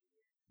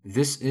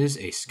This is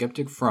a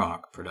Skeptic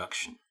Frog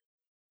production.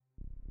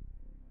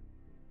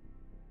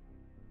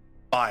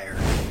 Fire.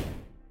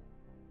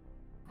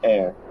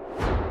 Air.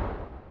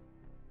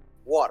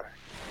 Water.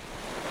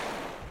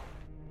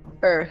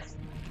 Earth.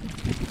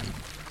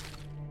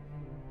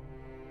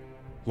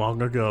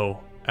 Long ago,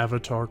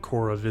 Avatar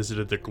Korra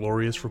visited the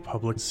glorious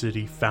Republic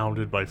city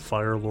founded by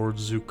Fire Lord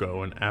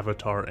Zuko and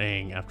Avatar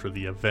Aang after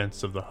the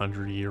events of the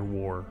 100-Year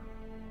War.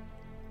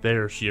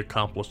 There she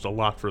accomplished a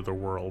lot for the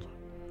world,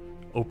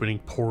 opening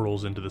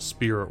portals into the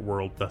spirit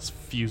world, thus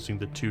fusing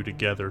the two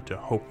together to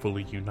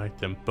hopefully unite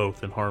them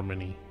both in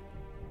harmony.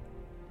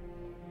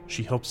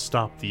 She helped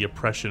stop the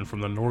oppression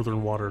from the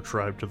Northern Water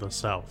Tribe to the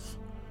south,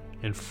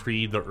 and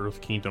freed the Earth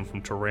Kingdom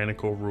from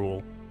tyrannical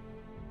rule.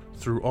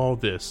 Through all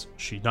this,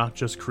 she not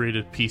just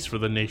created peace for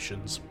the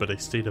nations, but a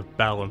state of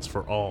balance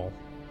for all.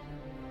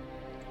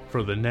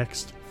 For the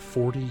next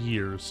 40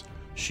 years,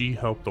 she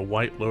helped the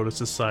White Lotus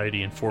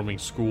Society in forming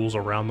schools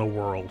around the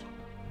world,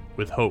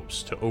 with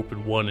hopes to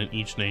open one in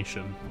each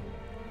nation.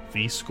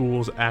 These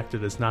schools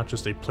acted as not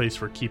just a place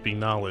for keeping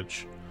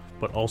knowledge,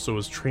 but also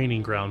as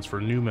training grounds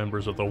for new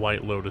members of the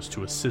White Lotus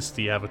to assist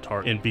the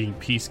Avatar in being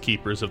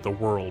peacekeepers of the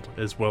world,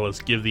 as well as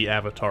give the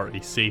Avatar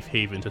a safe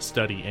haven to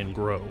study and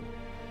grow.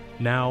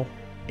 Now,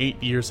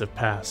 8 years have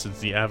passed since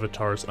the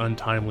Avatar's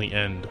untimely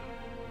end.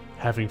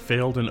 Having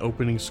failed in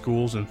opening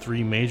schools in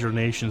 3 major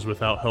nations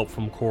without help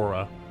from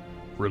Korra,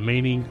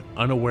 remaining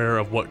unaware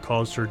of what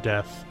caused her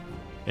death,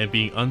 and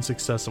being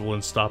unsuccessful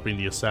in stopping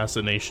the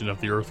assassination of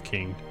the Earth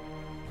King,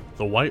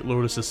 the White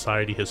Lotus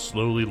Society has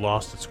slowly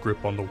lost its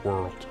grip on the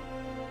world.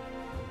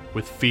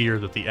 With fear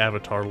that the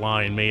Avatar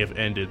line may have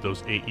ended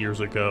those 8 years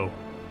ago,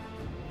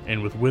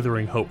 and with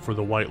withering hope for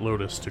the White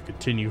Lotus to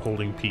continue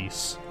holding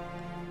peace,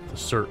 the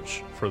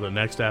search for the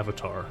next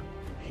Avatar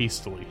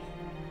hastily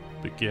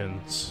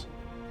begins.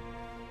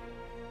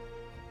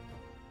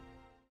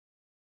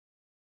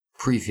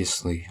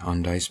 Previously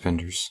on Dice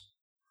Benders.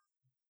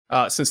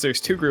 Since there's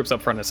 2 groups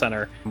up front and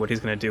center, what he's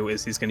going to do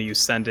is he's going to use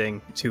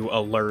sending to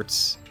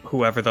alert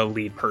whoever the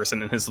lead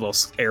person in his little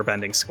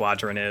airbending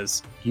squadron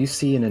is. You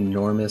see an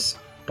enormous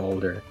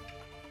boulder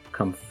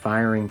come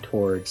firing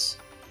towards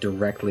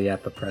directly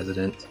at the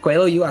president.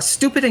 Coelho, you are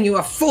stupid and you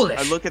are foolish!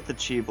 I look at the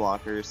chi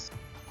blockers,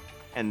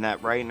 and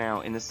that right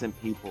now innocent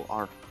people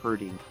are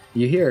hurting.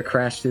 You hear a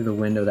crash through the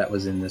window that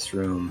was in this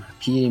room.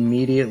 He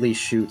immediately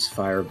shoots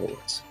fire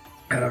bullets.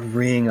 A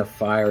ring of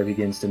fire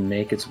begins to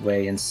make its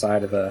way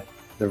inside of the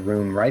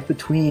room, right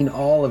between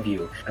all of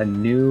you. A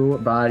new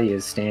body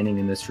is standing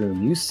in this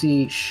room. You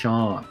see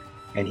Shang,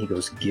 and he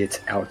goes,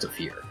 "Get out of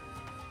here."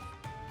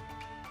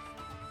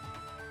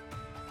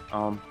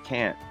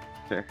 Can't.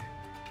 Fair.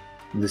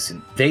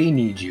 Listen, they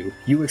need you.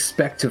 You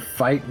expect to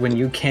fight when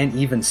you can't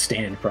even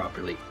stand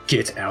properly.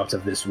 Get out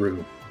of this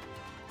room.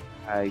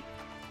 I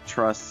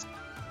trust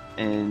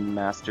in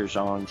Master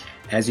Zhang.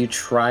 As you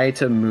try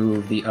to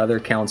move, the other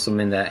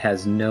councilman that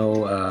has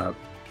no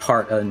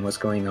part in what's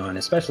going on,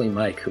 especially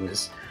Mike, who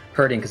is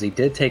hurting because he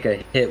did take a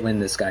hit when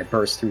this guy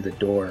burst through the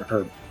door,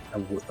 or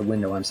the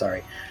window, I'm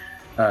sorry,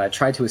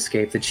 tried to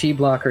escape. The chi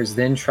blockers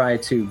then try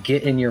to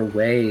get in your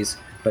ways,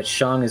 but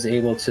Shang is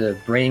able to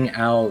bring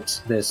out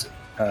this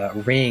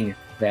ring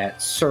that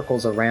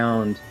circles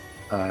around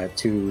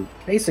to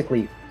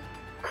basically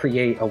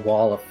create a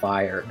wall of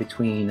fire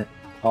between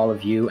all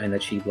of you and the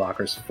chi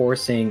blockers,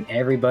 forcing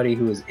everybody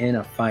who is in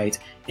a fight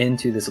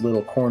into this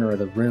little corner of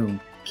the room,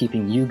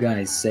 keeping you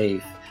guys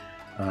safe.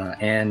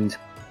 And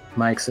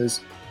Mike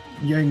says,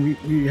 "Yang,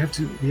 we have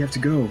to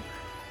go."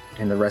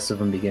 And the rest of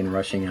them begin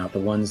rushing out. The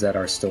ones that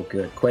are still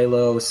good.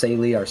 Coelho,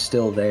 Saley are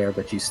still there,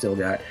 but you still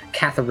got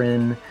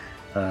Catherine,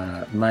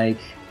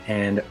 Mike,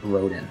 and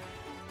Rodin,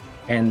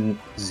 and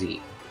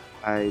Z.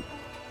 I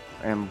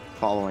am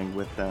following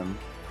with them.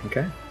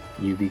 Okay.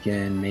 You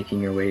begin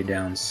making your way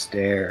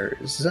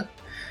downstairs.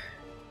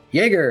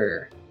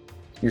 Jaeger,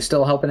 you're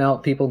still helping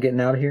out people getting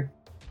out of here?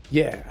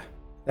 Yeah.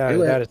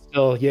 That is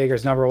still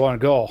Jaeger's number 1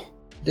 goal.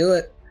 Do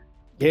it.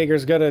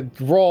 Jaeger's gonna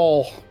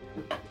roll.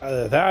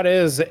 That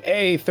is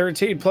a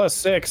 13 plus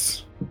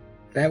 6.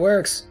 That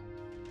works.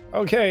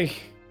 Okay.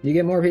 You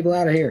get more people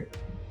out of here.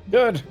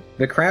 Good.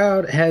 The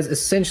crowd has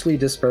essentially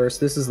dispersed.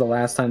 This is the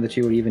last time that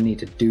you would even need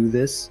to do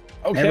this.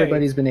 Okay.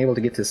 Everybody's been able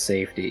to get to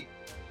safety.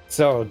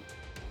 So,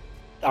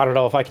 I don't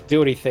know if I can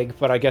do anything,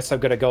 but I guess I'm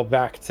gonna go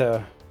back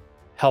to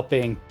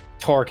helping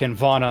Torque and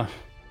Vana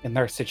in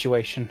their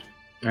situation.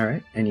 All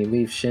right. And you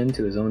leave Shin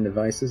to his own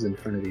devices in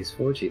front of these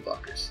 4 chi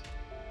blockers.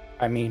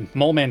 I mean,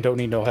 Mole Man don't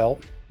need no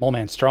help. Mole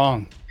Man's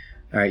strong.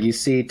 All right. You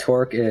see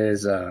Torque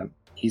is,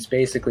 he's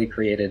basically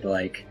created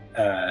like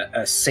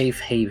a safe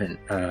haven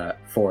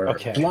for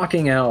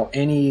blocking out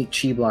any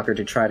chi blocker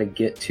to try to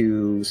get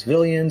to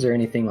civilians or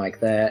anything like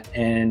that.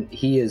 And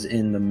he is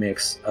in the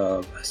mix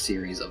of a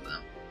series of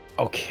them.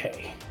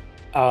 Okay.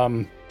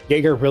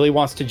 Jaeger really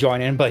wants to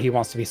join in, but he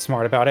wants to be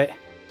smart about it.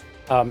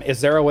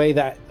 Is there a way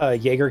that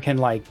Jaeger can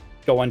like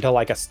go into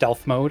like a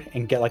stealth mode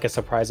and get like a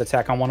surprise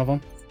attack on one of them?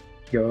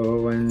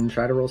 Go and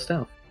try to roll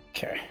stealth.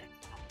 Okay.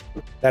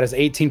 That is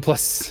 18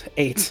 plus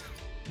 8.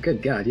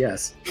 Good God,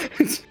 yes.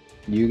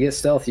 You get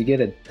stealth, you get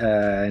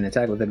an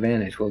attack with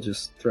advantage. We'll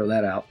just throw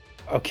that out.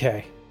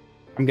 Okay.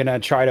 I'm gonna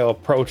try to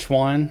approach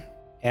one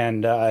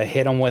and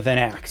hit him with an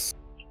axe.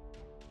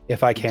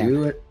 If I can.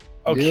 Do it.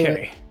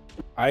 Okay.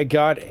 I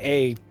got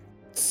a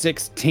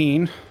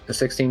 16. A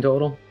 16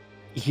 total?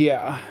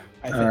 Yeah.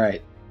 I think. All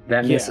right.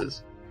 That Yeah.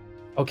 misses.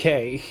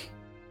 Okay.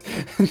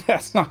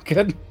 That's not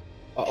good.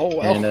 Oh,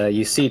 well. And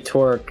you see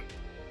Torque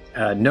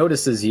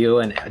notices you,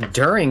 and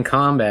during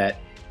combat,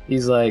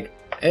 he's like,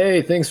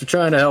 hey, thanks for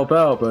trying to help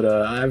out, but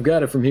I've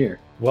got it from here.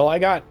 Well, I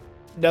got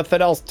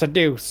nothing else to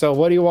do, so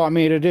what do you want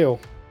me to do?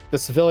 The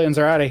civilians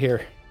are out of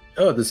here.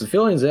 Oh, the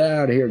civilians are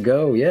out of here.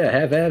 Go. Yeah,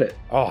 have at it.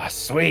 Oh,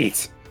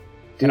 sweet.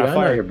 Dude, And I I'm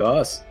not fire- your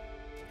boss.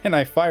 And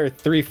I fired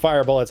 3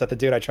 fire bullets at the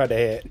dude I tried to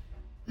hit.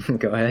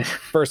 Go ahead.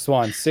 First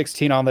one,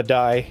 16 on the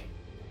die.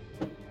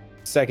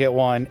 Second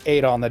one,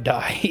 8 on the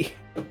die.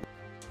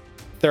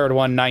 Third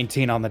one,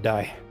 19 on the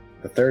die.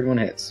 The third one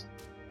hits.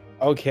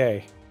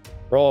 Okay.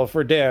 Roll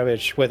for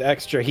damage with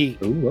extra heat.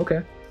 Ooh, okay.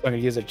 I'm going to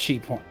use a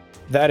cheat point.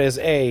 That is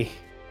a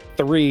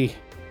 3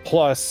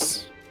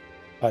 plus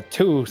a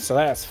 2, so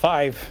that's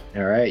 5.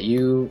 All right,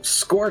 you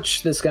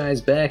scorch this guy's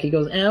back. He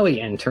goes,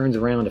 owie, and turns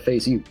around to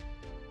face you.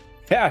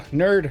 Yeah,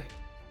 nerd,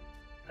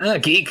 Ah,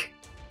 geek.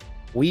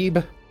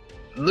 weeb,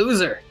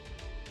 Loser.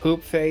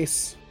 poop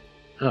face.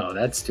 Oh,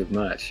 that's too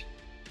much.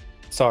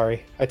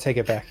 Sorry, I take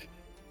it back.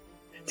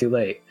 Too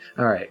late.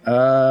 All right.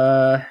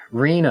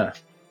 Rena.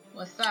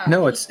 What's up?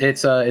 No, it's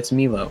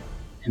Milo.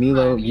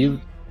 Milo,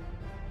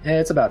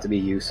 it's about to be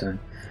you, son.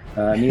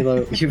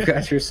 Milo, you've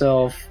got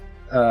yourself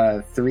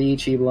 3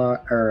 chi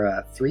block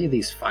or 3 of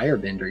these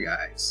firebender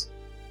guys,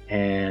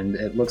 and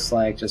it looks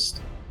like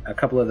just a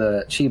couple of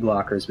the chi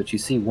blockers, but you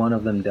see one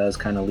of them does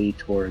kind of lead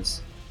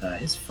towards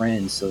his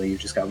friend. So you've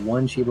just got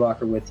 1 chi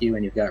blocker with you,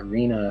 and you've got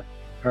Rena,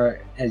 or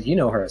as you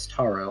know her as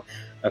Taro,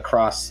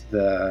 across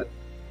the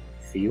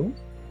field,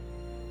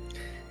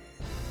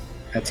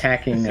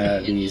 attacking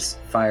these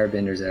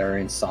firebenders that are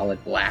in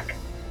solid black.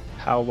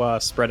 How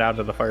spread out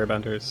are the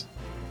firebenders?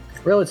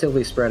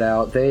 Relatively spread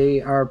out.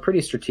 They are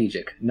pretty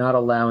strategic, not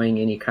allowing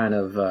any kind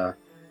of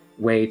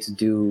way to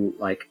do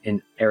like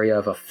an area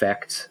of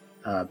effect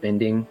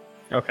bending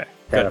Okay.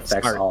 that good.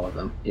 affects Smart. all of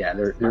them. Yeah,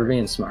 they're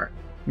being smart.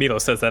 Milo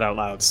says that out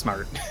loud.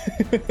 Smart.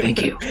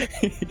 Thank you.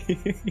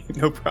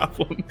 No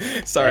problem.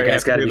 Sorry, That I guy's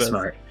have got to do be this.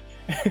 smart.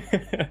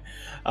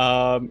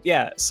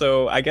 Yeah,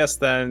 so I guess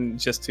then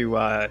just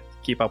to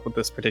keep up with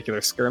this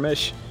particular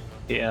skirmish,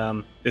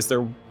 is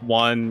there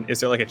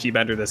like a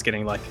G-Bender that's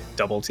getting like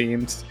double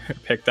teamed,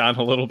 picked on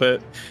a little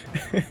bit?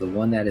 The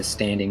one that is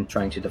standing,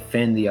 trying to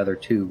defend the other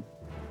 2,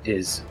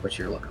 is what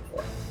you're looking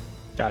for.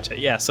 Gotcha.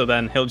 Yeah, so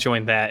then he'll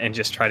join that and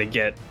just try to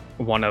get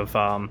one of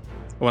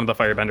the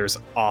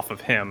firebenders off of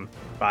him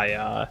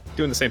by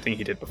doing the same thing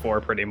he did before,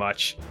 pretty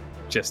much,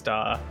 just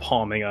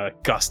palming a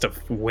gust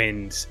of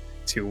wind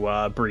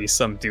to breeze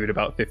some dude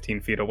about 15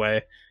 feet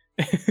away.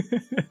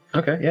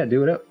 Okay, yeah,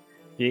 do it up.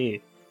 Yeah.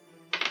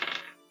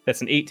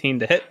 That's an 18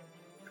 to hit.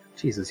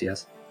 Jesus,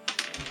 yes.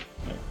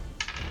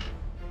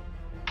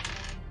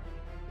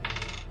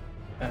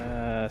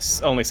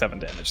 Only 7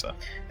 damage, though.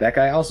 That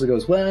guy also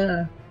goes,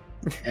 wah,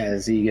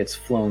 as he gets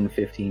flown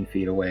 15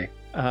 feet away.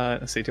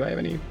 Let's see, do I have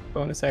any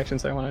bonus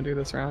actions I want to do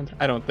this round?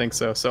 I don't think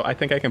so. So I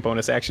think I can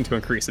bonus action to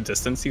increase the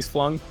distance he's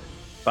flung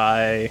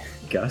by...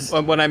 Gus?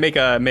 When I make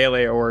a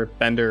melee or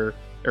bender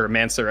or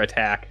mancer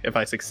attack, if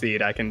I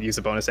succeed, I can use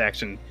a bonus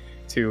action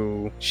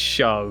to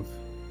shove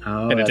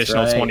Oh, an that's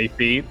additional right. 20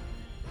 feet.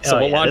 So Oh,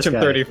 we'll yeah, launch this him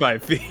guy.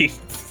 35 feet.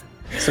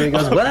 So he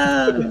goes,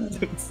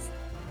 wah!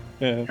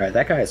 Yeah. All right,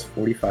 that guy is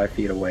 45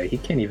 feet away. He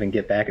can't even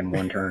get back in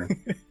one turn.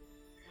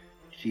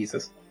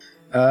 Jesus.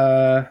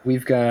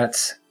 We've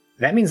got...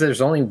 That means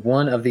there's only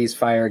one of these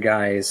fire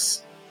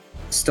guys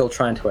still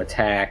trying to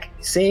attack.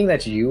 Seeing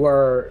that you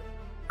are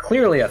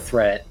clearly a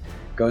threat,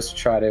 goes to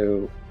try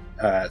to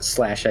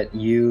slash at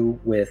you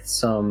with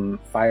some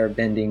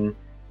firebending.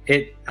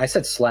 I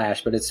said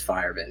slash, but it's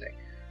firebending.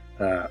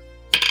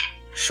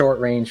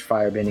 Short-range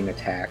firebending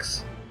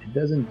attacks. It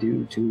doesn't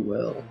do too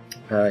well.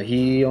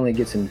 He only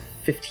gets in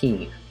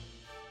 15.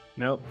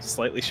 Nope,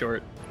 slightly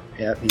short.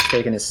 Yep, he's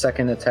taking his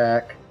second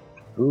attack.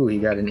 Ooh, he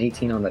got an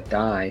 18 on the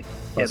die.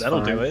 Yeah, that'll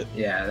 5. do it.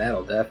 Yeah,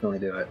 that'll definitely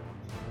do it.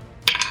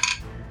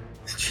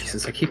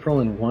 Jesus, I keep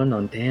rolling 1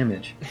 on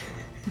damage.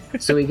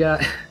 So he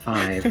got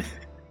 5.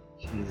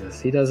 Jesus,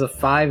 he does a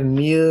 5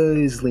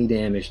 measly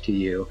damage to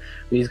you.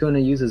 But he's going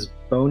to use his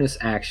bonus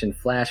action,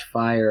 Flash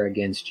Fire,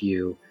 against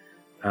you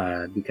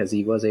because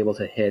he was able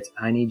to hit.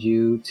 I need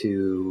you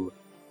to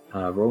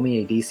roll me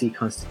a DC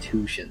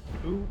Constitution.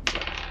 Ooh.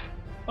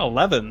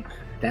 11.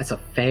 That's a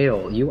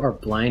fail. You are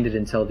blinded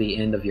until the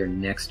end of your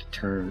next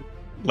turn.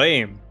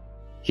 Lame.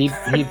 He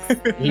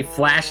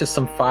flashes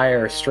some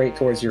fire straight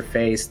towards your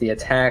face. The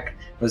attack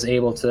was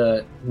able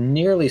to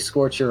nearly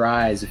scorch your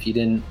eyes if you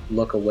didn't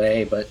look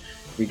away, but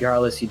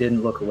regardless, you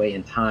didn't look away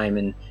in time,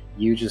 and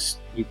you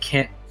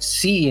can't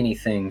see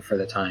anything for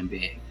the time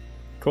being.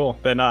 Cool.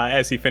 Then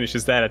as he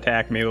finishes that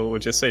attack, Mabel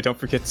would just say, don't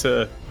forget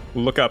to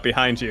look up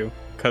behind you,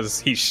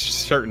 because he's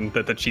certain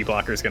that the chi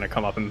blocker is going to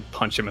come up and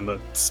punch him in the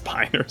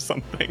spine or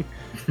something.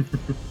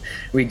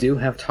 We do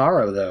have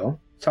Taro, though.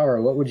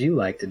 Taro, what would you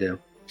like to do?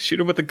 Shoot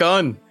him with a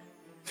gun.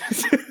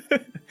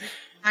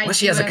 Well,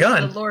 she has a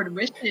gun. The Lord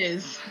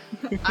wishes.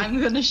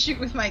 I'm gonna shoot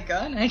with my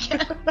gun, I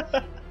guess.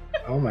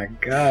 Oh my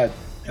god.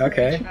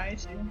 Okay. Try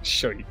to.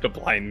 Show you to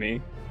blind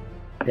me.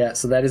 Yeah,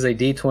 so that is a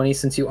d20.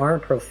 Since you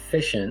aren't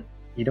proficient,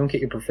 you don't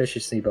get your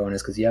proficiency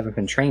bonus because you haven't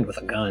been trained with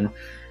a gun.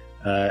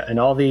 And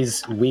all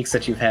these weeks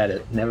that you've had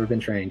it, never been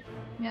trained.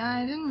 Yeah,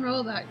 I didn't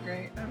roll that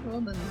great. I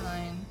rolled a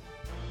 9.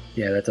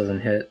 Yeah, that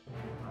doesn't hit.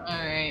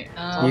 Alright,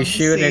 You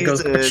shoot and it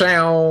goes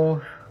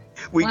ka-chow.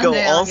 We One go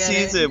day I'll all get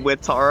season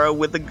with Tara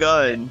with a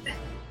gun,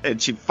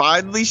 and she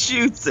finally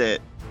shoots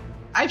it.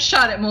 I've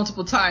shot it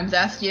multiple times,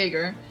 ask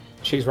Jaeger.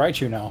 She's right,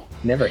 you know.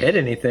 Never hit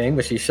anything,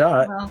 but she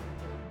shot. Well,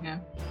 yeah.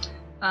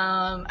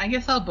 I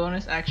guess I'll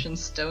bonus action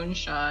stone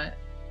shot.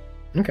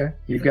 Okay.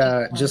 You've Just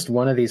got one. just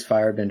one of these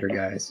firebender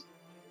guys.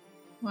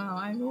 Wow,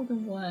 I rolled a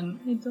 1.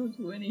 I don't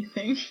do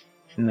anything.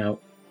 No.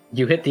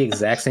 You hit the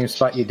exact same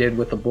spot you did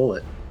with the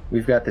bullet.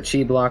 We've got the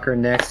chi blocker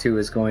next, who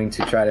is going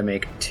to try to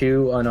make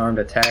 2 unarmed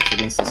attacks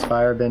against this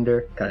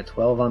firebender. Got a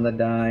 12 on the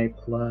die,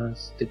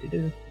 plus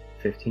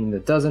 15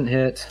 that doesn't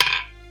hit.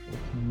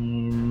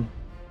 15.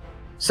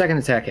 Second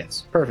attack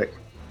hits. Perfect.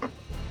 I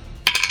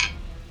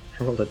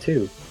rolled a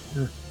 2.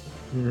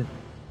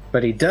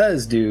 But he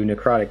does do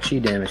necrotic chi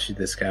damage to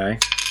this guy.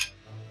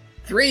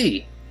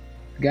 3!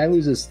 The guy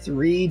loses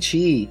 3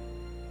 chi.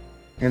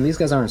 And these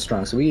guys aren't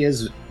strong, so he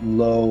is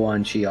low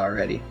on chi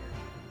already.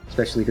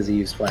 Especially because he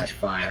used flash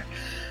fire.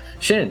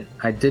 Shin,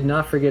 I did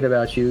not forget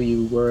about you.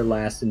 You were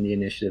last in the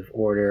initiative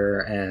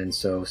order, and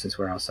so since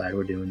we're outside,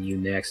 we're doing you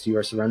next. You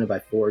are surrounded by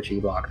 4 chi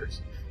blockers.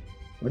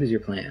 What is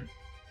your plan?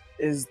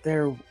 Is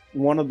there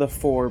one of the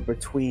 4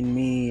 between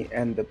me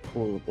and the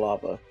pool of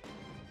lava?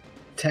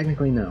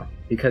 Technically, no.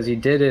 Because you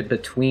did it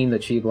between the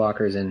chi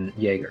blockers and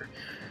Jaeger.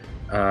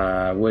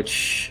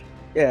 Which...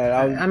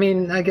 Yeah,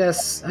 I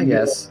guess.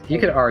 You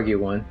could argue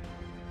one.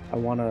 I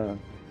want to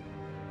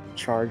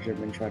charge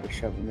him and try to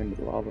shove him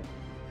into the lava.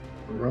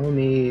 Roll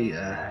me...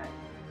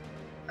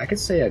 I could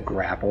say a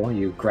grapple.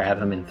 You grab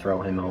him and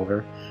throw him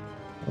over.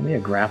 Roll me a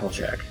grapple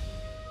check.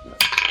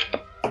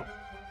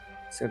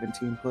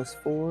 17 plus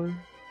 4,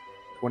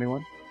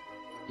 21.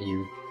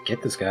 You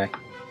get this guy.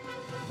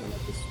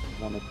 I just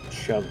want to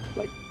shove,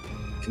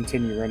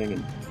 continue running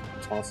and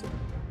toss him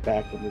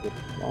back into the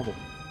lava.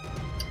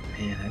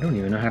 Man, I don't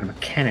even know how to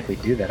mechanically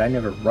do that. I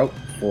never wrote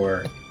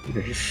for you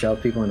to just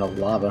shove people into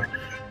lava.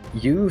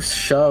 You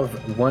shove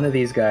one of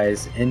these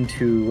guys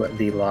into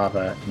the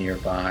lava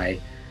nearby.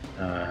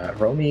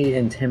 Roll me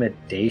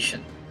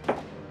intimidation.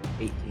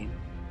 18.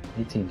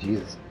 18,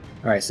 Jesus.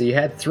 Alright, so you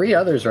had 3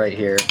 others right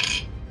here.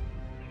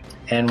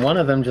 And one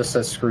of them just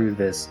says screw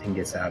this and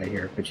gets out of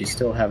here. But you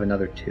still have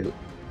another 2.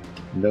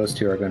 And those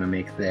 2 are going to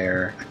make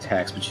their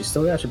attacks. But you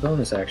still got your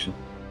bonus action.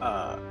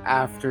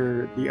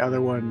 After the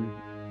other one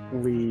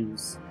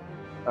leaves,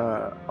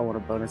 I want a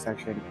bonus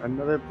action.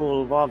 Another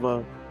pool of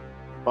lava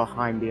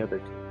behind the other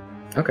 2.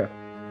 Okay.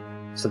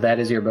 So that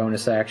is your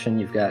bonus action.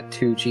 You've got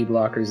 2 chi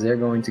blockers. They're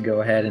going to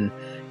go ahead and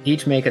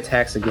each make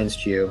attacks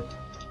against you.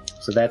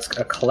 So that's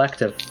a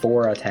collective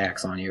 4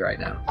 attacks on you right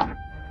now.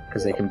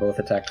 Because they can both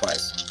attack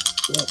twice.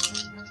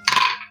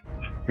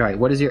 Alright,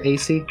 what is your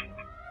AC?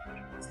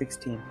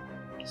 16.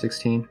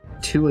 16.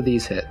 2 of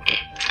these hit.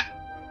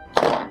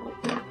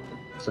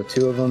 So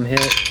 2 of them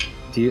hit.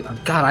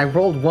 God, I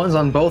rolled 1s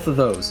on both of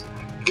those.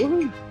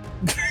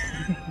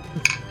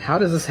 How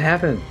does this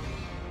happen?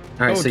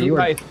 Alright, so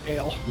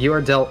you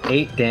are dealt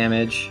 8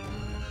 damage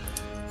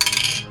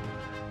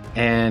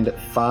and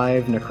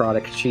 5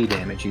 necrotic chi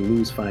damage. You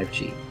lose 5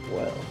 chi.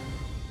 Well.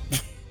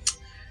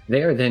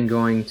 They are then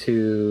going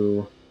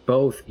to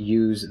both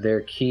use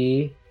their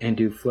key and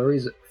do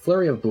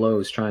flurry of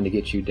blows trying to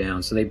get you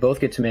down. So they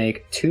both get to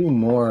make 2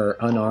 more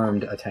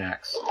unarmed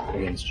attacks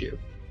against you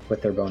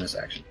with their bonus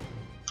action.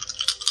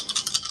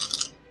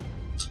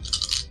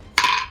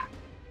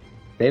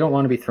 They don't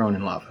want to be thrown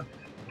in lava.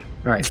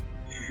 Alright.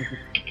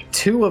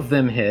 2 of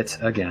them hit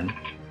again.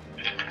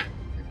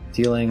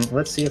 Dealing...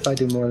 Let's see if I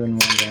do more than 1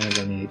 damage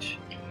on each.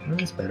 Oh,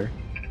 that's better.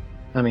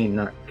 I mean,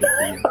 not good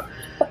for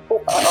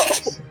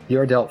you.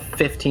 You're dealt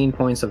 15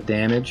 points of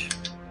damage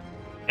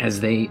as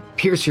they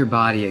pierce your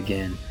body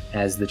again,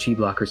 as the chi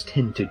blockers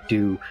tend to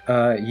do.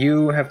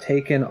 You have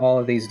taken all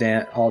of these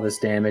all this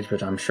damage,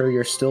 but I'm sure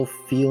you're still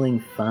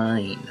feeling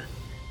fine.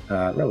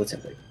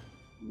 Relatively.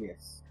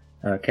 Yes.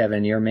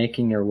 Kevin, you're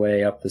making your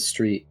way up the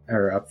street,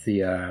 or up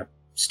the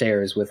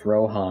stairs with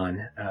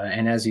Rohan,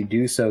 and as you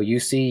do so, you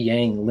see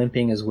Yang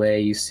limping his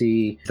way. You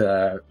see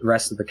the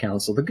rest of the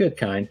council, the good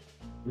kind,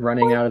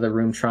 running out of the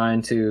room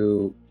trying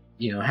to,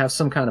 have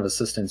some kind of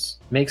assistance,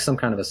 make some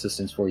kind of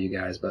assistance for you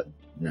guys, but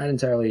not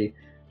entirely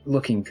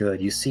looking good.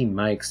 You see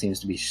Mike seems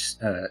to be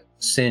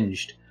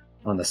singed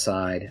on the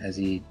side as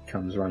he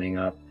comes running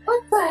up.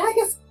 What the heck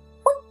is...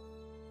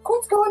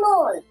 What's going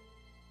on?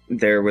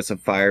 There was a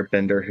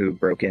firebender who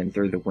broke in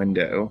through the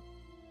window,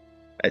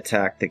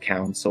 attacked the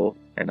council,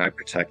 and I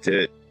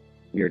protected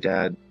your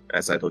dad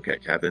as I look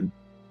at Kevin.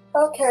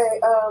 Okay,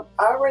 I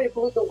already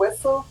blew the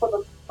whistle for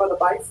the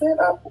bison.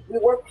 We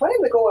were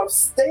planning to go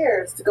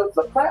upstairs to go to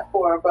the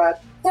platform, but I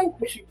think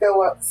we should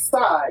go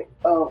outside,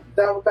 back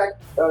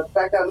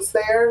down the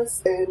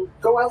stairs and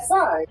go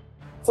outside.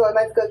 So a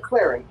nice good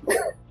clearing.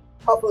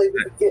 Hopefully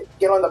we can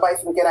get on the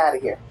bison and get out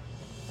of here.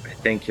 I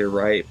think you're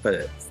right,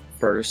 but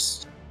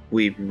first,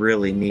 we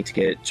really need to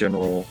get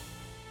General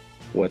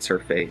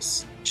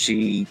What's-Her-Face.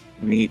 She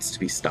needs to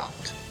be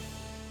stopped.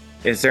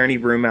 Is there any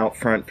room out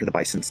front for the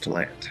bisons to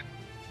land?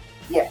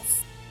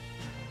 Yes.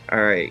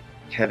 Alright,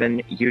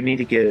 Kevin, you need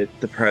to get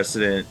the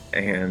president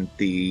and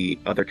the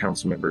other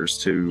council members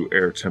to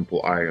Air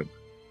Temple Island.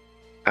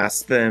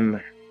 Ask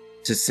them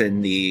to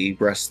send the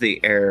rest of the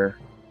air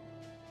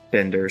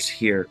benders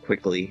here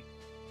quickly.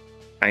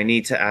 I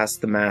need to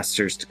ask the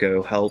masters to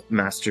go help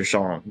Master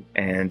Zhang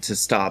and to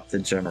stop the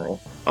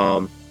general.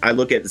 I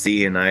look at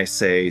Z and I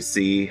say,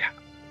 Z,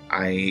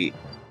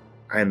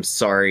 I'm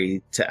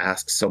sorry to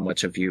ask so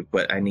much of you,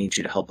 but I need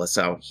you to help us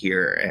out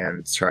here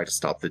and try to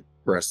stop the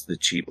rest of the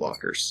chi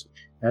blockers.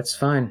 That's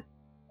fine.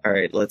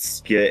 Alright,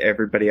 let's get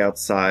everybody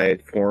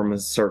outside, form a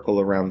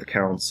circle around the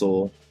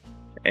council,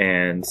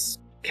 and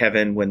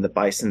Kevin, when the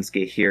bisons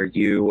get here,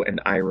 you and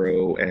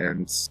Iroh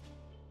and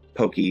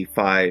Pokey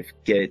 5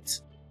 get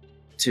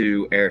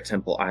to Air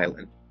Temple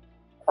Island.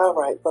 All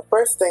right, but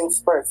first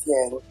things first,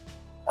 Yang.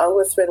 I'm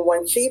going to spend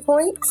 1 chi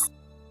point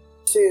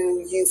to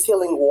use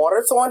healing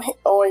waters on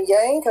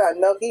Yang, because I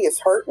know he is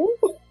hurting.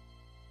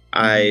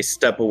 I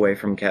step away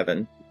from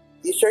Kevin.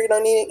 You sure you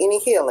don't need any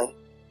healing?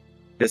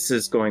 This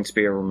is going to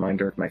be a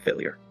reminder of my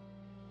failure.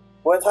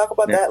 We'll talk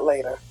about that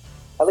later.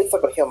 At least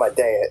I'm going to heal my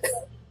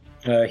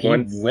dad. He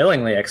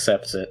willingly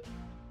accepts it.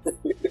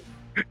 Okay.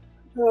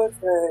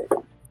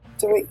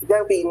 So that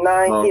would be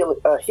 9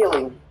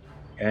 healing.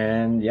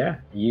 And yeah,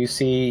 you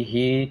see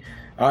he...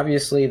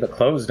 Obviously the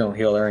clothes don't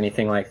heal or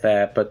anything like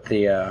that, but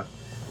the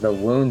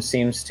wound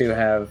seems to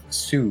have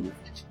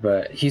soothed.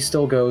 But he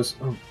still goes,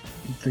 oh,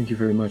 thank you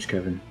very much,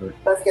 Kevin. But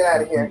let's get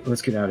out of here.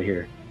 Let's get out of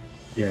here.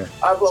 Yeah.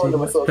 I'm blowing the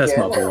whistle That's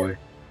again. my boy.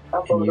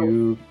 And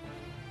you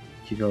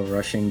go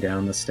rushing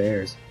down the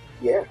stairs.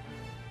 Yeah.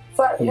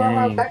 Sorry, well,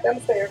 I'm back down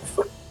the stairs.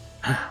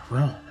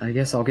 Well, I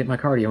guess I'll get my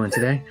cardio in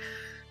today.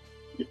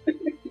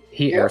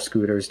 He air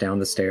scooters down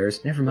the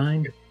stairs. Never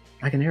mind.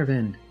 I can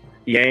airbend.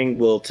 Yang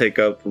will take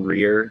up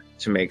rear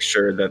to make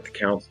sure that the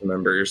council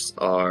members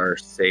are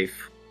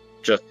safe,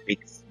 just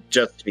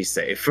to be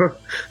safe.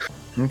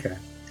 Okay.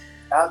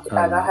 And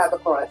I have the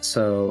front.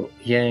 So,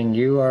 Yang,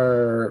 you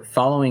are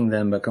following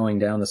them, but going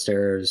down the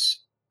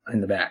stairs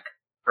in the back.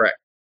 Correct.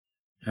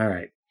 All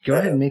right. Go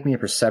ahead and make me a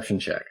perception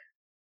check.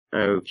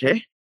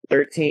 Okay.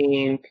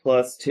 13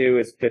 plus 2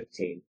 is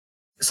 15.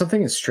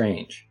 Something is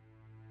strange.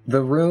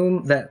 The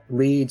room that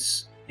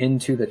leads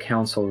into the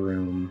council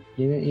room,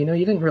 you know,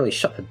 you didn't really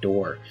shut the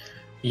door.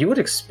 You would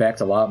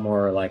expect a lot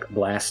more, like,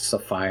 blasts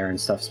of fire and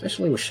stuff,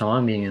 especially with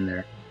Sean being in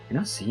there. You're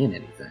not seeing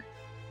anything.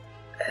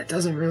 It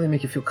doesn't really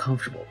make you feel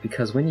comfortable,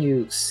 because when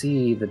you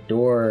see the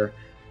door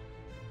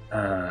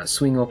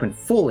swing open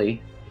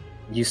fully,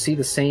 you see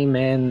the same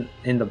man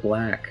in the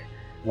black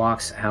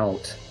walks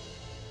out,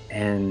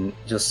 and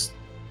just,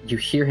 you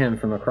hear him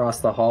from across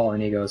the hall,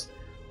 and he goes,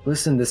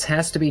 listen, this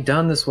has to be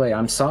done this way,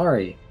 I'm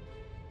sorry.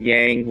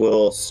 Yang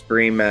will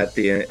scream at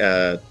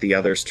the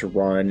others to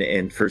run,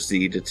 and for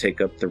Z to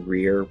take up the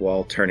rear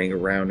while turning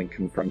around and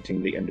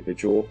confronting the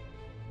individual.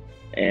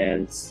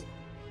 And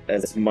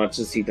as much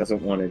as he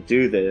doesn't want to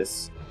do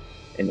this,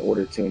 in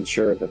order to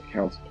ensure that the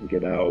council can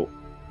get out,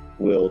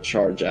 will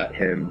charge at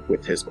him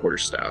with his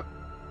quarterstaff.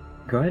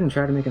 Go ahead and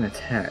try to make an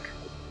attack.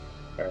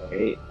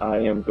 Alright, I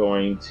am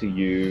going to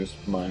use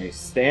my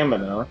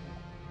stamina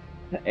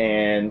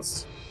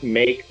and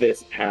make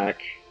this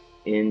attack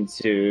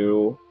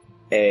into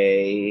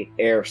a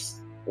air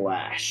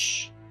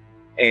slash.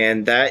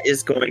 And that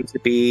is going to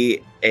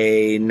be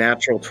a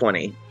natural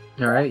 20.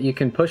 Alright, you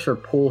can push or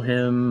pull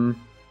him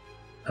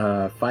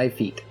 5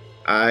 feet.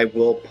 I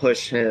will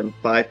push him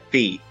 5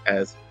 feet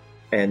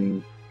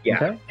yeah.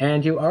 Okay.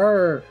 And you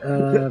are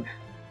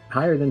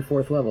higher than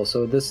 4th level,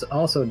 so this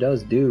also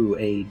does do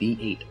a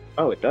D8.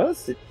 Oh, it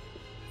does?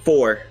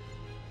 4.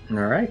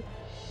 Alright.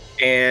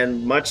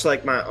 And much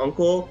like my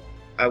uncle,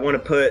 I want to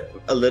put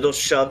a little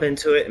shove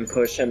into it and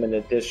push him an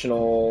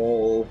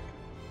additional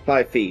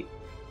 5 feet.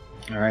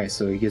 Alright,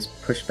 so he gets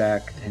pushed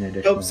back an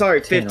additional... Oh,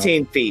 sorry,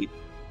 15 feet.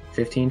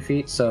 15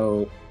 feet,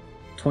 so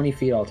 20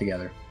 feet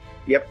altogether.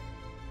 Yep.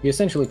 You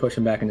essentially push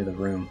him back into the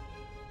room.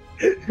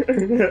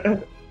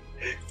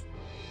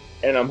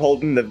 And I'm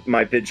holding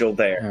my vigil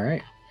there.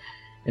 Alright.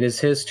 It is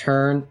his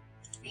turn.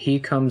 He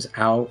comes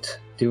out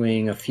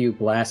doing a few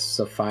blasts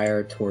of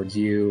fire towards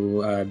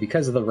you.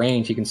 Because of the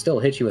range, he can still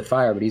hit you with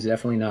fire, but he's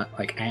definitely not,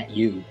 like, at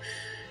you,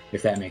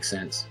 if that makes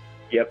sense.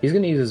 Yep. He's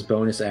going to use his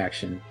bonus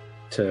action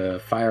to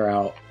fire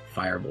out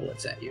fire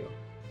bullets at you.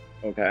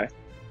 Okay.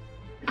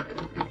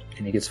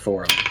 And he gets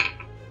 4 of them.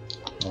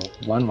 Well,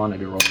 one wanted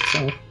to roll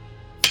itself.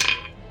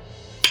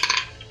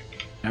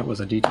 That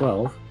was a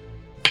D12.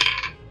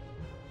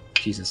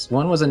 Jesus.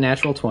 One was a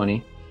natural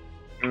 20.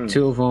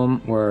 2 of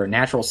them were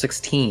natural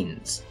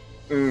 16s.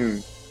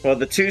 Well,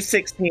 the 2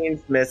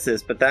 16s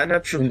misses, but that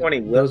natural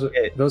 20 will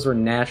hit. Those were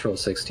natural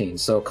 16s.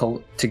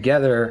 So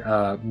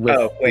together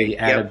with the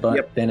added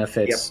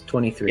benefits,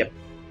 23.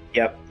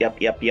 Yep.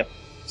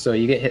 So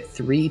you get hit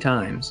 3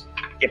 times.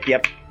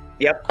 Yep.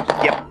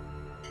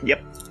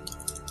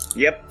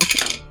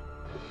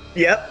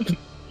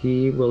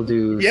 He will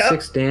do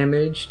 6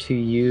 damage to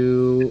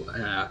you,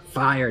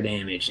 fire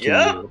damage to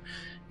you.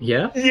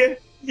 Yeah?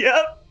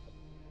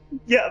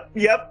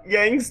 Yep.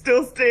 Yang's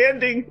still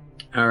standing.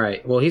 All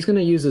right. Well, he's going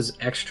to use his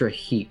extra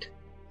heat.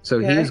 So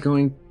he is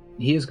going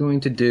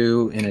to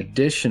do an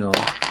additional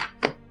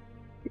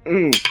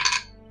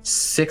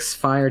 6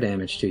 fire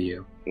damage to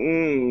you.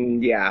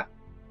 Yeah.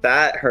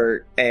 That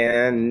hurt,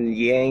 and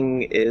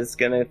Yang is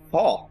going to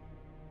fall.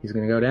 He's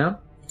going to go down?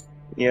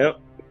 Yep.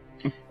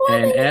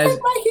 And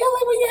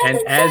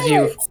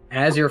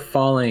as you're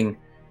falling,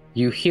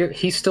 you hear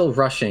he's still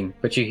rushing,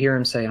 but you hear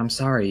him say, "I'm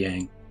sorry,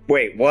 Yang."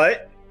 Wait,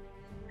 what?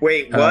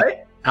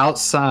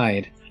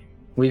 Outside,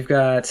 we've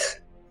got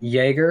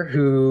Jaeger,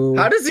 who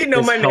how does he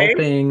know my name?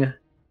 Helping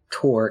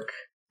Torque.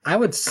 I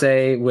would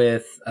say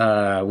with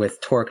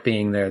Torque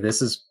being there,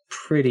 this is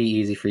pretty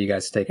easy for you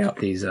guys to take out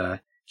these chi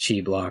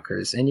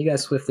blockers, and you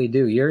guys swiftly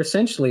do. You're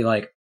essentially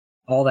like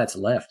all that's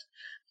left.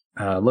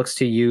 Looks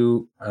to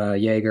you,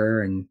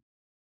 Jaeger, and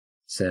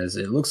says,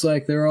 "It looks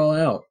like they're all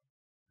out."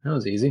 That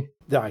was easy.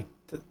 Yeah.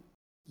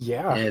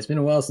 Yeah, it's been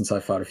a while since I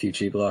fought a few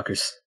chi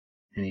blockers.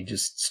 And he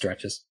just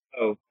stretches.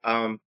 Oh,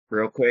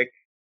 real quick.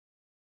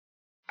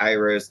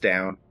 Iroh's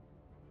down.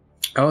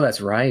 Oh,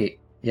 that's right.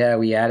 Yeah,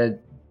 we added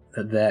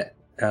that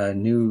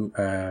new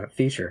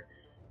feature.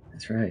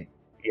 That's right.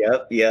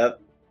 Yep.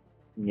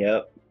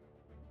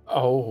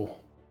 Oh.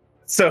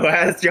 So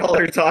as y'all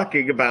are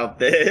talking about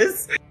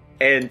this,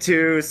 and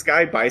 2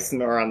 Sky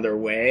Bison are on their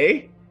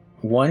way.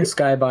 1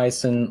 Sky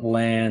Bison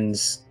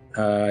lands.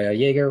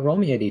 Jaeger, roll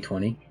me a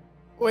d20.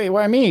 Wait,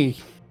 why me?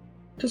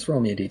 Just roll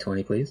me a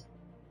d20, please.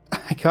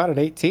 I got it,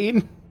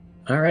 18.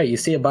 All right, you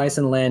see a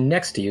bison land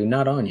next to you,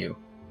 not on you.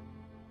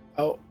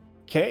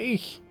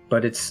 Okay.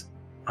 But it's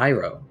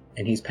Iroh,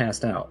 and he's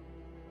passed out.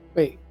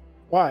 Wait,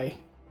 why?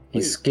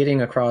 He's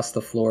skidding across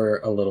the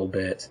floor a little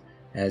bit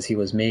as he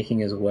was making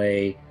his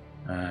way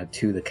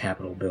to the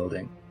Capitol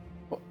building.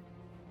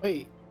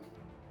 Wait,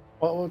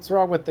 what's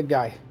wrong with the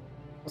guy?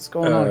 What's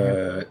going on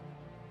here?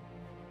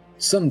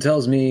 Something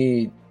tells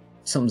me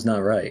something's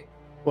not right.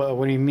 Well,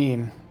 what do you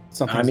mean?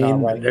 Something's not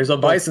right? There's a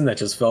bison that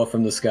just fell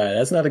from the sky.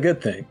 That's not a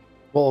good thing.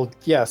 Well,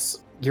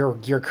 yes,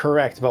 you're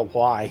correct, but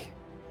why?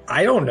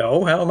 I don't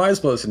know. How am I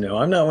supposed to know?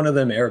 I'm not one of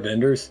them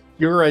airbenders.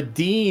 You're a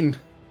dean.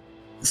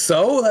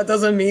 So that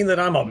doesn't mean that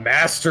I'm a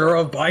master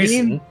of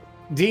bison.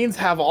 Deans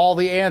have all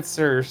the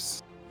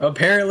answers.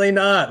 Apparently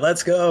not.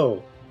 Let's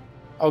go.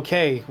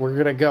 Okay, we're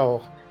gonna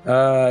go.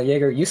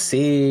 Jaeger, you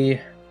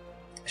see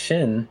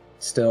Shin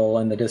still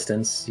in the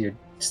distance. You're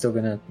still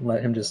gonna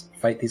let him just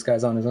fight these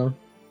guys on his own?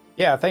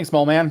 Yeah, thanks,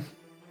 Mole Man.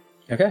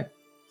 Okay.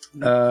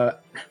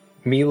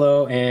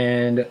 Milo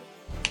and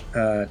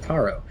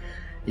Taro,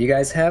 you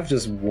guys have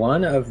just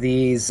one of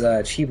these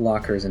chi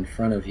blockers in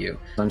front of you.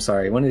 I'm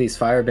sorry, one of these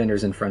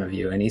firebenders in front of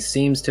you, and he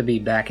seems to be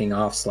backing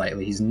off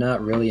slightly. He's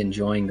not really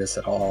enjoying this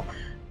at all.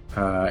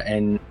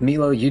 And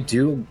Milo, you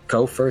do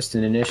go first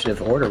in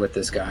initiative order with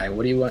this guy.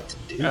 What do you want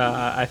to do?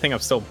 I think I'm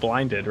still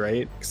blinded,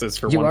 right? Because it's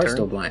for you one are turn.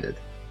 Still blinded.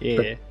 Yeah.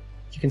 But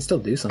you can still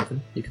do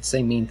something. You can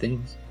say mean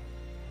things.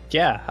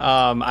 Yeah,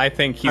 I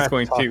think he's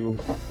going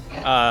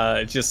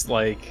to just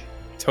like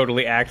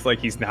totally act like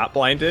he's not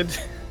blinded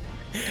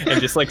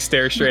and just like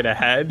stare straight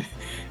ahead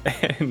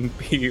and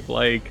be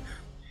like,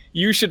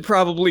 "You should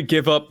probably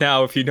give up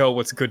now if you know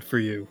what's good for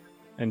you,"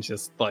 and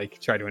just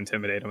like try to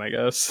intimidate him, I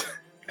guess.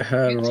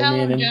 Roll me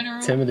an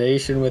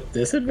intimidation with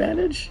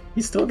disadvantage?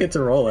 You still get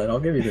to roll it.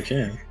 I'll give you the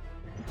chance.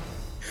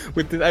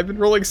 I've been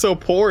rolling so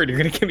poor, and you're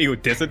gonna give me a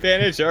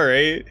disadvantage? All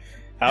right.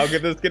 How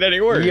could this get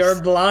any worse?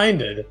 You're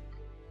blinded.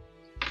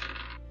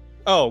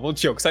 Oh, well,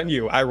 joke's on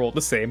you. I rolled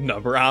the same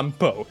number on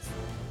both.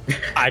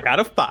 I got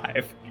a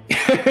 5.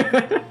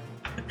 The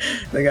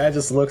guy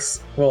just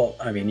looks... Well,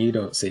 I mean, you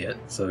don't see it,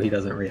 so he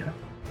doesn't react.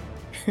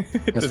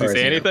 Does he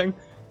say anything?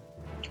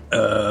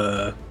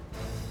 I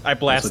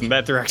blast in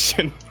that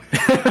direction.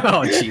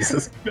 Oh,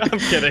 Jesus. I'm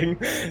kidding.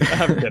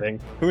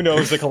 Who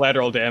knows the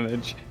collateral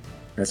damage?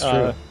 That's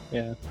true.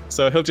 Yeah.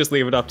 So he'll just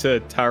leave it up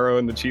to Taro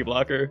and the chi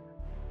blocker.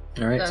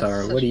 All right,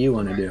 Taro, what do you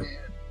want to do?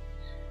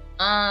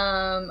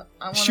 I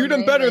shoot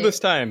him better this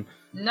time.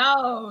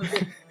 No,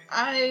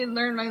 I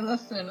learned my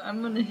lesson.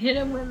 I'm gonna hit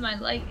him with my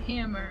light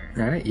hammer.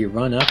 All right, you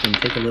run up and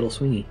take a little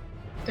swingy.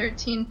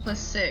 13 plus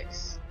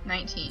 6,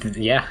 19.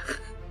 Yeah.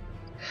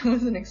 I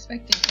wasn't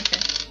expecting. Okay,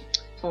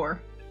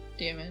 4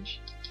 damage.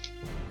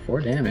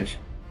 4 damage.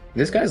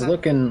 This guy's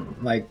looking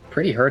like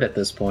pretty hurt at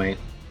this point.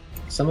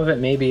 Some of it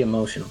may be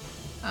emotional.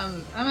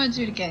 I'm gonna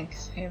do it again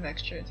because I have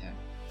extra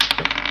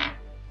attack.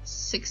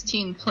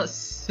 16 plus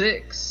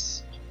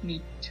 6.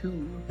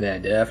 22.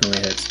 That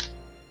definitely hits.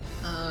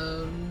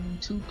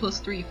 2 plus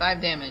 3,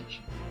 5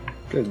 damage.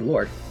 Good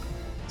lord.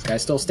 This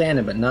guy's still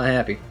standing, but not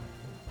happy.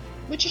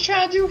 What you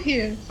trying to do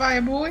here,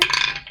 Fireboy?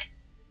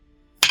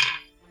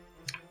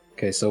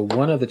 Okay, so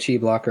one of the chi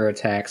blocker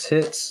attacks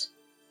hits.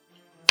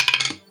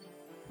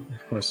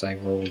 Of course, I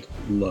rolled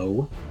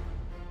low.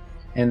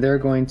 And they're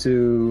going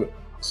to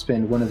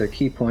spend one of their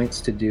key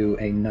points to do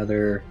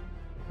another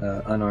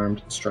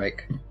unarmed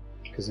strike.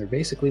 Because they're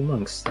basically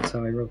monks. That's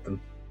how I wrote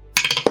them.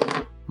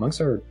 Monks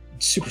are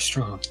super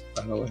strong,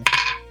 by the way.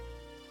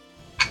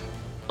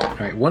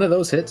 Alright, one of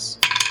those hits.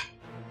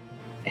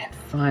 And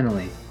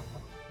finally,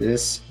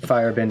 this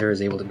firebender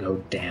is able to go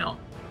down.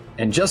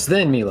 And just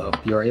then, Milo,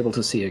 you are able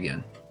to see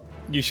again.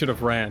 You should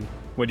have ran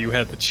when you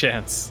had the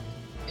chance.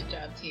 Good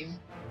job, team.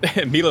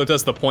 Milo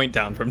does the point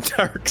down from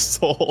Dark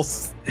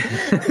Souls.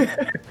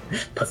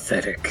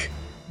 Pathetic.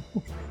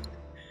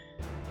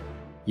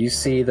 You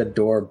see the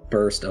door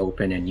burst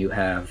open, and you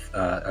have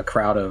a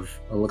crowd of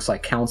what looks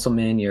like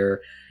councilmen, your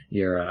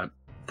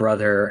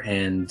brother,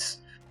 and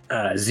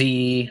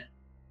Z,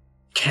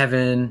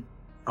 Kevin,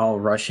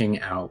 all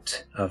rushing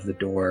out of the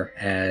door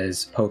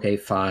as Poke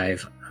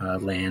 5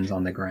 lands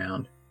on the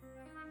ground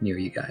near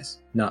you guys,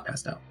 not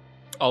passed out.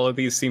 All of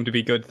these seem to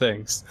be good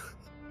things.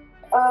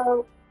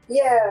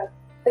 Yeah,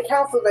 the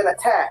council's been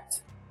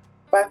attacked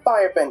by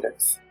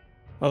firebenders.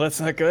 Well, that's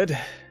not good.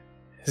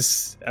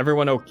 Is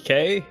everyone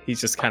okay?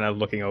 He's just kind of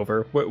looking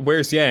over.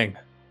 Where's Yang?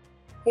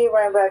 He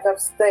ran back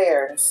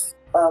upstairs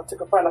to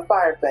confront a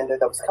firebender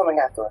that was coming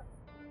after him.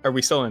 Are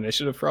we still in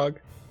initiative, Frog?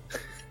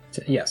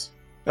 Yes.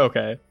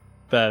 Okay.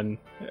 Then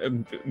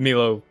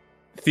Milo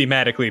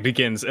thematically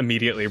begins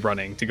immediately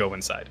running to go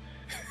inside.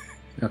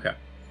 Okay.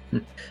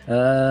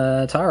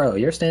 Taro,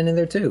 you're standing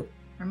there too.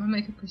 I'm gonna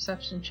make a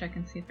perception check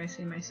and see if I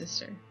see my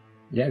sister.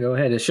 Yeah, go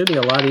ahead. It should be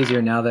a lot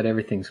easier now that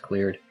everything's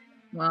cleared.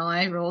 Well,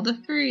 I rolled a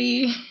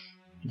 3.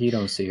 You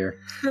don't see her.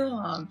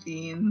 Aw,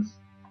 beans.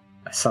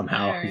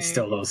 Somehow, you Alright.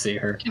 still don't see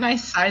her. Can I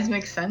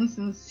seismic sense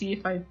and see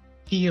if I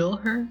feel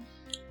her?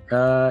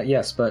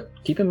 Yes, but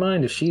keep in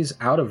mind, if she's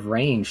out of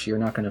range, you're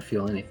not going to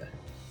feel anything.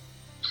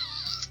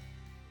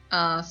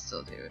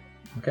 Still do it.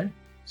 Okay?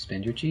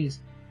 Spend your cheese.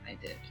 I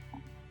did.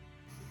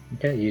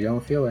 Okay, you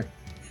don't feel her.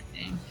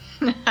 Dang.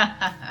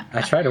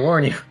 I tried to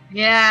warn you.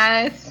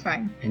 Yeah, it's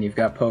fine. And you've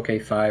got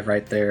Poke 5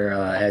 right there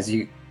as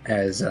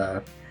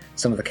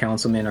some of the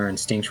councilmen are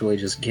instinctually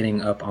just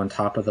getting up on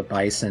top of the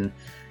bison.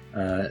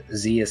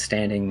 Z is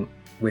standing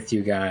with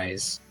you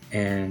guys.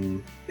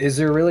 And is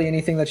there really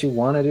anything that you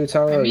want to do,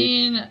 Taro? I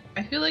mean,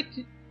 I feel like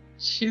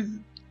she's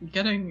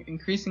getting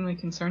increasingly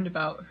concerned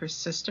about her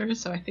sister,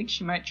 so I think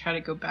she might try to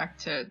go back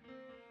to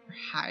her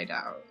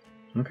hideout.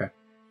 Okay.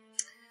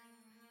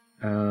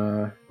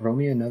 Roll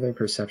me another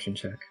perception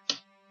check.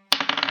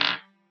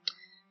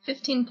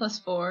 15 plus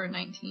 4,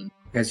 19.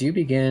 As you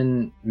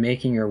begin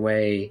making your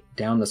way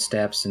down the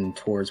steps and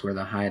towards where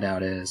the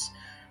hideout is,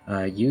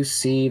 you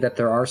see that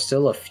there are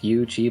still a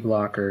few chi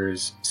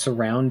blockers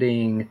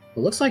surrounding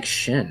what looks like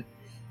Shin.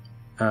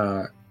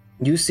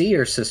 You see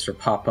your sister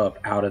pop up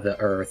out of the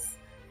earth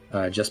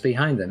just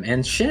behind them.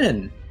 And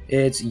Shin,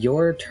 it's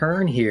your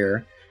turn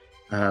here,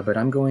 but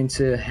I'm going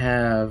to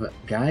have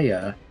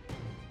Gaia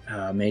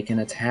make an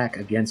attack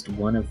against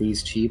one of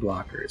these chi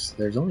blockers.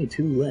 There's only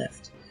 2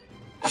 left.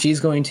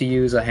 She's going to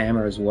use a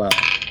hammer as well.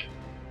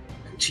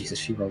 Jesus,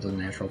 she rolled a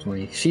natural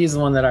 20. She's the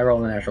one that I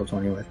rolled a natural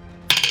 20 with.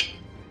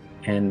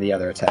 And the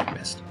other attack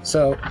missed.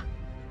 So,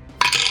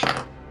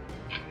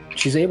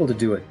 she's able to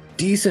do a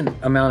decent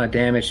amount of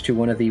damage to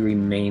one of the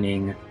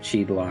remaining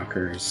chi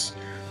blockers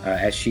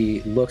as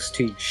she looks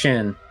to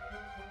Shin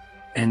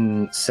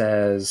and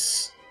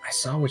says, I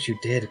saw what you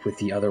did with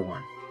the other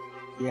one.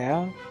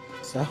 Yeah?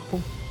 So?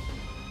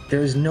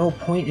 There's no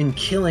point in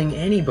killing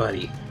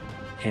anybody.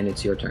 And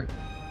it's your turn.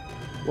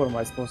 What am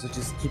I supposed to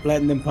just keep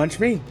letting them punch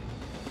me?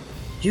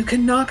 You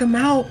can knock him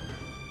out,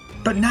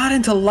 but not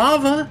into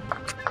lava.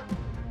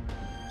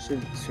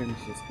 Shin's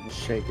just gonna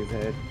shake his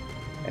head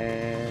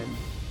and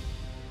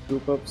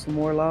scoop up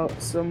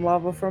some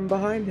lava from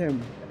behind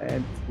him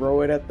and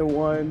throw it at the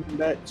one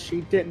that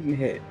she didn't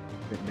hit.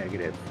 The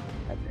negative.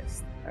 I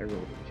missed. I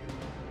rolled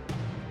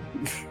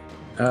a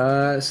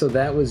 2. So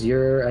that was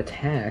your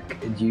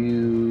attack. Do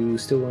you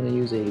still want to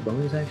use a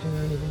bonus action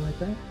or anything like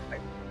that?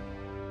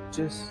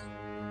 Just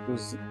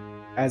was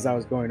as I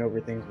was going over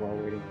things while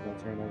waiting for my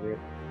turn,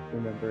 I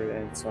remembered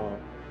and saw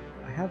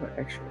I have an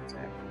extra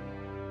attack.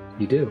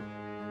 You do.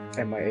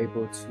 Am I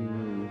able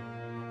to?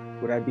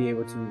 Would I be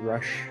able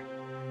to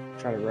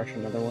try to rush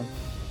another one?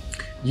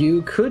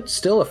 You could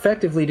still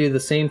effectively do the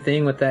same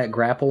thing with that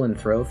grapple and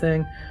throw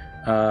thing.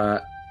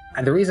 The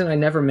reason I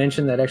never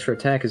mentioned that extra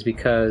attack is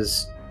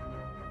because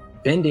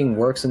bending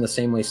works in the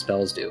same way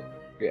spells do.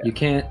 Yeah. You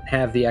can't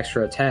have the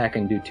extra attack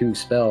and do 2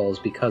 spells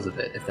because of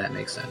it, if that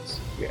makes sense.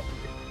 Yeah.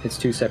 It's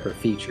 2 separate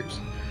features.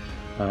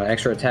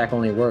 Extra attack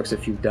only works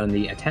if you've done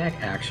the attack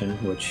action,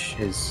 which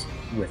is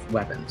with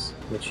weapons,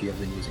 which you have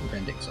been using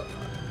bending so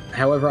far.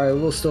 However, I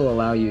will still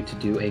allow you to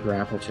do a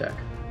grapple check.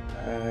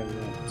 I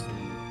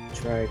want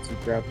to try to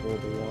grapple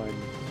the one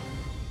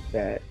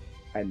that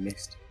I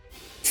missed.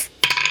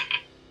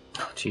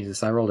 Oh,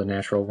 Jesus, I rolled a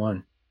natural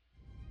 1.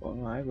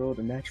 Well, I rolled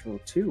a natural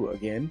 2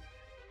 again.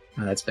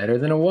 That's better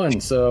than a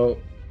 1, so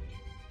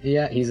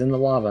yeah, he's in the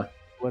lava.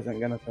 Wasn't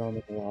gonna throw him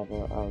at the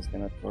lava. I was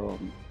gonna throw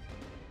him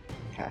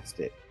past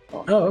it.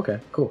 Oh, okay,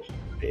 cool.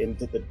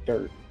 Into the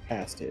dirt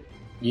past it.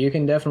 You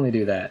can definitely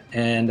do that.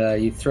 And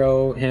you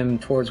throw him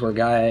towards where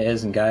Gaia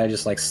is, and Gaia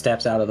just like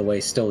steps out of the way,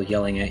 still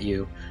yelling at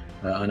you,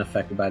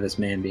 unaffected by this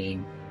man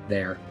being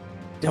there.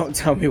 Don't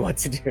tell me what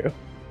to do.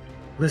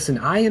 Listen,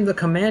 I am the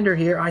commander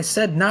here. I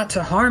said not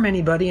to harm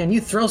anybody, and you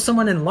throw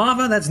someone in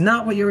lava? That's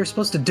not what you were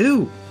supposed to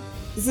do.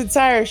 This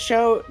entire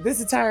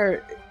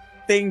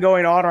thing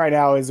going on right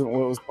now isn't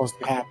what was supposed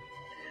to happen.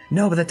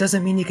 No, but that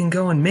doesn't mean you can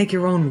go and make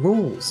your own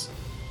rules.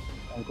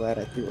 I'm glad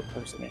I threw a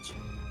person at you.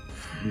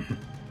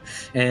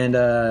 And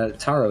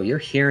Taro, you're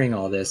hearing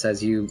all this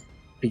as you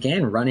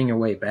began running your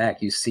way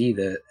back. You see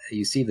the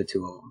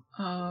two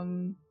of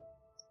them.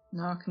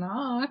 Knock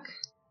knock.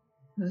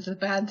 Is this a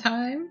bad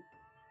time?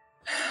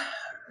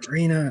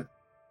 Rena,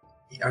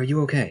 are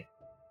you okay?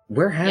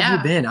 Where have Yeah.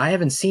 you been? I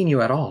haven't seen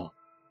you at all.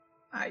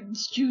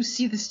 Did you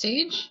see the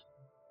stage?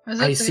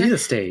 I see the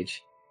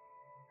stage.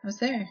 I was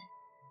there.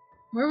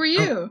 Where were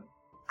you?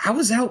 I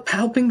was out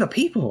helping the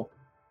people.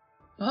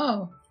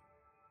 Oh.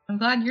 I'm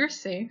glad you're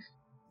safe.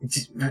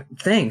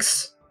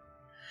 Thanks.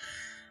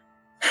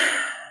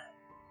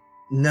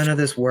 None of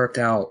this worked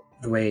out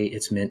the way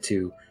it's meant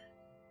to.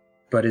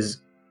 But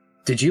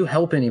did you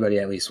help anybody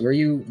at least? Were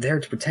you there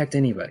to protect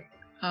anybody?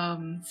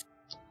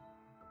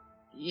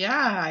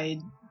 Yeah,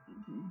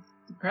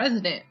 the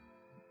president.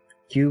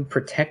 You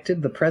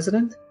protected the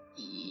president?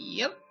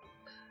 Yep.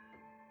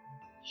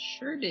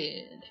 Sure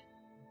did.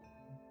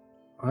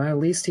 Well, at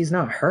least he's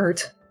not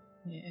hurt.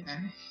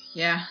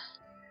 Yeah.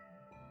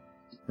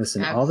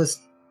 Listen, all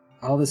this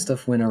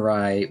stuff went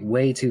awry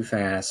way too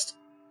fast.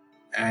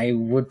 I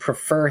would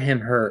prefer him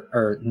hurt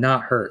or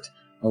not hurt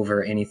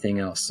over anything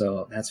else,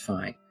 so that's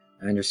fine.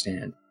 I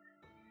understand.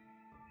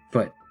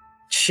 But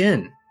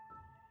Shin,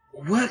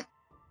 what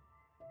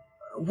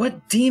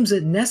deems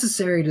it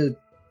necessary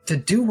to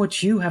do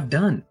what you have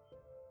done?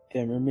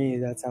 Him or me,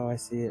 that's how I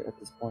see it at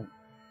this point.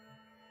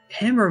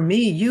 Him or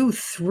me? You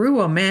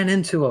threw a man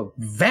into a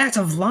vat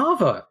of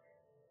lava.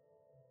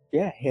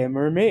 Yeah, him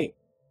or me.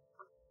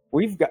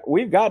 We've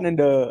gotten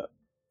into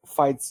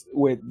fights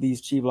with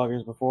these chi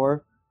bloggers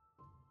before.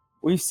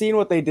 We've seen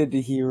what they did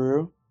to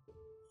Hiru.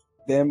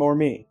 Them or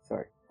me,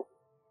 sorry.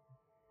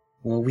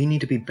 Well, we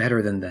need to be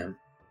better than them.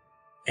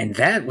 And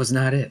that was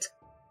not it.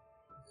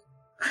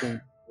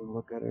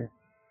 Look at her.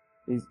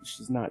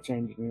 She's not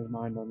changing his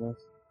mind on this.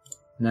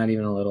 Not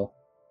even a little.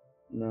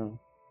 No.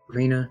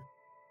 Rena,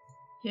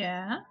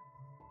 Yeah?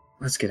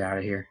 let's get out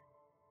of here.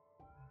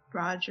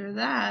 Roger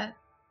that.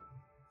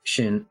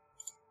 Shin,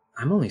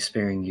 I'm only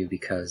sparing you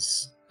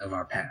because of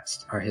our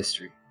past, our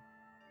history.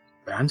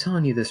 But I'm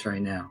telling you this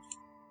right now.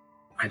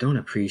 I don't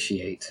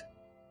appreciate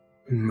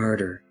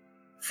murder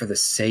for the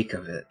sake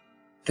of it.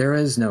 There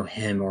is no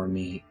him or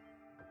me.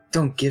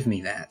 Don't give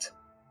me that.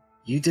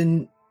 You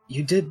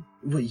did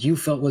what you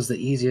felt was the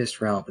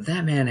easiest route, but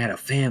that man had a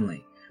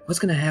family. What's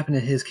going to happen to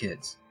his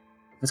kids?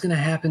 What's going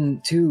to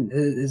happen to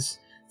his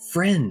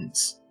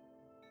friends?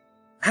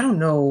 I don't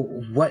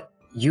know what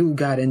you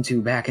got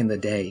into back in the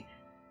day,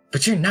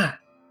 but you're not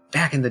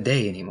back in the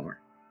day anymore.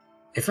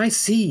 If I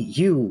see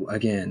you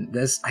again,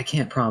 I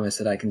can't promise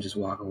that I can just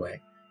walk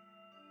away.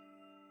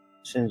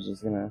 Shin's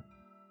just gonna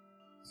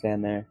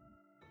stand there,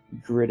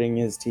 gritting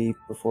his teeth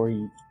before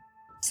he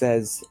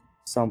says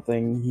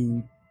something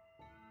he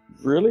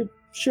really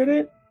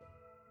shouldn't,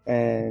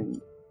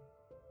 and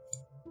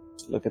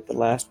look at the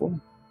last one.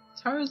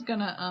 Taro's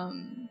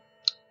gonna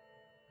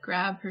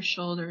grab her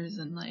shoulders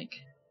and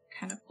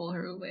kind of pull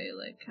her away,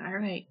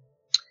 alright,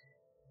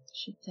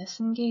 should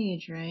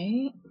disengage,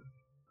 right?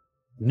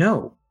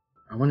 No,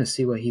 I want to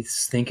see what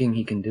he's thinking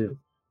he can do.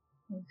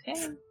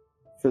 Okay.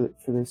 For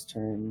this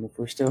turn, if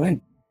we're still in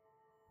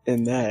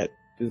that,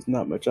 there's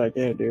not much I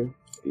can do.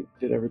 He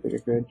did everything I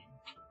could.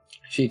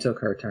 She took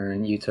her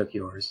turn, you took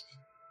yours.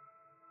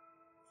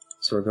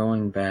 So we're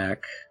going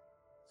back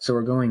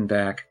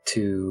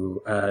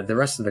to the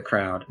rest of the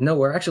crowd. No,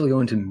 we're actually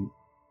going to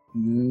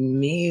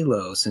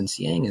Milo since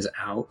Yang is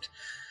out.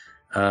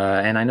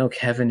 And I know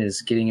Kevin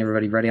is getting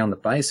everybody ready on the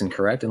bison,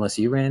 correct? Unless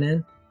you ran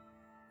in?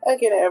 I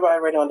get everybody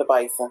ready on the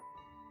bison.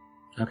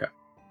 Okay.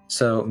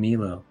 So,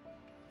 Milo,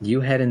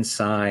 you head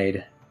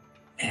inside,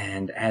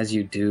 and as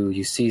you do,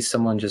 you see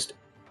someone just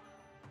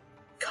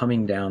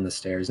coming down the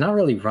stairs. Not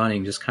really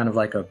running, just kind of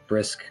like a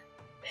brisk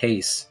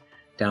pace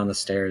down the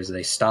stairs.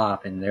 They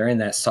stop, and they're in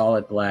that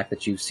solid black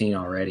that you've seen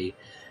already.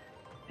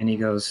 And he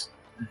goes,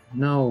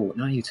 "No,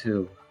 not you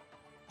two."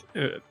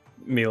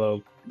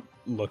 Milo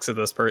looks at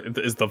this person.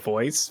 Is the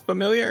voice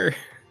familiar?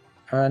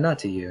 Not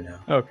to you, no.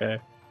 Okay.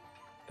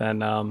 Then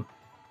Milo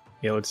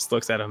just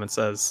looks at him and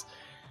says,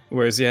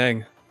 "Where's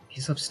Yang?"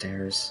 He's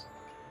upstairs.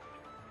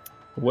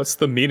 What's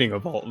the meaning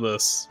of all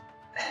this?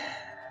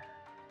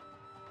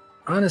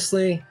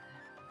 Honestly,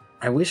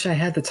 I wish I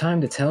had the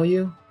time to tell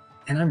you,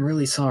 and I'm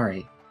really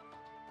sorry.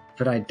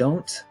 But I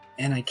don't,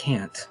 and I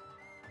can't.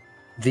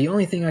 The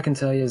only thing I can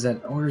tell you is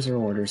that orders are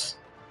orders.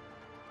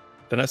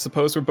 Then I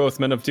suppose we're both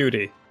men of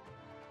duty.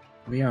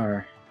 We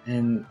are.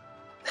 And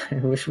I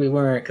wish we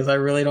weren't, because I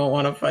really don't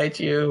want to fight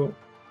you.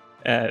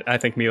 I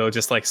think Milo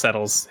just like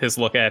settles his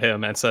look at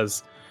him and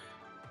says,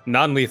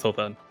 "Non-lethal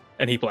then,"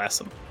 and he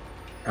blasts him.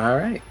 All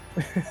right.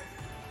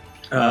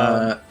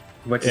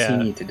 What does he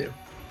need to do,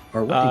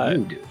 or what do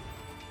you do?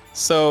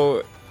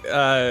 So,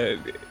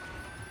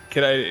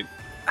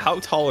 how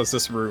tall is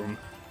this room?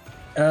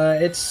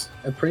 It's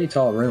a pretty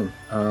tall room.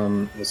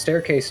 The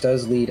staircase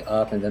does lead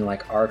up and then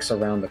like arcs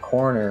around the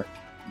corner,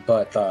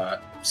 but the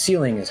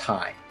ceiling is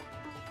high.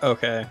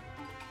 Okay.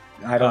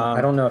 I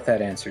don't know if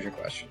that answers your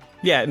question.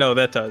 Yeah, no,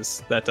 that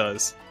does. That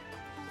does.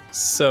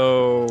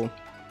 So,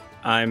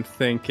 I'm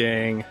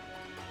thinking,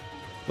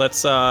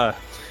 let's hell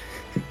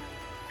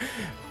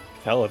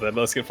with it.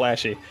 Let's get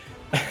flashy.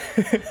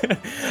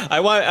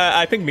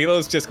 I think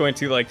Milo's just going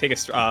to like take a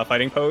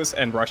fighting pose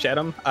and rush at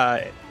him.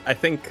 I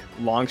think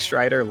Long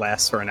Strider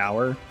lasts for an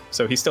hour,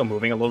 so he's still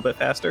moving a little bit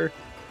faster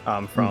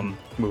from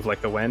Move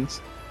Like the Wind.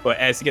 But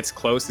as he gets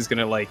close, he's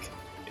gonna like.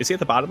 Is he at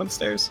the bottom of the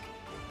stairs?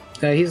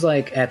 He's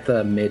like at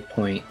the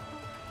midpoint.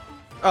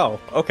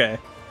 Oh, okay.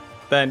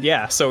 Then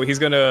yeah, so he's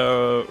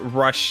gonna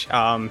rush,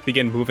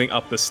 begin moving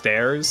up the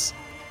stairs,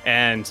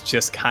 and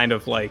just kind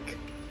of like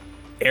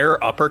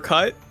air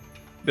uppercut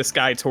this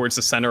guy towards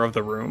the center of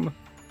the room,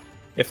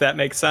 if that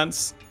makes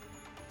sense.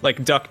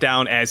 Like duck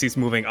down as he's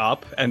moving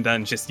up, and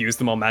then just use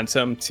the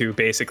momentum to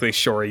basically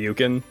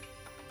Shoryuken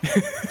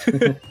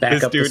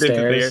Back up the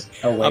stairs,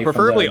 away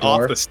preferably from the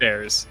door. off the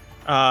stairs.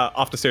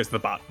 Off the stairs to the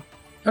bottom.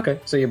 Okay,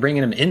 so you're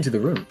bringing him into the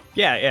room.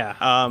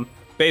 Yeah.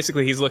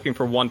 Basically, he's looking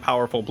for one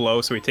powerful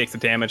blow, so he takes the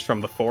damage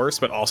from the force,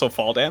 but also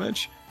fall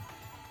damage.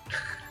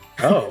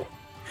 Oh.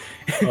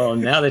 Well,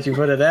 now that you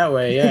put it that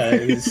way, yeah.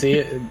 You see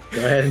it. Go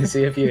ahead and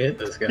see if you hit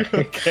this guy.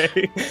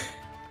 Okay.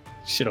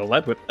 Should have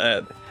led with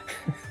that.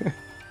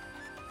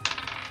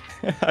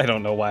 I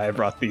don't know why I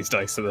brought these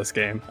dice to this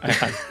game.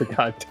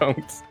 I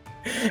don't.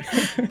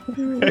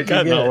 I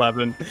got an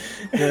 11.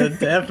 It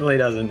definitely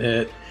doesn't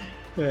hit.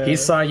 Yeah. He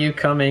saw you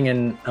coming,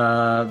 and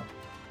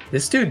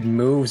this dude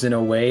moves in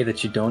a way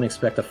that you don't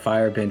expect a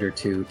firebender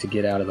to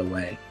get out of the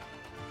way.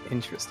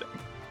 Interesting.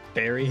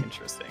 Very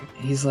interesting.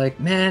 He's like,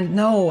 man,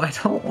 no, I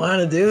don't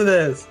want to do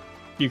this.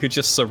 You could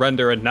just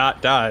surrender and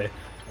not die.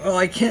 Well,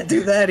 I can't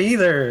do that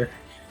either.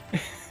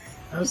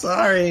 I'm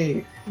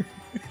sorry.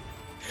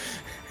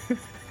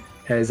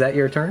 Is that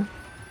your turn?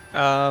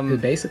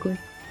 Basically?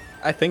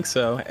 I think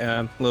so.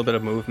 A little bit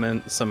of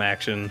movement, some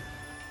action.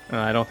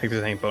 I don't think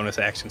there's any bonus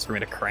actions for me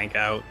to crank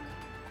out.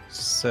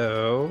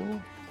 So,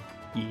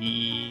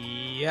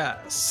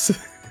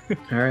 yes.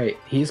 All right,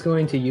 he's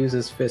going to use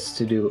his fists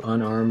to do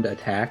unarmed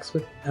attacks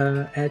with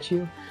at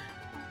you,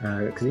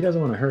 because he doesn't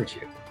want to hurt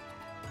you.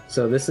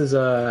 So this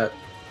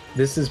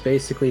is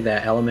basically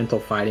that elemental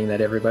fighting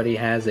that everybody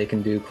has. They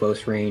can do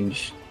close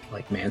range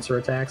like Mancer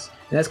attacks,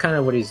 and that's kind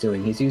of what he's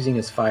doing. He's using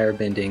his fire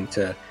bending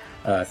to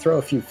throw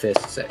a few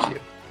fists at you.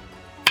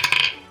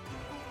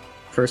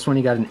 First one,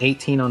 he got an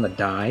 18 on the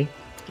die.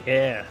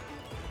 Yeah.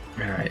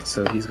 All right,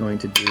 so he's going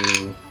to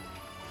do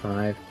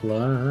 5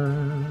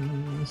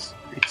 plus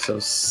 3, so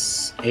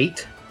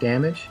 8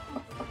 damage,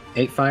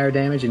 8 fire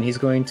damage, and he's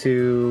going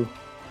to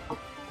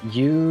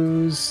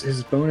use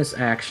his bonus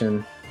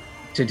action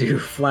to do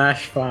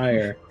flash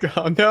fire.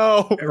 Oh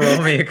no!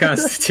 Roll me a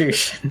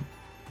Constitution.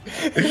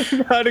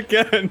 Not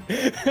again.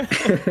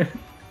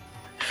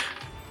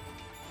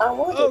 I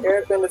wonder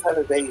if Airbenders had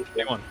a day.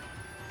 21.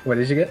 What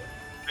did you get?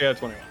 Yeah,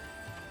 21.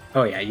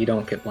 Oh yeah, you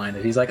don't get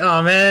blinded. He's like,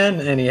 oh man,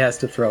 and he has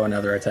to throw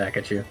another attack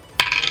at you.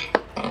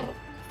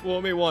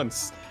 Fool me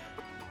once.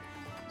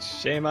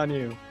 Shame on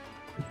you.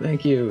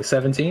 Thank you.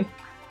 17?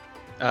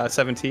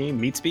 17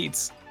 meets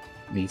beats.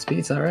 Meets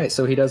beats. All right,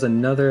 so he does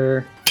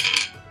another.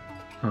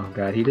 Oh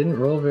god, he didn't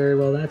roll very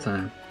well that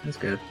time. That's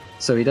good.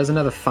 So he does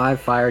another 5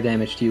 fire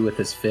damage to you with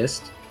his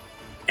fist,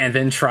 and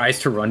then tries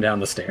to run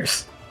down the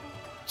stairs.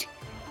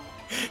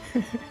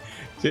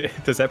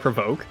 Does that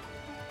provoke?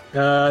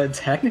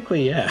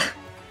 Technically, yeah.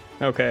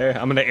 Okay,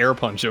 I'm gonna air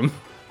punch him.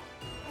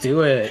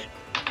 Do it.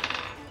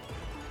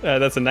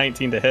 That's a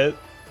 19 to hit.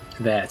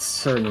 That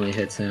certainly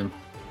hits him.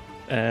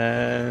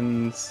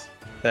 And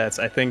that's,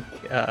 I think,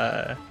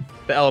 the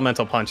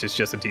elemental punch is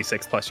just a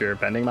d6 plus your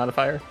bending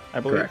modifier, I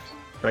believe. Correct.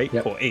 Right?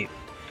 Yep. Cool, 8.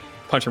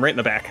 Punch him right in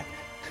the back.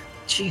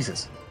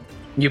 Jesus.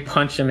 You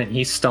punch him and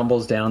he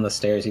stumbles down the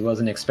stairs. He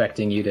wasn't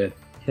expecting you to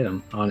hit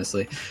him,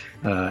 honestly.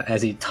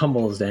 As he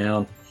tumbles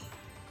down,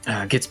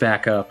 gets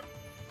back up.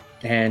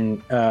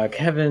 And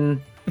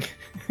Kevin,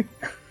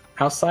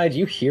 outside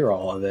you hear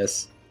all of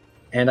this.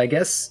 And I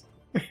guess,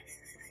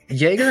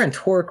 Jaeger and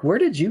Torque, where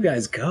did you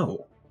guys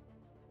go?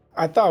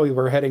 I thought we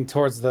were heading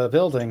towards the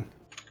building.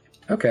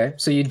 Okay,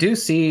 so you do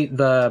see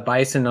the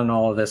bison and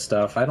all of this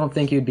stuff. I don't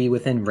think you'd be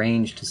within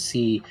range to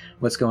see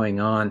what's going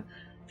on.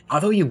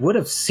 Although you would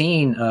have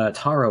seen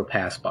Taro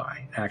pass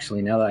by,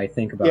 actually, now that I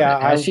think about it.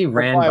 As she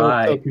ran by,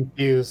 I was so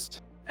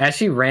confused. As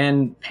she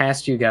ran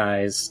past you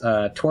guys,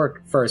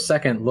 Torque for a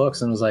second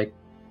looks and was like,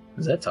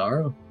 is that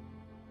Taro?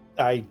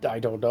 I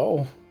don't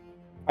know.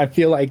 I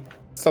feel like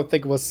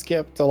something was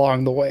skipped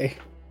along the way.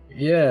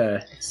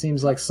 Yeah,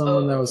 seems like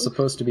someone that was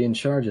supposed to be in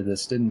charge of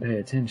this didn't pay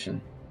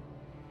attention.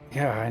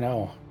 Yeah, I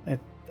know.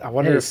 I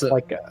wonder Hey, if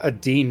like a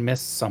dean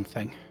missed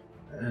something.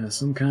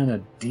 Some kind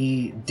of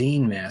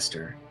dean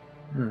master.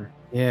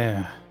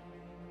 Yeah.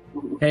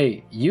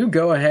 Hey, you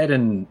go ahead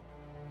and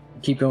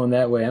keep going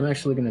that way. I'm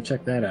actually going to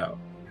check that out.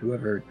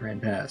 Whoever ran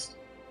past.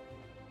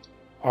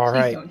 All Please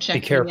right. don't Be check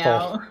me careful.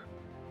 out.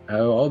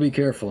 Oh, I'll be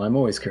careful. I'm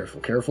always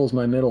careful. Careful's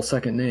my middle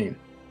second name.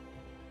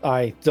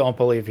 I don't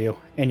believe you.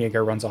 And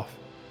Jaeger runs off.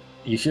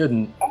 You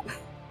shouldn't.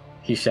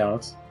 He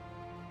shouts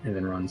and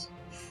then runs.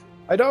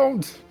 I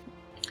don't.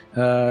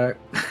 But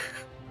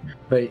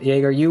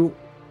Jaeger,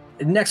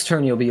 next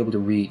turn you'll be able to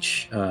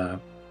reach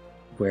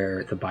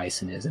where the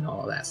bison is and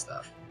all of that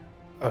stuff.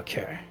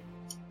 Okay.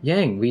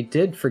 Yang, we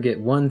did forget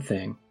one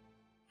thing.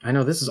 I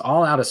know this is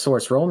all out of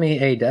sorts. Roll me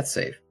a death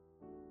save.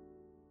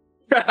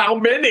 How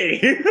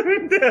many?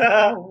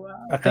 I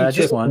think just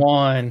just one.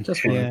 one.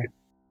 Just one. Yeah.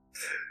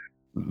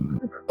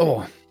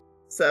 Oh.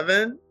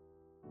 7.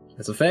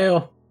 That's a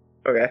fail.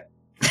 Okay.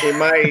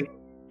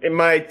 In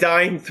my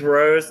dying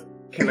throes,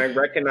 can I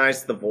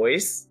recognize the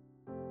voice?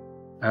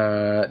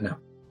 No.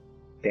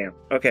 Damn.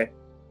 Okay.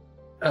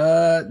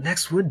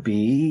 Next would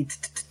be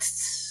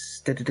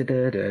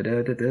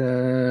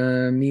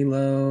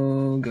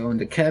Milo going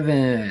to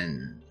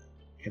Kevin.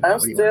 I'm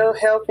still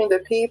helping the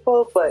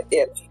people, but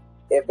if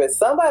it's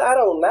somebody I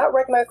do not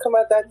recognize come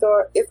out that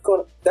door,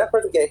 that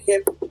person get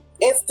hit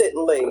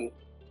instantly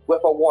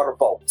with a water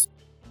bolt.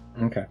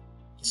 Okay.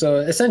 So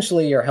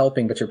essentially you're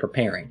helping, but you're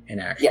preparing in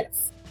action.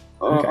 Yes.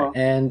 Okay.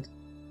 And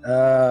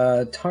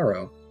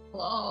Taro.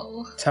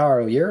 Hello.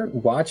 Taro, you're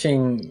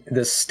watching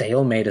this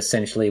stalemate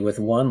essentially with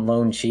one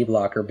lone chi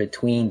blocker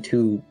between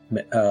two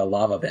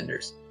lava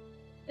benders.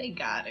 They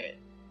got it.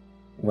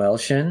 Well,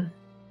 Shin,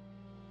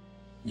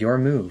 your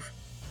move.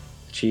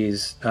 You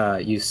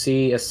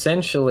see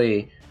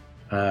essentially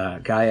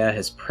Gaia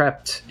has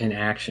prepped in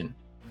action.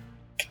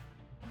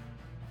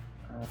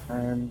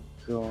 I'm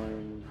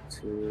going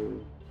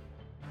to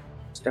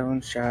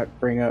stone shot,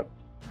 bring up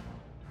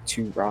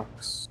 2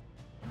 rocks,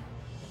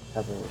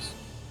 pebbles,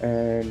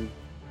 and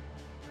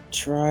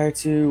try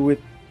to,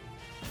 with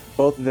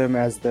both of them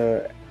as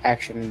the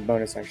action and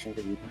bonus action,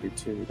 because you can do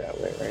 2 that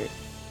way, right?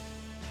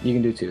 You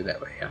can do 2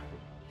 that way,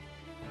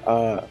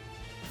 yeah.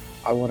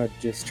 I want to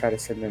just try to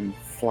send them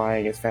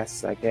flying as fast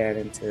as I can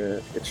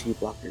into the chi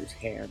blocker's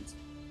hands.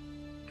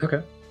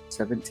 Okay.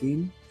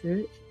 17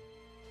 hit?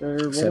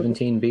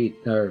 17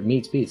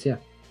 beats, yeah.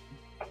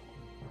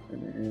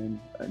 And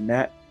a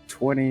nat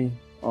 20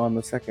 on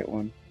the second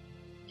one.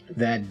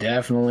 That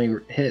definitely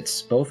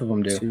hits. Both of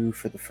them do. 2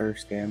 for the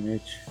first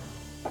damage.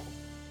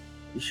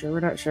 You sure we're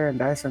not sharing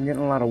dice? I'm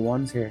getting a lot of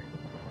 1s here.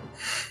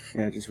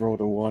 Yeah, I just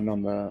rolled a 1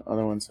 on the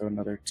other one, so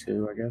another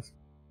 2, I guess.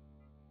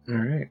 All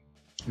right.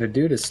 The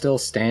dude is still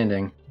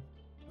standing.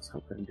 I was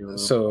hoping to do a little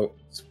So,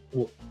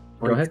 go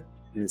ahead.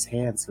 in his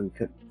hand so he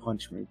couldn't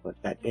punch me, but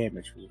that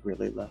damage was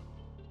really low.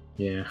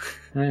 Yeah,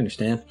 I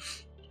understand.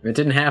 It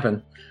didn't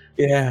happen.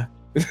 Yeah.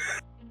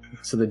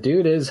 So the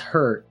dude is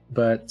hurt,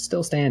 but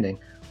still standing.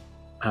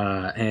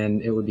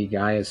 And it would be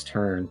Gaia's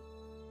turn.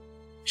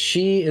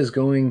 She is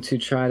going to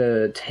try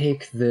to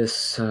take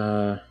this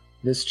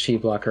chi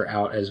blocker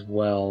out as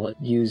well.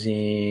 She's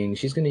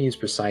going to use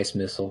precise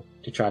missile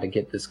to try to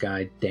get this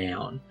guy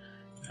down,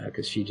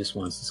 because she just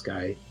wants this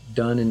guy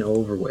done and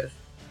over with.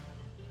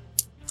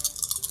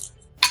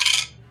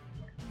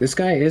 This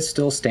guy is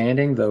still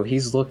standing, though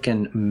he's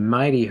looking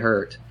mighty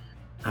hurt.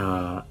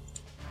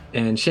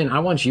 And Shin, I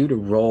want you to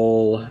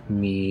roll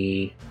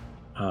me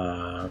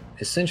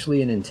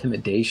essentially an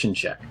intimidation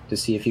check to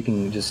see if you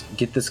can just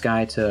get this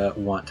guy to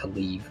want to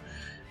leave,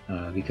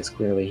 because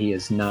clearly he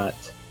is not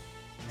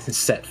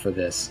set for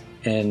this.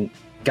 And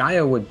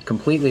Gaia would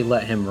completely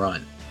let him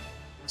run.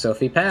 So if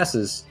he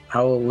passes,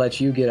 I will let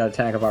you get an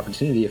attack of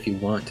opportunity if you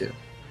want to.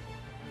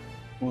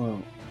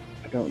 Well,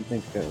 I don't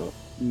think the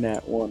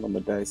nat 1 on the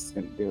dice is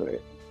going to do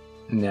it.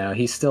 No,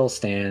 he still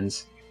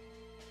stands.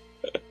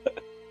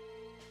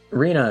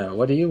 Rena,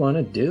 what do you want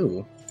to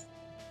do?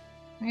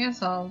 I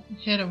guess I'll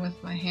hit him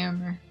with my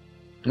hammer.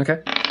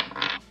 Okay.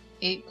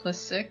 8 plus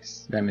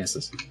 6. That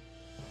misses.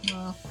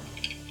 Well,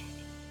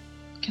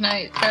 can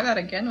I try that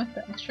again with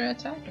the extra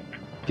attack?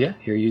 Yeah,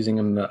 you're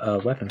using a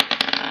weapon.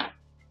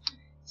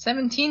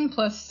 17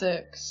 plus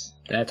 6.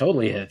 That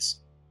totally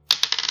hits.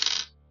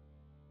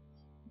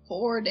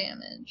 4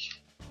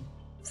 damage.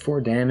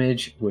 4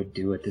 damage would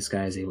do it. This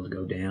guy is able to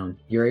go down.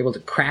 You're able to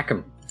crack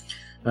him.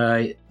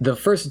 The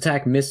first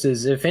attack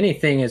misses. If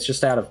anything, it's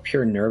just out of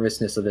pure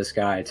nervousness of this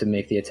guy to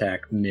make the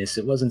attack miss.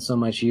 It wasn't so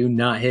much you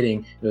not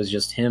hitting, it was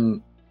just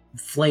him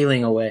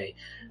flailing away.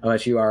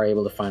 But you are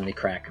able to finally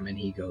crack him, and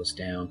he goes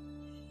down.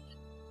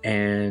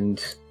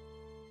 And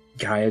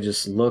Gaia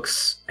just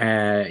looks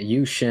at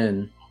you,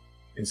 Shin,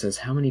 and says,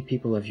 "How many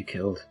people have you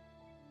killed?"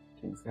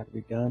 Things got to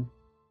be done.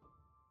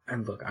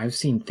 And look, I've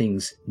seen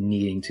things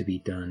needing to be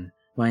done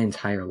my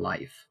entire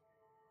life.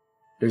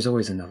 There's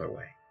always another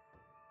way.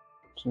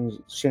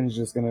 Shin's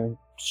just gonna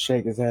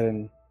shake his head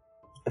and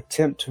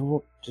attempt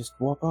to just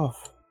walk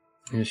off.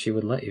 And she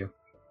would let you.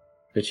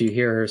 But you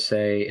hear her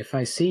say, "If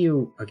I see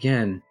you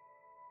again,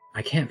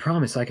 I can't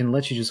promise I can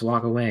let you just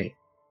walk away."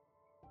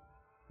 I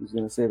was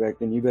gonna say back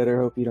then, you better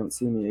hope you don't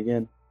see me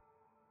again.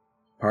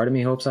 Part of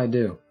me hopes I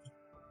do.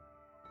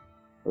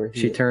 Or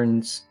She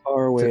turns...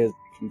 far away as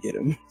I can get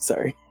him.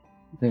 Sorry.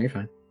 No, you're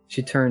fine.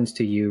 She turns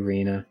to you,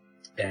 Rena,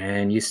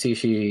 and you see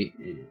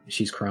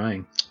she's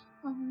crying.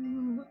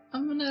 I'm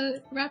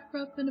gonna wrap her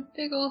up in a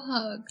big ol'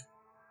 hug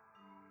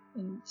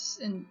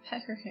and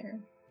pet her hair.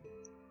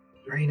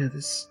 Rena,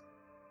 this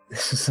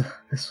was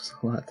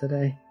a lot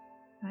today.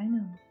 I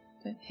know,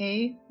 but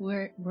hey,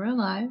 we're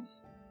alive,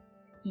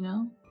 you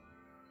know,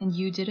 and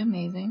you did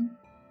amazing.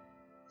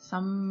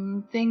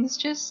 Some things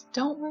just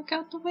don't work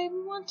out the way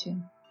we want to,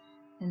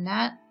 and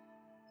that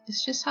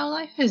is just how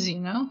life is, you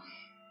know.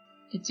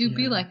 It do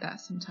be like that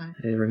sometimes.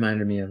 It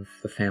reminded me of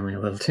the family a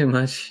little too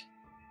much.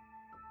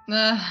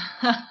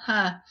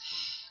 Oh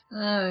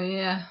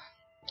yeah,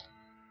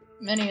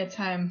 many a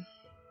time.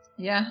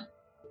 Yeah.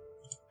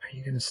 Are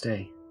you gonna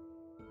stay?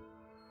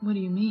 What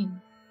do you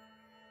mean?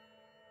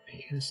 Are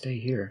you gonna stay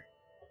here?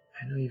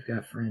 I know you've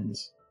got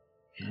friends,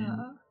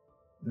 and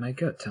my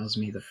gut tells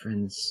me the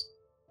friends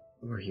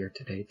were here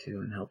today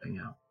too and helping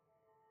out.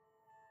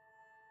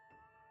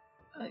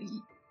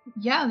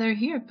 Yeah, they're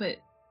here, but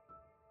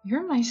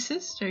you're my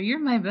sister. You're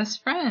my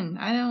best friend.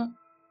 I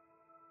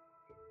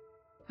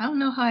don't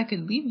know how I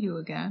could leave you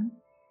again.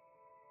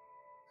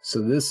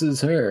 So this is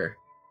her.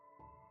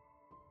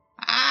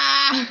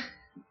 Ah!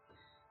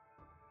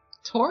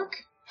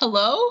 Torque?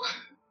 Hello?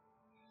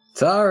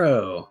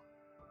 Taro!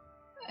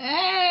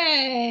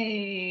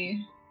 Hey!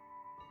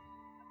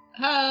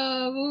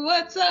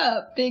 What's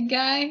up, big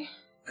guy?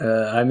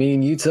 I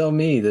mean, you tell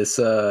me. This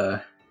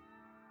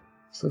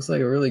looks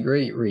like a really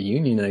great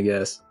reunion, I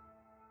guess.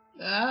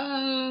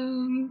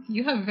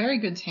 You have very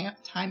good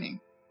timing.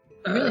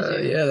 You really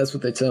do. Yeah, that's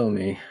what they tell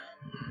me.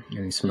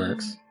 And he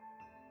smirks.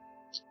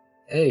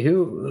 Hey,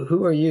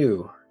 who are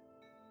you?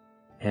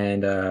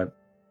 And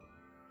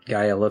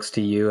Gaia looks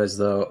to you as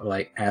though,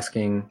 like,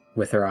 asking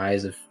with her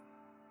eyes if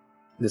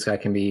this guy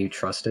can be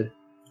trusted.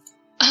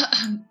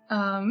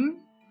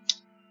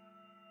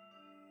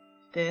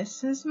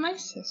 This is my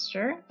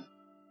sister,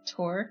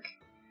 Torque.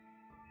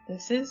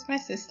 This is my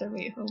sister.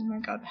 Wait, oh my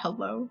god,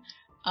 hello.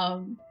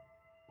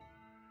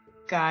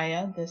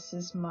 Gaia, this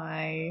is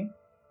my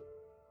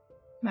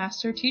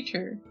master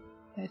teacher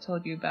that I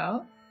told you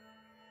about.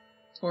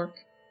 Torque.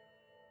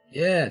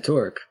 Yeah,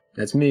 Torque.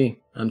 That's me.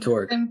 I'm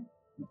Torque.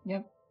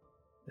 Yep.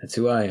 That's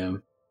who I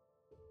am.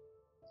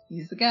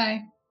 He's the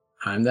guy.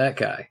 I'm that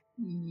guy.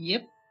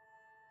 Yep.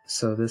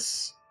 So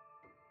this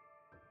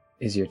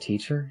is your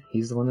teacher?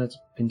 He's the one that's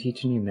been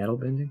teaching you metal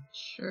bending?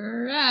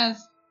 Sure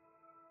has.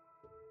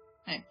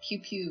 I pew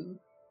pew.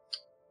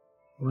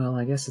 Well,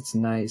 I guess it's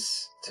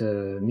nice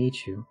to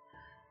meet you.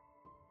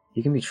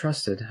 You can be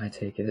trusted, I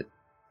take it,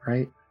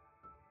 right?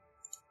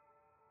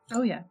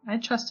 Oh yeah, I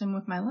trust him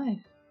with my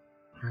life.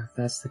 If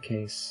that's the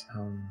case,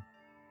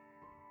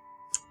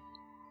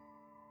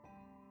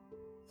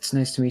 it's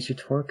nice to meet you,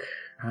 Torque.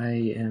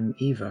 I am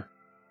Eva.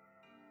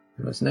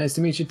 Well, it's nice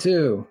to meet you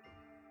too,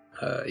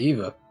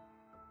 Eva.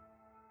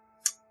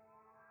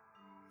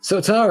 So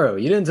Taro,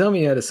 you didn't tell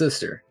me you had a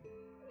sister.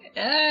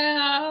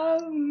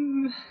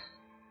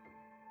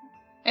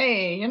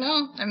 Hey, you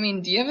know, I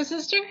mean, do you have a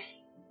sister?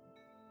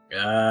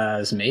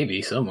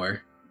 Maybe,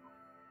 somewhere.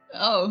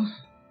 Oh.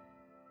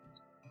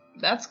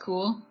 That's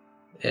cool.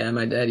 Yeah,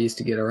 my dad used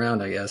to get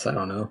around, I guess. I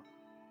don't know.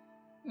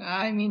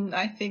 I mean,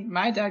 I think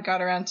my dad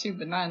got around too,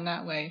 but not in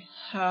that way.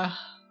 What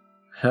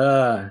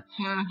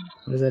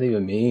does that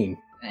even mean?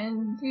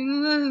 And,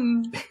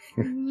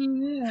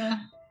 yeah,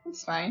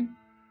 it's fine.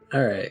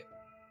 Alright.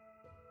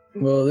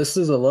 Well, this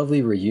is a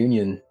lovely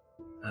reunion,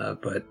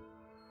 but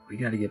we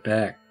gotta get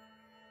back.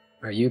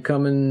 Are you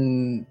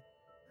coming?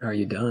 Are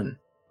you done?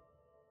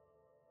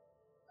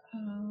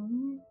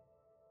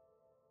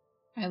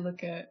 I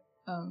look at,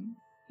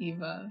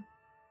 Eva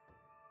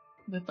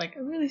with, like,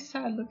 a really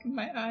sad look in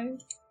my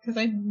eyes, because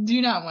I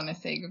do not want to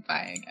say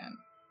goodbye again.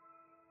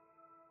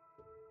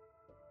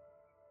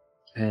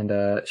 And,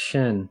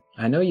 Shen,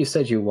 I know you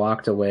said you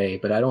walked away,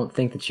 but I don't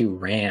think that you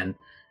ran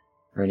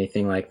or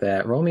anything like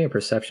that. Roll me a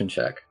perception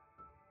check.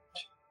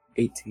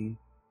 18.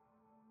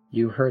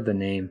 You heard the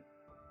name.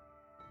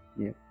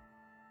 Yep.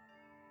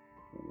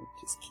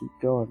 Just keep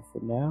going for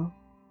now.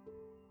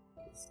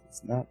 This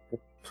is not the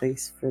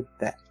place for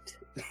that.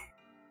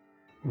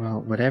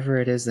 Well, whatever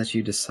it is that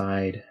you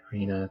decide,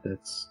 Rena,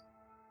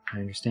 I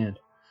understand.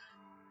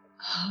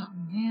 Oh,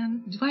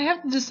 man. Do I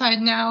have to decide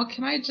now?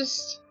 Can I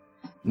just...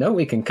 No,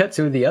 we can cut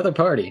to the other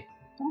party.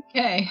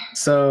 Okay.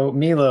 So,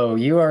 Milo,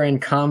 you are in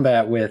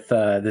combat with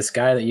this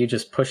guy that you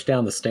just pushed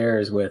down the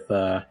stairs with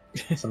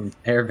some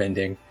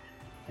airbending.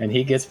 And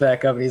he gets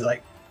back up and he's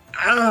like,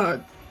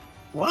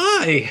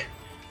 why?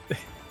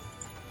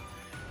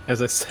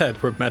 As I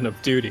said, we're men of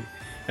duty,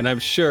 and I'm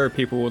sure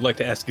people would like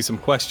to ask you some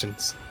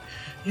questions.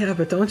 Yeah,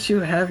 but don't you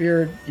have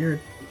your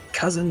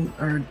cousin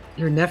or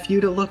your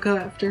nephew to look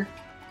after?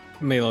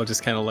 Milo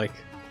just kind of like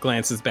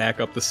glances back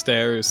up the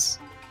stairs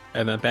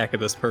and then back at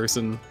this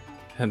person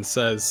and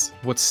says,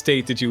 "What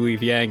state did you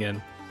leave Yang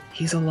in?"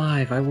 He's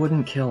alive. I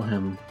wouldn't kill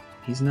him.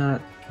 He's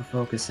not the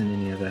focus in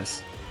any of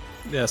this.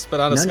 Yes, but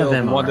on a None of scale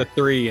them of 1 are. to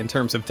 3 in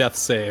terms of death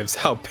saves,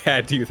 how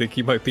bad do you think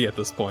he might be at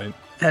this point?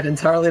 That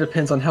entirely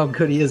depends on how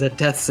good he is at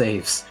death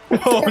saves.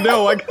 Oh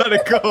no, I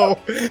gotta go!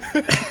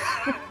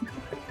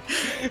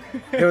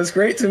 It was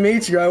great to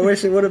meet you. I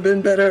wish it would have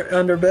been better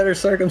under better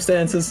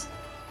circumstances.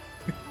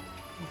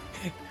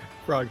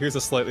 Frog, here's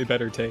a slightly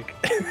better take.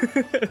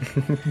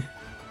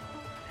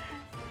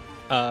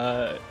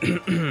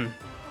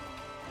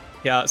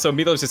 Yeah, so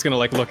Milo's just gonna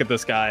like look at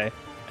this guy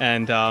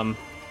and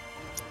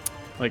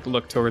like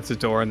look towards the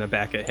door and then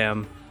back at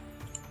him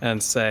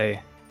and say,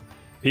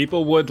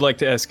 "People would like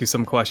to ask you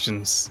some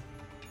questions,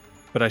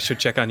 but I should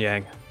check on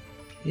Yang."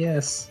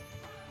 Yes,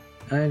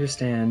 I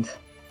understand.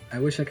 I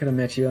wish I could have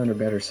met you under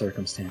better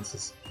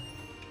circumstances.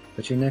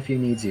 But your nephew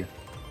needs you.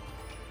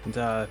 And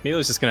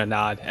Milo's just gonna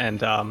nod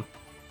and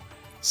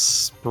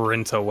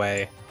sprint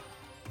away.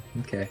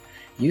 Okay.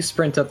 You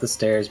sprint up the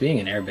stairs. Being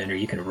an airbender,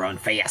 you can run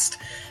fast.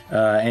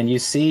 And you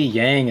see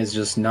Yang is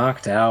just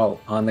knocked out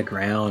on the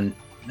ground,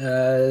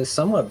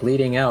 somewhat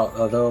bleeding out,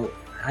 although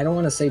I don't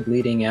want to say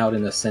bleeding out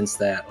in the sense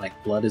that like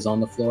blood is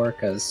on the floor,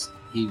 because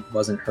he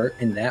wasn't hurt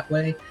in that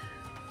way,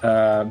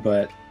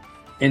 but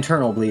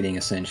internal bleeding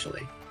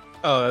essentially.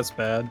 Oh, that's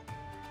bad.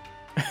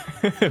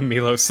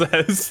 Milo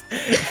says.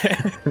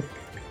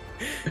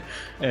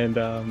 And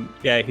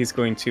yeah, he's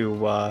going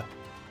to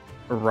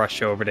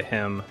rush over to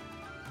him.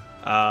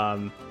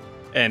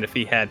 And if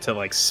he had to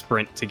like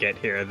sprint to get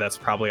here, that's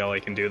probably all he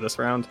can do this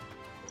round.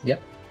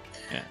 Yep.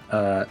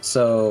 Yeah.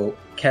 So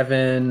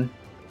Kevin,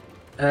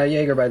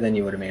 Jaeger, by then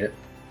you would have made it.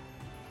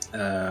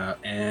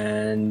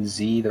 And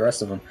Z, the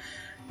rest of them.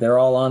 They're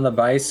all on the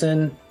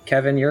Bison.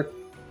 Kevin, you're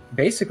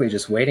basically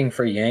just waiting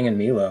for Yang and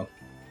Milo.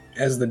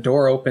 As the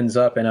door opens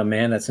up and a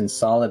man that's in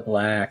solid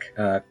black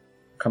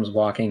comes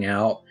walking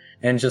out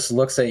and just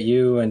looks at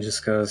you and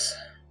just goes,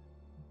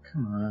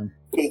 "Come on."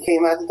 He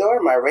came out the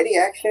door. My ready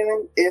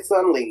action is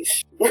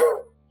unleashed.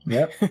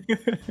 Yep.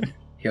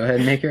 Go ahead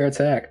and make your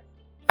attack.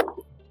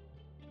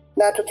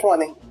 Natural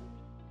 20.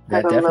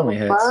 That At a definitely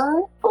level hits.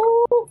 5,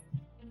 ooh,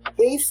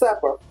 he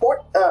suffered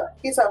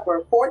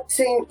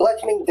 14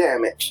 bludgeoning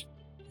damage.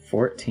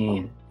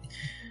 14.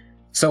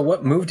 So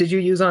what move did you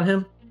use on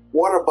him?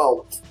 Water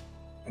bolt.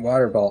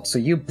 Water bolt. So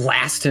you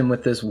blast him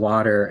with this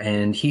water,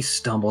 and he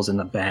stumbles in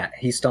the back.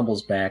 He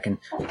stumbles back and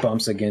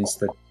bumps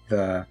against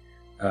the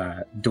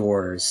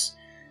doors,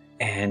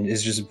 and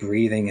is just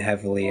breathing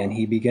heavily. And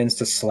he begins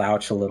to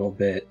slouch a little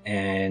bit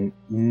and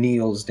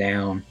kneels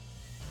down.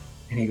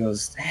 And he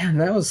goes, "Damn,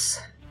 that was,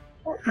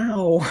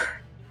 ow!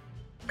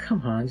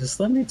 Come on, just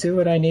let me do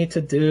what I need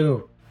to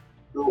do."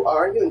 Who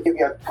are you? And give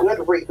you a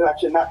good reason. I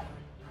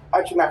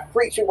should not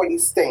freeze you where you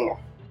stand.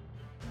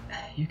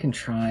 You can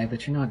try,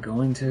 but you're not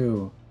going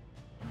to.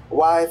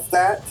 Why is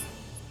that?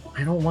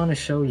 I don't want to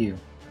show you.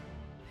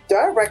 Do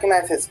I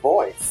recognize his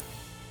voice?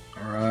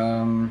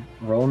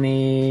 Roll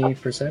me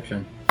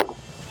perception.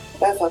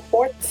 That's a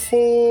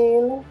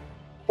 14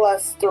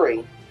 plus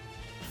 3.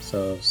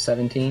 So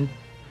 17?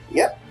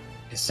 Yep.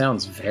 It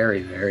sounds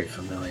very, very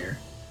familiar.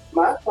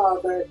 My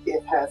father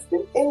has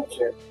been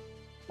injured.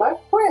 My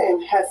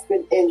friend has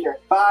been injured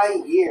by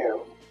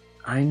you.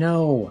 I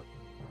know.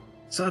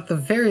 So at the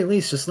very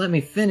least, just let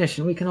me finish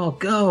and we can all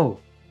go.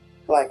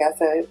 Like I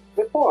said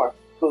before,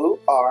 who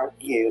are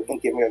you?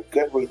 And give me a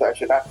good reason I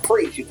should not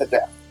freeze you to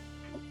death.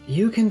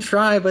 You can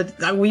try, but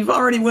we've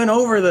already went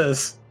over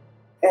this.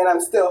 And I'm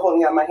still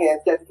holding out my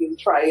hand just to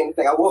try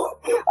anything. I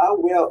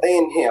will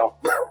end him.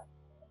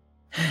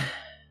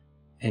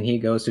 And he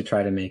goes to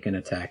try to make an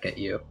attack at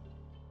you.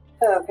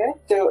 Okay.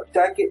 Do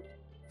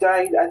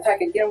I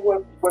attack again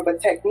with a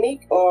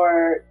technique,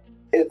 or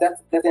is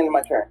that's the end of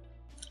my turn?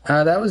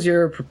 That was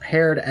your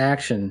prepared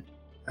action.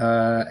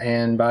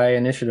 And by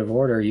initiative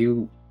order,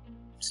 you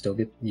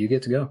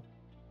get to go.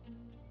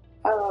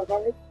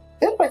 Alright.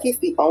 Looks like he's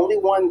the only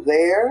one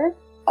there.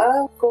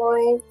 I'm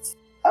going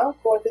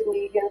to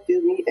need him to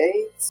do me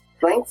a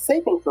strength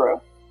saving throw.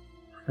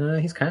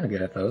 He's kind of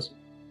good at those.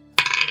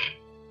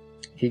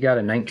 He got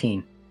a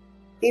 19.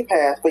 He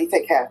passed, but he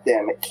take half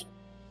damage.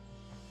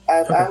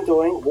 As Okay. I'm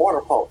doing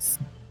water pulse.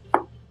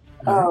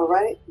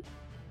 Alright.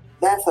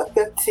 That's a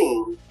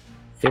 15.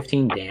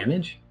 15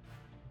 damage?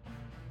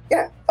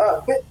 Yeah,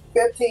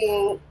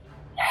 15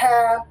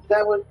 half,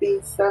 that would be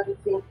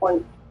 17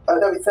 that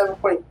would be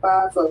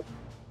 7.5, so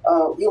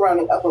you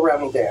rounding up or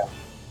rounding down?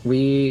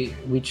 We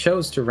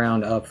chose to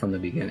round up from the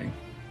beginning.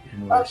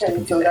 And we're Okay,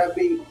 sticking to so that.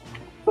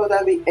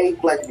 that'd be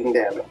 8 bludgeoning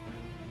damage.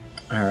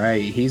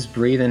 Alright, he's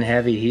breathing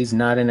heavy, he's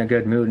not in a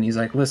good mood, and he's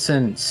like,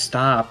 "Listen,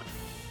 stop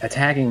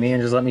attacking me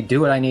and just let me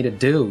do what I need to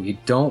do. You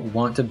don't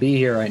want to be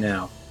here right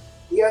now."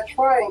 You're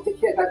trying to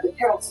kidnap the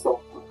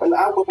council, and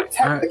I will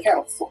protect the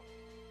council.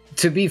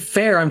 To be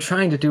fair, I'm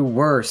trying to do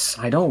worse.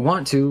 I don't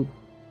want to,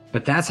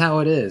 but that's how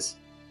it is.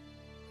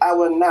 I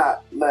will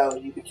not allow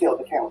you to kill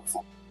the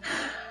council.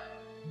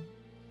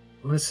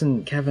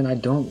 Listen, Kevin, I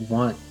don't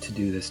want to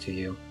do this to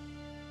you.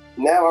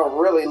 Now I'm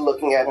really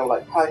looking at him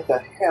like, how the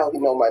hell do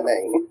you know my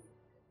name?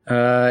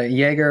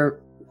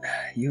 Jaeger,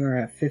 you are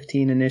at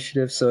 15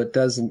 initiative, so it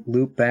does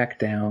loop back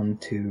down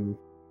to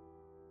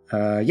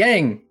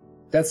Yang.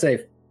 That's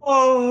safe.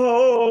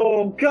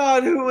 Oh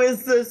God, who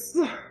is this?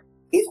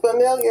 He's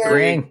familiar.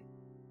 Yang.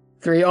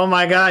 3. Oh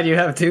my God, you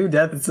have 2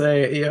 death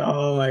save. Yeah,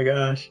 oh my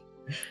gosh.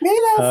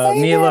 Milo,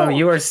 Milo,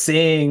 you are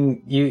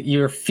seeing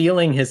you're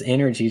feeling his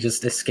energy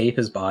just escape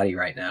his body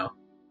right now.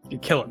 You're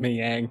killing me,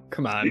 Yang.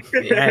 Come on.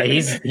 Yeah,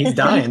 he's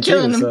dying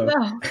Killing too. So.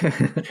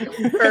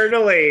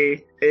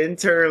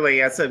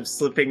 Internally, as I'm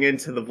slipping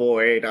into the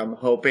void, I'm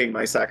hoping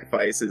my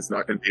sacrifice is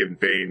not going to be in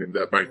vain and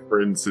that my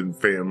friends and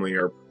family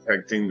are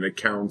protecting the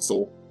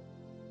council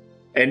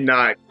and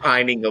not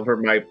pining over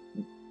my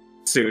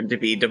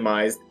soon-to-be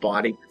demised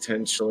body,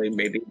 potentially.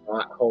 Maybe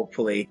not,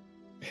 hopefully.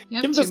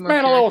 Give this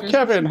man a little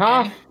Kevin,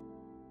 huh?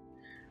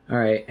 All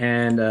right,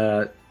 and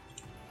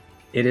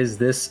it is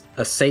this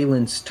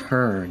assailant's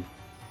turn.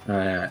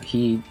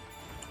 He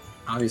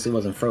obviously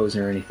wasn't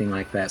frozen or anything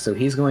like that, so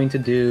he's going to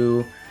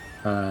do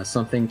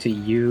something to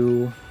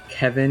you,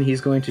 Kevin.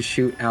 He's going to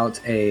shoot out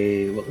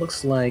what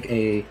looks like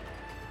a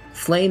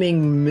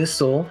flaming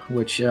missile,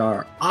 which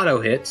are auto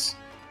hits.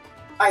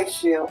 Ice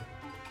shield.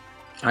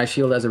 Ice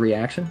shield as a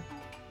reaction?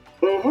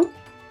 Mm-hmm.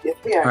 Yes,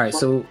 we are. All right,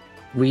 so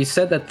we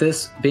said that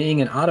this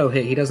being an auto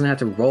hit, he doesn't have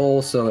to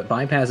roll, so it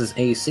bypasses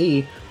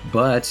AC,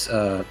 but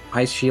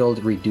Ice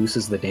Shield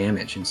reduces the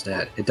damage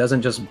instead. It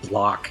doesn't just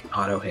block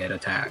auto hit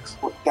attacks.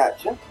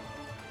 Gotcha.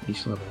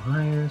 Each level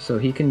higher, so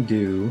he can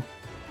do...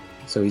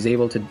 So he's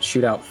able to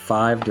shoot out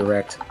 5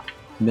 direct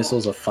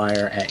missiles of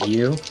fire at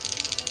you.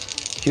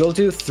 He'll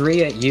do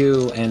 3 at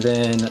you, and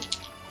then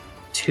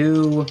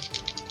 2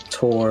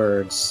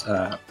 towards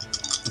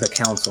the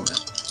councilman.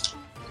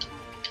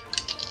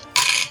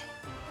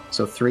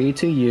 So 3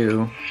 to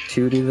you,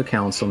 2 to the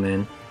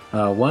councilman.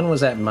 1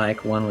 was at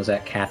Mike, 1 was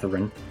at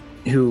Catherine,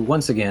 who,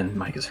 once again,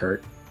 Mike is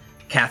hurt.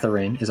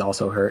 Catherine is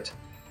also hurt.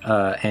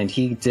 And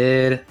he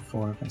did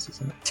 4, 5, 6,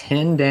 7,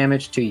 10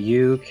 damage to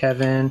you,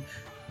 Kevin.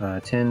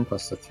 10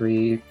 plus the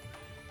 3,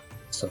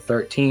 so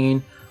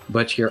 13.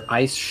 But your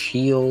ice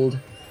shield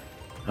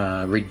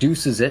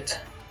reduces it,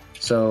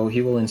 so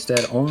he will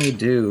instead only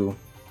do...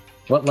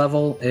 What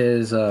level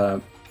is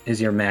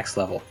your max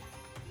level?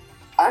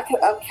 I can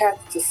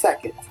upcast to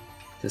second.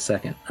 To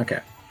second, okay.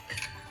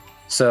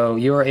 So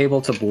you are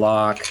able to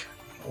block,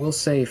 we'll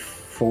say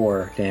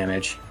 4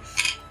 damage,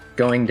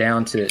 going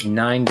down to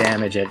 9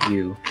 damage at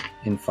you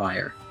in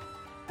fire.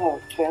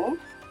 Okay.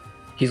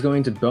 He's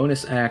going to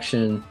bonus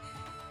action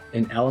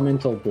an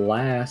elemental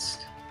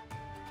blast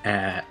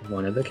at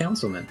one of the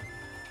councilmen.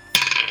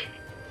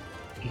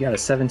 You got a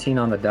 17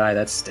 on the die,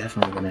 that's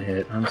definitely gonna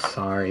hit. I'm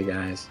sorry,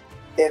 guys.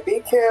 If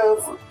he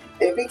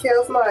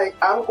kills Mike,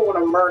 I'm going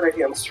to murder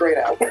him straight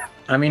out.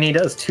 I mean, he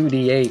does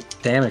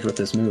 2d8 damage with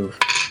this move.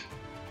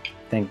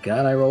 Thank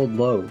God I rolled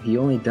low. He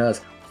only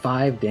does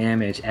 5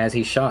 damage as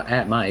he shot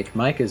at Mike.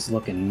 Mike is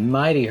looking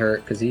mighty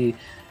hurt because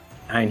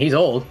he's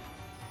old,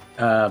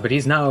 but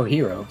he's now a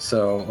hero.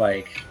 So,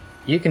 like,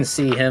 you can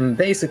see him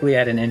basically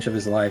at an inch of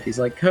his life. He's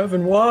like,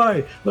 Kevin,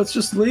 why? Let's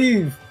just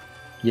leave.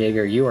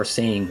 Jaeger, you are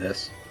seeing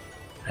this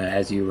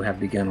as you have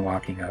begun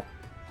walking up.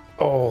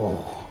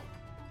 Oh.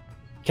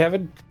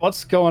 Kevin,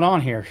 what's going on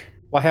here?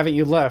 Why haven't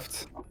you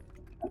left?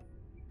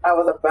 I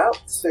was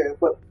about to,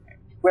 but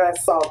when I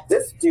saw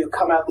this dude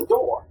come out the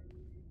door.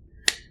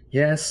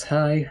 Yes,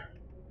 hi.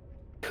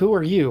 Who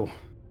are you?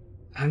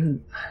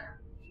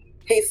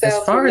 He sounds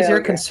as far as you're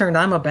familiar. concerned,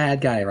 I'm a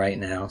bad guy right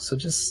now. So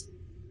just,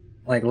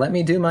 like, let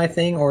me do my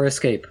thing or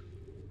escape.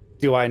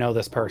 Do I know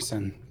this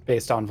person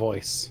based on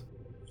voice?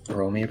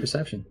 Roll me a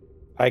perception.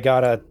 I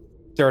got a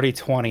dirty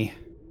 20.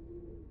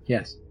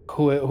 Yes.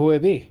 Who would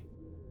it be?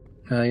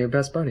 Your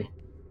best buddy.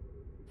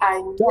 I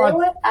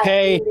knew it.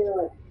 Hey. I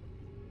knew it.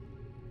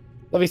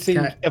 Let me see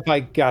if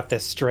I got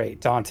this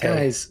straight,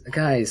 Dante.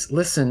 Guys,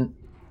 listen.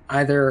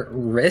 Either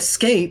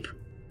escape,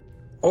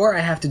 or I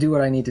have to do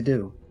what I need to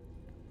do.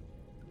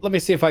 Let me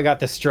see if I got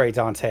this straight,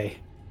 Dante.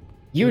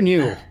 You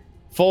knew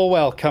full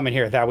well coming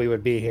here that we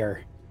would be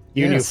here.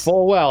 You knew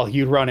full well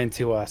you'd run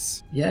into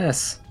us.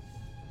 Yes.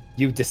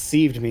 You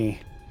deceived me.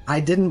 I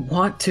didn't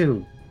want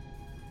to.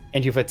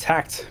 And you've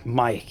attacked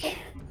Mike.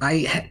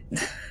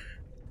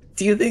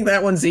 Do you think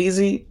that one's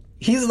easy?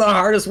 He's the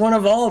hardest one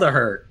of all to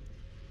hurt.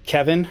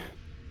 Kevin,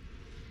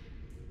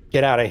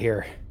 get out of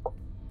here.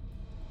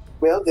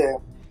 Will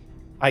do.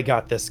 I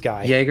got this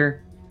guy.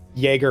 Jaeger?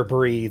 Jaeger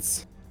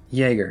breathes.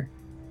 Jaeger,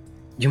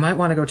 you might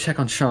want to go check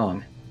on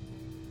Shang.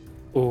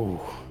 Ooh.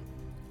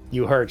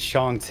 You hurt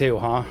Shang too,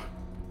 huh?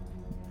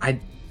 I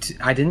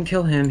didn't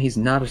kill him. He's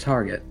not a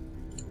target.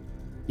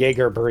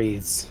 Jaeger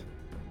breathes.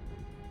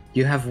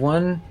 You have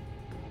one...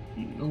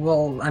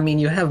 Well, I mean,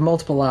 you have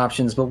multiple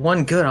options, but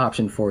one good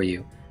option for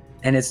you.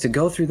 And it's to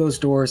go through those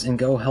doors and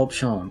go help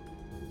Shang.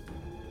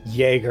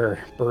 Jaeger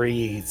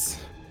breathes.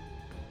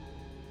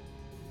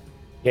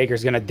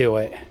 Jaeger's gonna do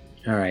it.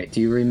 Alright, do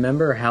you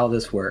remember how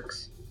this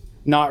works?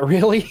 Not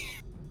really.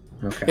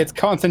 Okay. It's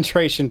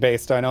concentration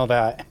based, I know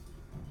that.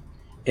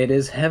 It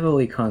is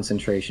heavily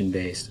concentration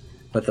based,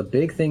 but the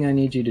big thing I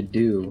need you to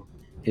do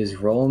is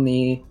roll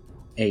me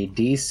a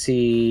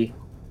DC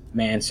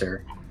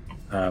Mancer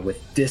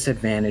with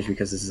disadvantage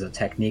because this is a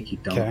technique you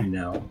don't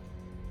know.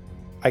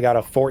 I got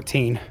a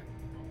 14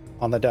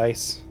 on the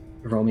dice.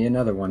 Roll me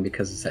another one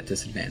because it's at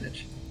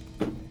disadvantage.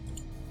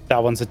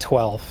 That one's a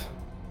 12.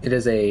 It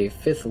is a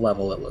 5th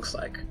level, it looks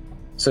like.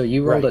 So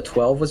you rolled a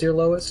 12 was your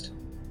lowest?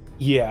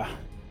 Yeah.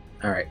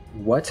 All right.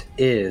 What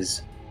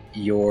is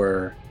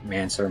your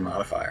Mancer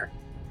modifier?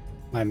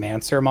 My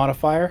Mancer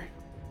modifier?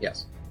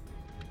 Yes.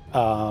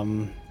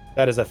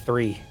 That is a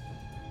 3.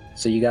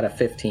 So you got a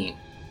 15.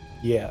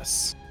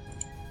 Yes.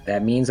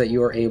 That means that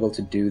you are able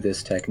to do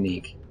this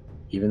technique.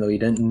 Even though you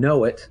didn't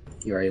know it,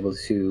 you are able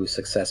to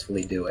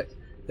successfully do it,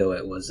 though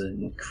it was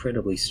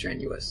incredibly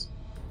strenuous.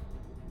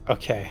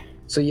 Okay.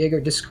 So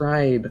Jaeger,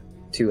 describe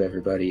to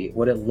everybody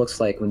what it looks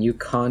like when you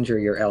conjure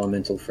your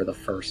elemental for the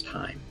first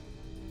time.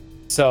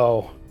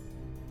 So,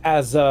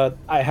 as I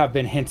have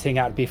been hinting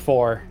at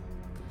before,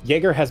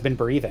 Jaeger has been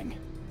breathing.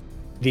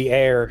 The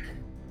air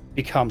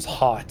becomes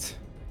hot,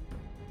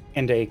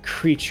 and a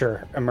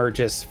creature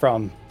emerges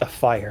from the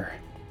fire,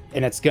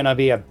 and it's gonna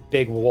be a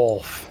big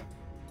wolf.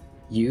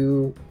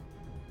 You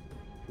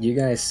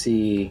guys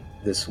see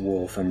this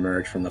wolf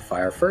emerge from the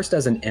fire, first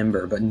as an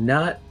ember, but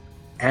not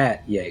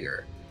at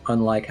Jaeger,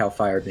 unlike how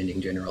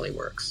firebending generally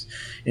works.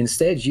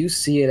 Instead, you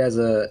see it as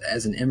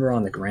an ember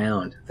on the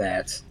ground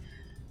that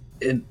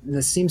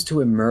seems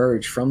to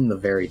emerge from the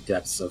very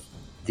depths of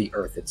the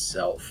earth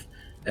itself.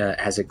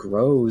 As it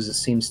grows, it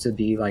seems to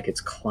be like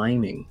it's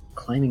climbing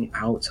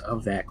out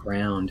of that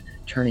ground,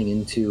 turning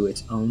into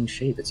its own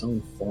shape, its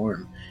own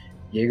form.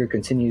 Jaeger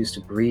continues to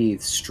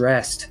breathe,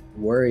 stressed,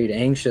 worried,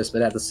 anxious,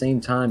 but at the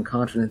same time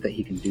confident that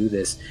he can do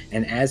this.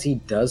 And as he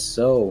does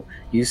so,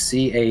 you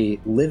see a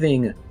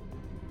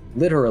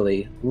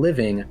literally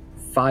living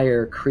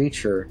fire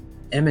creature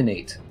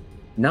emanate,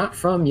 not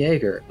from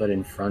Jaeger, but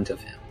in front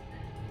of him.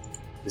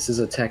 This is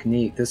a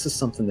technique, this is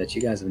something that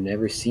you guys have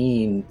never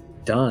seen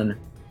done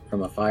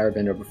from a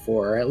firebender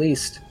before, or at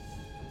least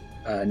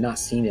not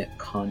seen it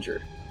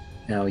conjured.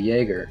 Now,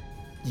 Jaeger.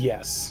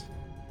 Yes.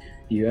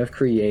 You have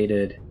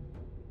created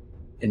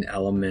an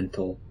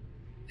elemental,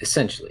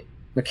 essentially,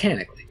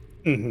 mechanically.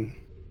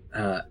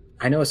 Mm-hmm.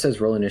 I know it says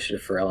roll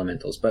initiative for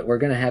elementals, but we're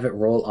going to have it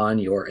roll on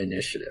your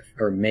initiative,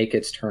 or make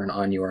its turn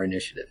on your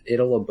initiative.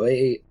 It'll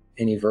obey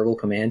any verbal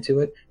command to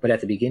it, but at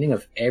the beginning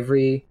of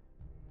every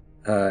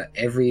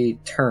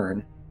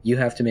turn, you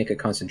have to make a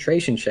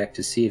concentration check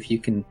to see if you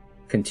can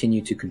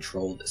continue to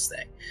control this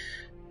thing.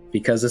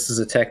 Because this is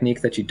a technique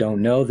that you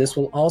don't know, this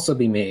will also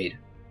be made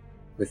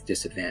with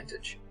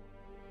disadvantage.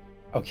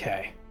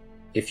 Okay.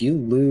 If you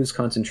lose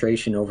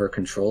concentration over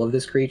control of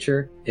this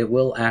creature, it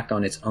will act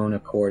on its own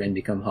accord and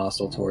become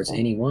hostile towards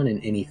anyone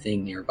and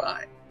anything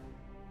nearby.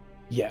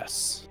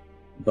 Yes.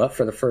 But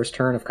for the first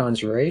turn of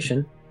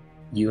conjuration,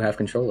 you have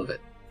control of it.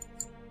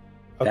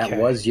 Okay.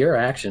 That was your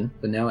action,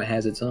 but now it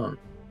has its own.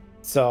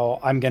 So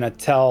I'm going to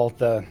tell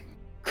the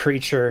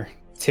creature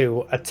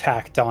to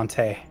attack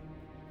Dante.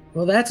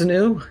 Well, that's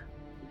new.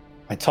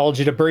 I told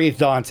you to breathe,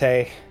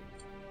 Dante.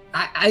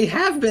 I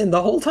have been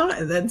the whole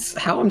time. That's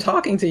how I'm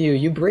talking to you.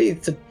 You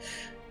breathe to...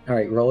 All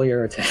right, roll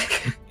your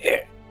attack.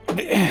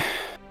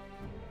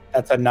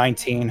 That's a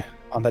 19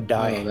 on the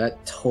die. Oh,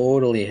 that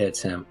totally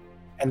hits him.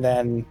 And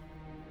then...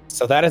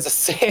 So that is a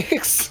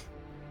 6.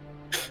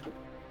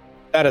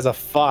 That is a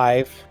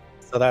 5.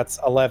 So that's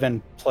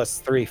 11 plus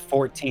 3,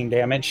 14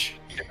 damage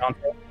to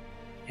Dante.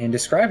 And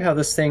describe how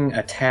this thing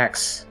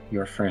attacks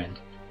your friend.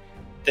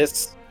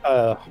 This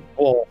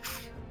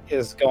wolf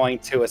is going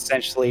to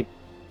essentially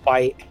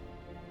bite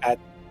at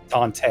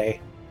Dante,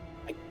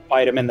 like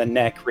bite him in the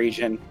neck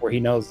region where he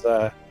knows,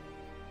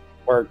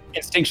 where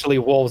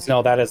instinctually wolves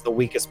know that is the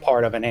weakest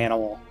part of an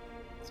animal.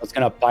 So it's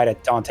going to bite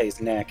at Dante's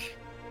neck.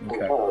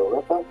 Okay.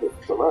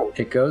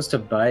 It goes to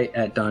bite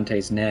at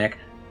Dante's neck,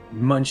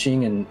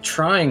 munching and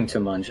trying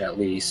to munch at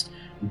least,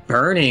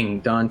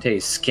 burning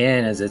Dante's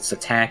skin as it's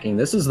attacking.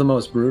 This is the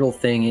most brutal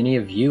thing any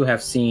of you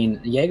have seen.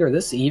 Jaeger,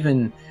 this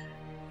even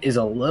is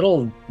a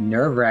little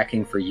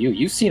nerve-wracking for you.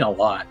 You've seen a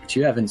lot, but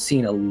you haven't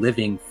seen a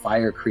living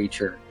fire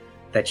creature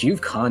that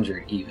you've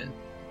conjured even.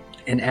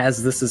 And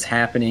as this is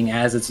happening,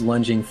 as it's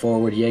lunging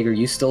forward, Jaeger,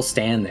 you still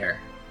stand there,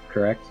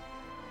 correct?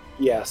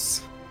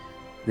 Yes.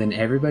 Then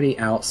everybody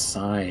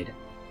outside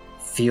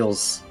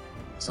feels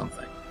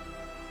something.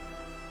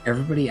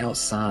 Everybody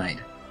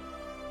outside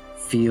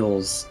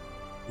feels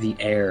the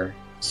air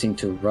seem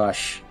to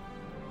rush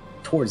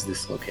towards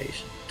this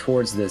location,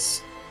 towards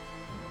this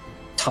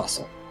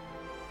tussle.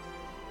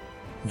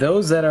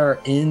 Those that are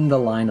in the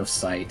line of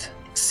sight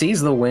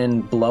sees the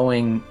wind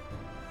blowing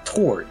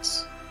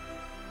towards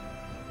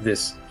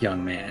this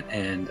young man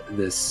and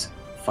this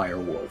fire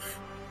wolf.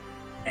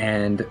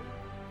 And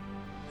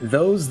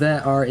those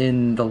that are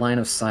in the line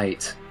of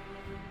sight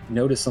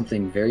notice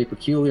something very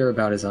peculiar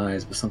about his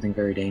eyes, but something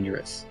very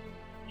dangerous.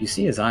 You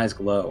see his eyes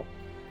glow.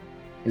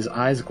 His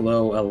eyes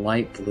glow a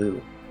light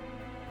blue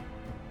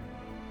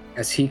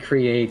as he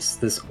creates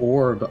this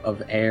orb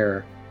of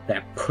air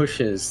that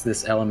pushes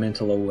this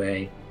elemental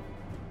away.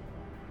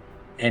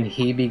 And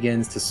he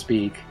begins to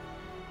speak,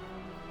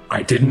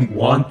 I didn't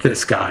want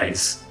this,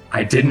 guys.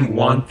 I didn't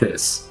want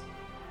this.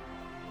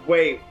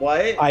 Wait,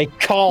 what? I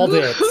called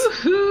it.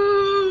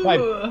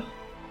 My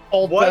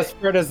old What? best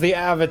friend is the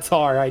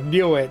Avatar. I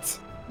knew it.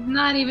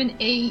 Not even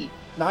 8.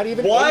 Not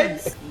even What?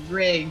 8.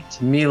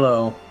 Rigged.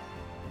 Milo,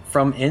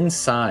 from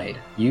inside,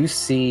 you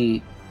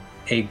see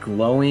a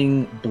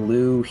glowing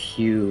blue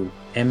hue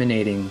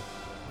emanating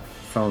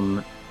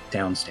from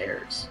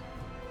downstairs,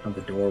 from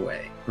the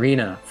doorway.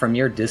 Rena, from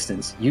your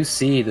distance, you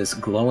see this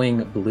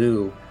glowing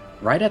blue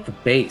right at the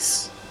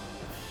base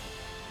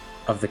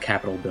of the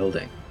Capitol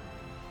building.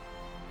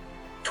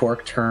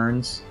 Torque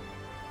turns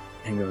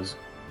and goes,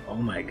 "Oh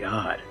my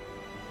god."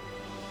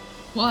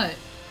 What?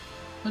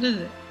 What is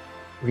it?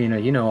 Rena,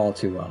 you know all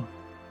too well.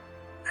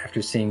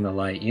 After seeing the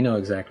light, you know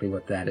exactly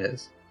what that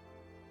is.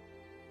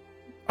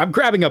 I'm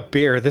grabbing a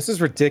beer. This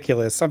is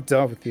ridiculous. I'm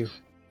done with you.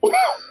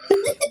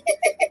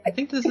 I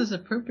think this is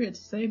appropriate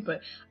to say,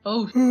 but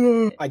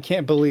I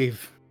can't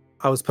believe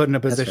I was put in a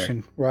That's fair.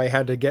 position where I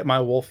had to get my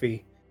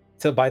Wolfie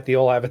to bite the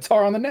old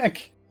Avatar on the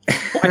neck.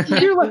 Why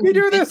did you let me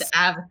do It's this?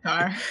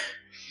 Avatar.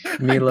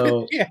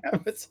 Milo, Yeah,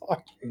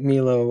 Avatar.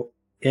 Milo,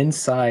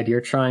 inside,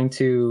 you're trying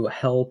to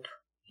help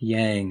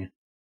Yang.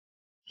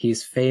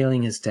 He's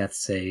failing his death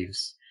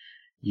saves.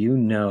 You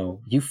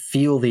know, you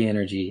feel the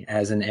energy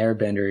as an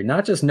airbender,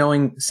 not just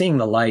seeing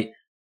the light,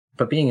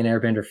 but being an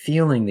airbender,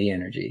 feeling the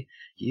energy.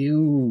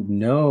 You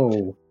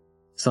know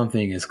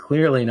something is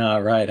clearly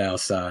not right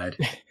outside.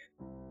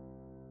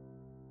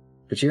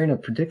 But you're in a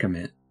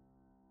predicament.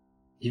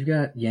 You've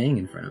got Yang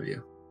in front of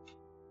you.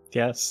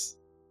 Yes.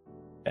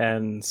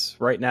 And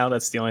right now,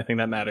 that's the only thing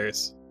that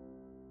matters.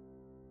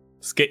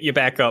 Let's get you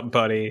back up,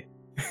 buddy.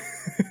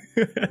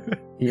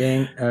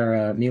 Yang,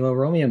 or Milo,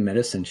 roll me a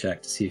medicine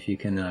check to see if you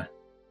can,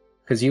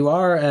 because you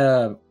are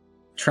a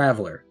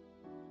traveler,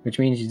 which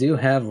means you do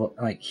have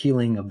like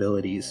healing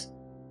abilities.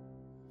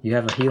 You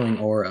have a healing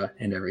aura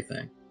and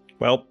everything.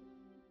 Well,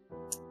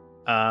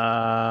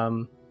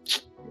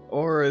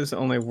 auras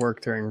only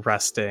work during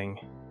resting,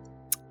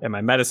 and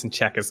my medicine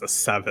check is a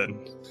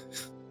 7.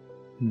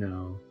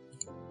 No.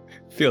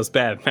 Feels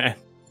bad, man.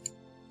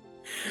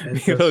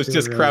 That Milo's does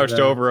just feel crouched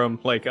really bad. over him,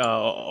 like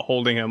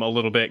holding him a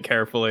little bit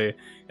carefully,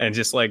 and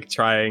just like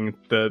trying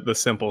the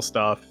simple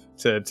stuff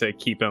to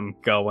keep him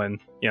going.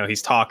 You know,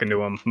 he's talking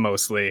to him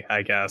mostly,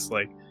 I guess.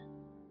 Like,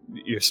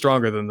 you're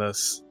stronger than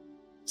this.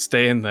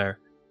 Stay in there.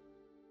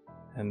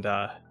 And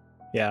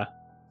yeah,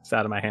 it's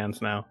out of my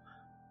hands now.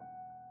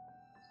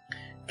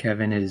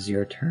 Kevin, it is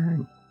your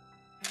turn.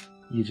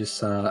 You just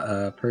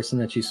saw a person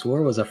that you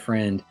swore was a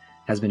friend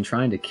has been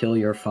trying to kill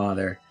your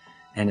father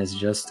and has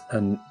just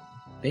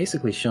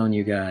basically shown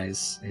you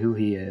guys who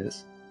he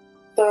is.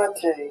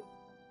 Dante,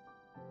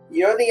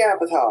 you're the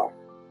Avatar.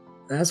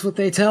 That's what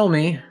they tell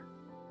me.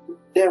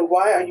 Then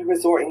why are you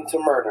resorting to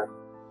murder?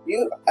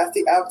 You, as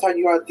the Avatar,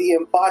 you are the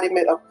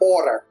embodiment of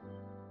order.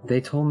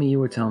 They told me you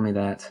would tell me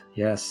that.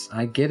 Yes,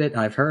 I get it.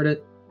 I've heard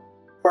it.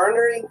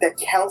 Murdering the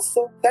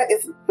council? That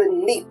is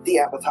beneath the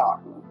Avatar.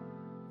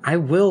 I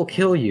will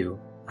kill you.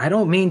 I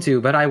don't mean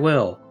to, but I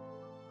will.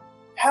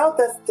 How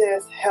does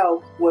this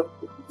help with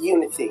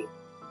unity?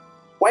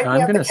 Wiping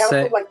I'm out the gonna council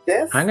say- like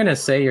this? I'm going to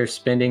say you're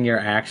spending your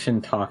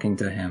action talking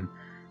to him.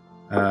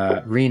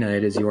 Rena,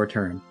 it is your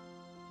turn.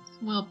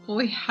 Well,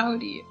 boy,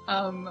 howdy.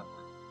 I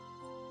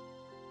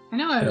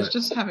know I was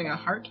just having a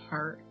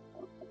heart-to-heart.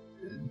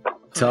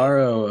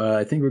 Taro,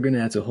 I think we're going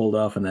to have to hold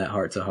off on that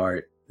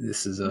heart-to-heart.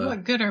 This is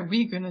What good are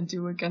we gonna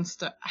do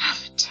against the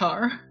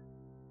Avatar?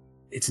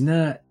 It's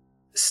not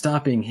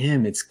stopping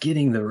him, it's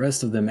getting the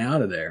rest of them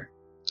out of there.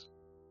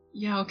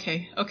 Yeah,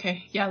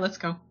 okay, yeah, let's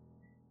go.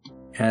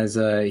 As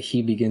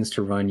he begins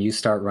to run, you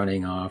start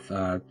running off,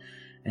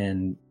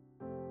 and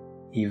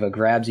Eva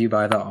grabs you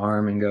by the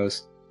arm and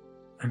goes,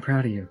 "I'm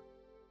proud of you."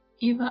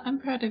 Eva, I'm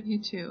proud of you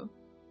too.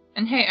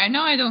 And hey, I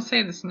know I don't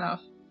say this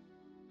enough,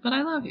 but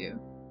I love you.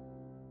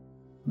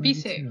 Love Be you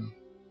safe. too.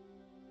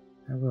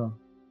 I will.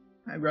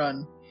 I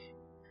run.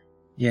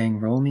 Yang,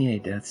 roll me a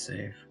death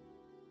save.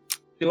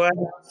 Do I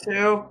have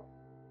to?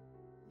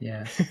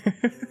 Yes.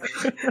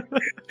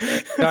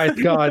 Guys,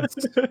 gods.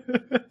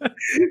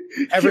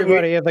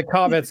 Everybody in the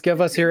comments, give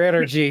us your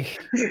energy.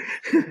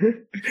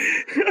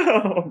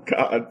 Oh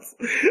God!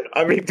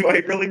 I mean, do I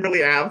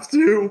really have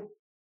to?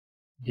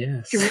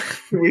 Yes.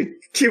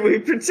 Can we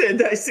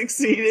pretend I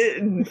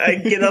succeeded and I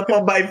get up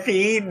on my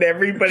feet and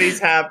everybody's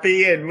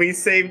happy and we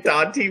save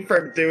Dante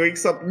from doing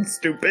something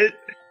stupid?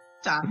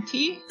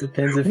 Dante?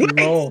 Depends if you What?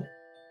 roll.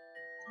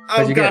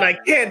 Oh you God, get-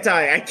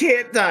 I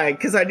can't die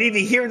because I need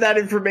to hear that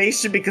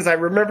information because I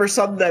remember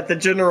something that the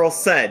general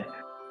said.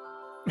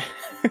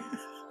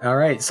 All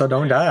right, so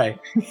don't die.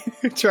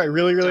 Try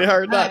really, really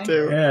hard not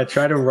to. Yeah,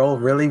 try to roll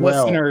really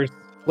well.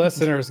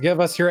 Listeners, give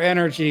us your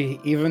energy,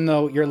 even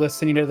though you're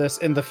listening to this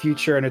in the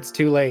future and it's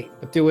too late.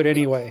 But do it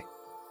anyway.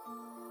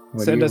 What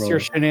do Send you us your roll?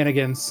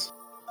 shenanigans.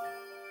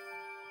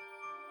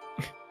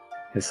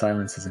 His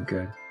silence isn't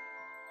good.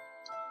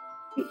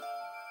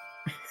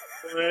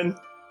 Man.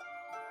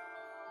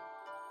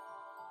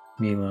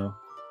 Milo,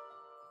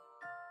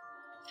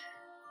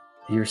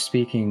 you're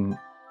speaking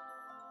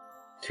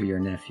to your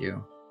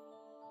nephew.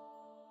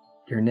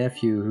 Your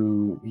nephew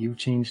who you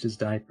changed his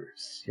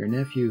diapers. Your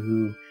nephew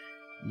who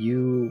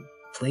you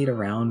played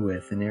around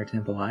with in Air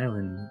Temple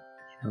Island,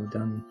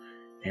 done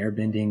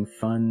airbending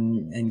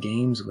fun and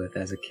games with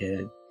as a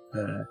kid.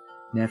 The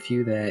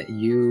nephew that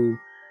you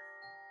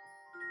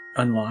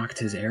unlocked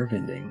his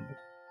airbending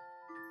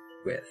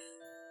with.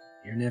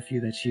 Your nephew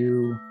that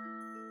you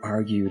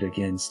argued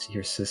against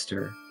your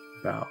sister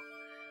about,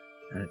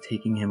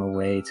 taking him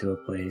away to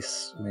a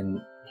place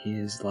when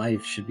his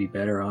life should be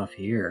better off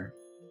here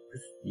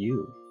with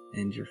you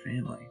and your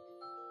family.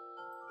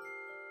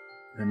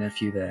 The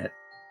nephew that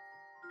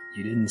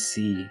you didn't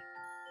see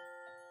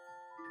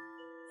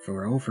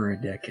for over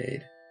a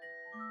decade,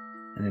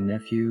 and a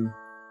nephew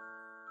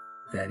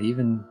that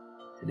even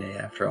today,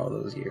 after all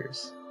those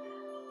years,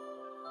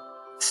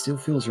 it still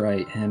feels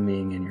right him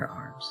being in your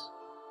arms.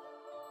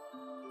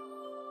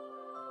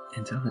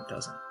 Until it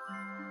doesn't.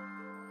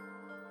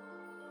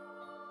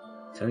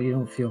 Until you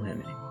don't feel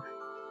him anymore.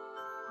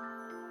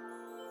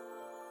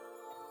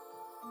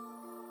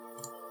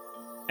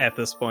 At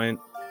this point,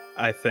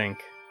 I think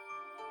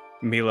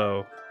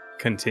Milo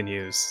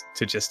continues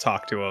to just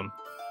talk to him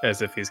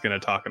as if he's going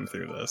to talk him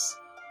through this.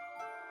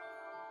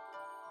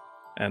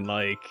 And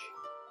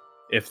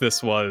if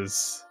this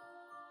was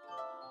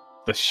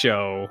the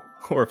show,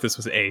 or if this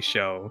was a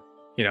show,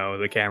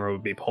 the camera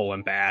would be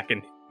pulling back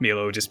and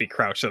Milo would just be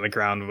crouched on the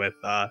ground with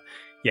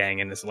Yang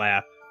in his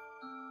lap.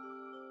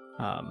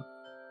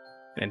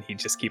 And he'd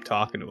just keep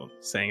talking to him,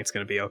 saying it's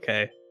going to be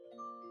okay.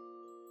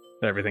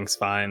 That everything's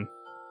fine.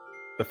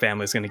 The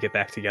family's going to get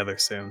back together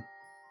soon.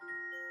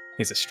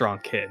 He's a strong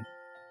kid.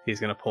 He's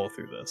going to pull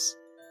through this.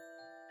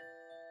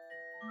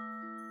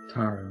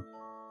 Taro,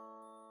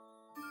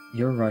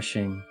 you're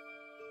rushing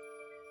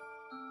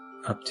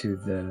up to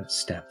the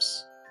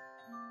steps.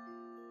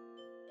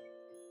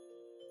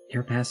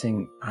 You're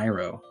passing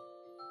Iroh,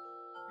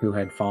 who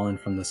had fallen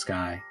from the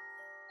sky.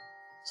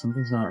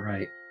 Something's not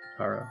right,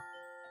 Taro.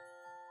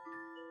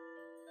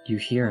 You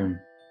hear him.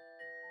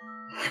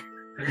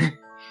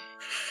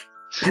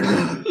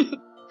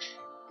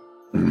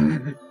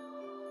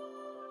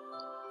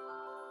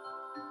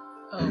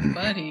 Oh,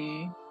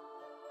 buddy.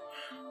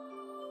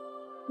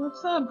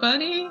 What's up,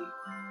 buddy?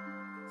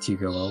 Do you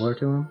go over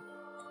to him?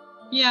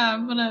 Yeah,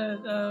 I'm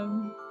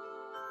gonna,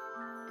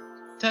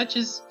 touch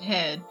his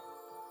head.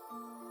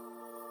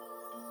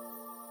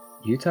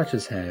 You touch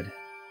his head.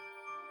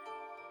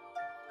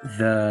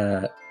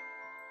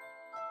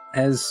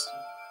 As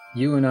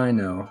you and I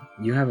know,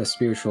 you have a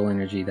spiritual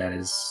energy that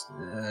is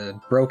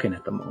broken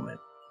at the moment.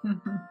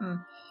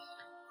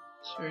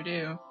 Sure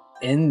do.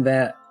 In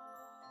that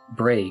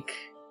break,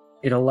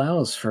 it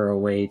allows for a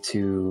way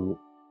to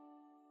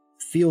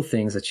feel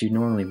things that you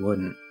normally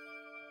wouldn't.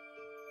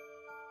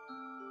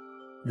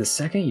 The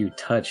second you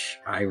touch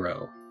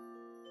Iroh,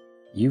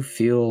 you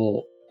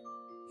feel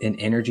an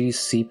energy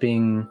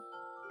seeping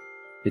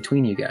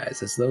between you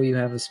guys, as though you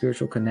have a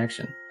spiritual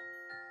connection.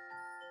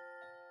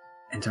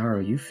 And Taro,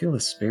 you feel the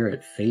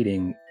spirit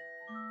fading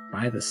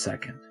by the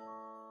second.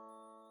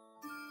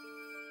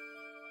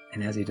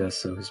 And as he does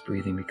so, his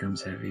breathing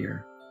becomes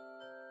heavier.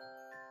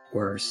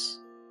 Worse.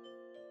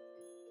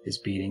 His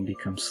beating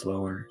becomes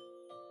slower.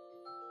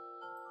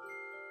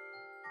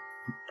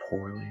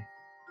 Poorly.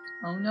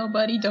 Oh no,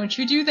 buddy, don't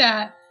you do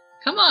that.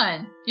 Come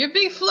on, you're a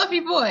big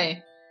fluffy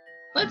boy.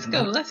 Let's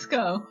go, let's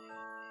go.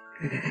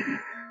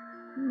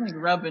 I'm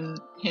rubbing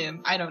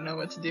him. I don't know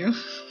what to do.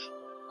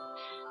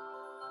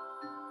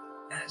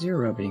 As you're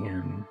rubbing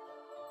him,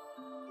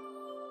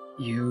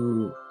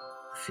 you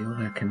feel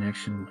that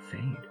connection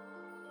fade.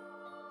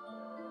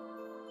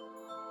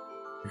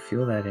 You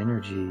feel that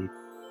energy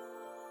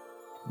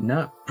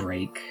not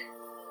break,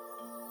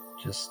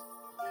 just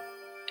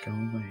go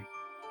away.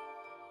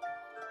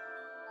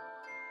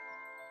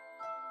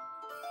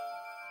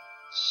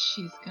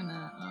 She's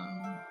gonna,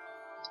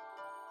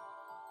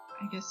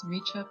 I guess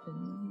reach up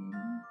and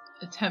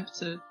attempt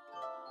to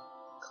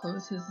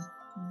close his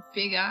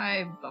big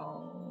eyelids,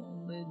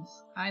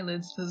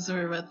 those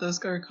are what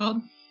those are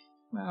called.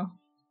 Wow.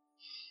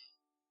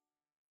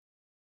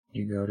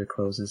 You go to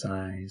close his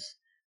eyes,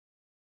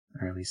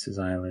 or at least his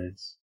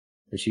eyelids,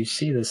 but you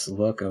see this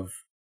look of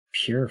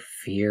pure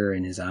fear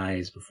in his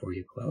eyes before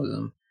you close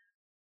them.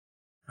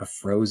 A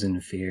frozen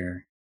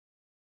fear.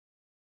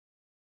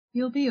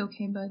 You'll be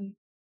okay, buddy.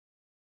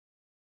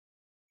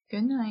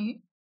 Good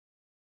night.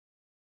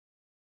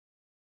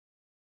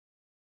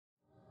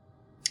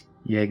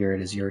 Jaeger,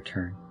 it is your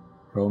turn.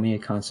 Roll me a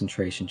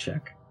concentration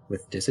check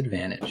with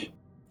disadvantage.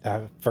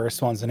 That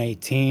first one's an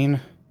 18.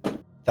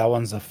 That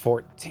one's a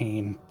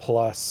 14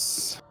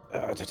 plus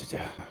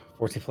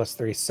 14 plus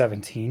 3 is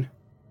 17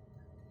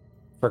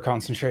 for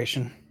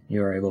concentration.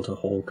 You are able to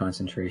hold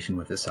concentration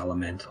with this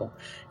elemental.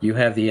 You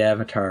have the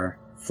avatar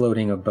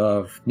floating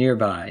above,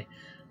 nearby,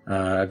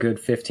 a good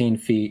 15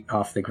 feet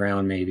off the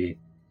ground maybe.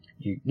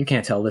 You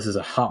can't tell, this is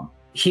a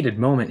heated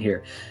moment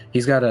here.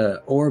 He's got an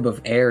orb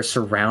of air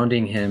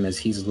surrounding him as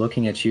he's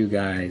looking at you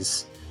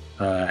guys,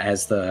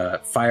 as the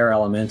fire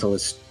elemental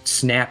is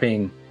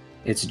snapping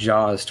its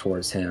jaws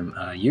towards him.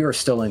 You are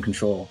still in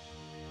control,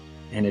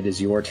 and it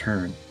is your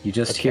turn. You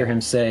just hear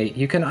him say,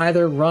 "You can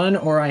either run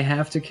or I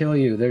have to kill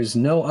you. There's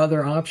no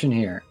other option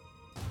here."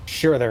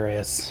 Sure there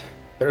is.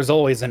 There's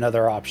always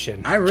another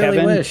option. I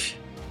really wish.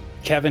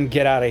 Kevin,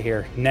 get out of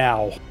here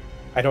now.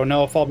 I don't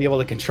know if I'll be able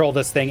to control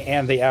this thing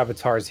and the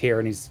avatar's here,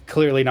 and he's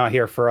clearly not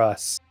here for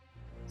us.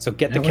 So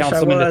get the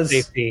councilman to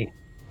safety.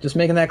 Just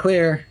making that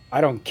clear.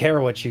 I don't care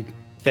what you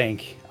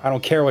think. I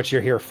don't care what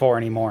you're here for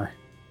anymore.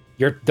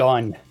 You're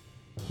done.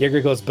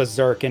 Jaeger goes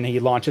berserk and he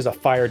launches a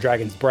fire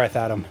dragon's breath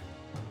at him.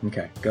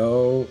 Okay,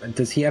 go.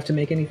 Does he have to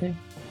make anything?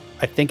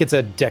 I think it's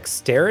a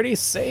dexterity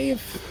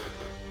save.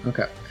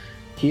 Okay.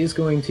 He is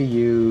going to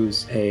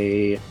use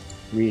a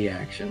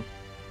reaction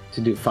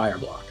to do fire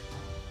block.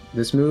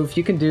 This move,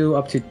 you can do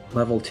up to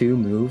level 2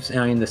 moves.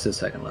 I mean, this is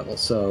second level,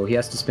 so he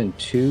has to spend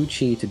 2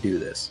 chi to do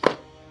this.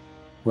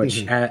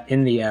 Which,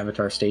 in the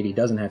Avatar state, he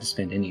doesn't have to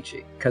spend any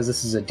chi. Because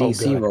this is a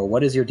DC roll.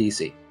 What is your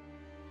DC?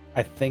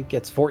 I think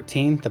it's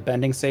 14, the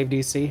bending save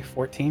DC,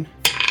 14.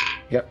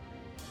 Yep.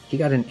 He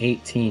got an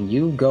 18.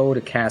 You go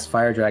to cast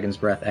Fire Dragon's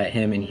Breath at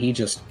him, and he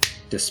just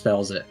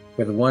dispels it.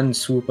 With one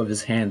swoop of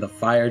his hand, the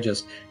fire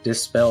just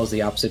dispels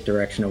the opposite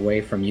direction away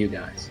from you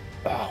guys.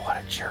 Oh, what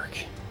a jerk.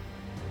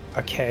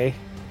 Okay.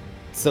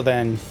 So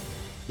then,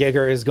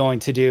 Jaeger is going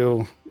to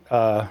do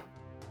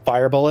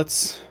fire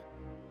bullets.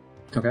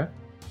 Okay.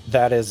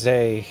 That is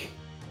a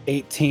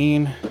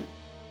 18,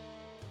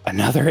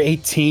 another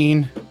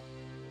 18,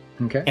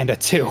 and a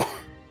 2.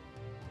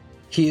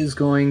 He is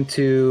going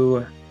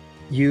to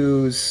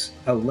use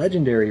a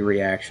legendary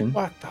reaction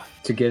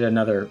to get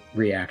another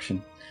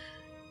reaction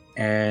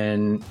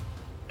and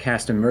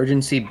cast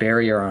Emergency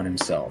Barrier on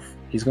himself.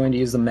 He's going to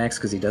use the max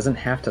because he doesn't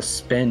have to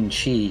spend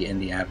chi in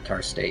the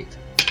Avatar state.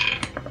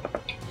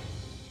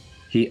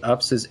 He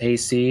ups his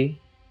AC.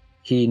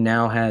 He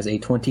now has a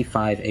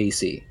 25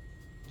 AC.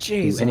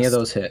 Jesus. Do any of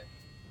those hit?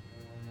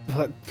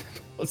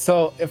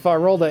 So if I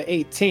rolled a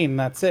 18,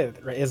 that's it,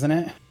 isn't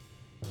it?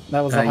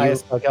 That was the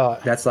highest I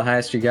got. That's the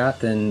highest you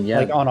got? Then yeah,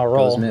 like on a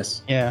roll. Those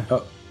miss. Yeah.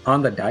 Oh,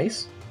 on the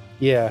dice?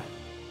 Yeah.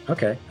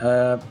 Okay.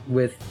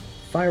 With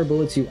fire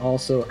bullets, you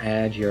also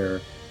add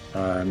your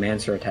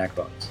Mancer attack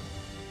bonus.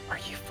 Are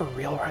you for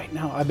real right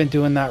now? I've been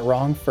doing that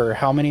wrong for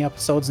how many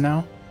episodes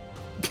now?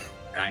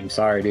 I'm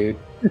sorry, dude.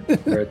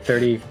 We're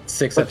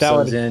 36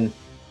 episodes in.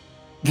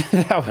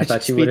 I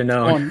thought you would have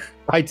known.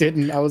 I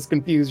didn't. I was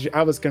confused.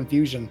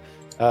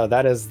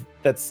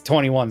 That's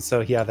 21.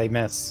 So yeah, they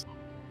miss.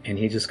 And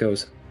he just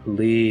goes,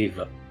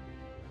 "Leave,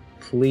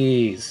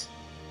 please."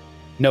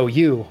 No,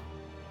 you.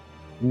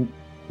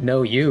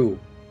 No, you.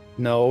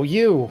 No,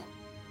 you.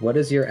 What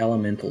does your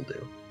elemental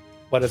do?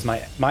 What is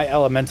my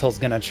elemental's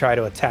gonna try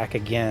to attack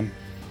again?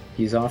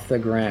 He's off the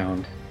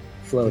ground,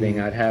 floating.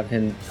 I'd have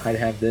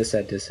this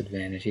at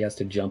disadvantage. He has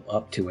to jump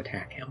up to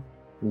attack him,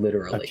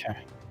 literally.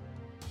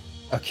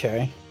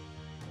 Okay.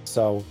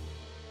 So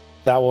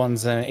that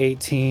one's an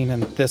 18,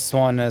 and this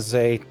one is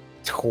a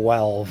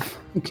 12.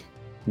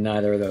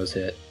 Neither of those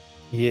hit.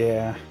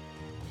 Yeah.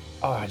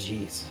 Oh,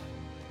 jeez.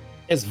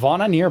 Is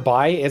Vana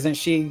nearby? Wasn't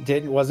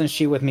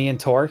she with me and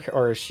Torque,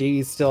 or is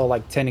she still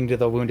like tending to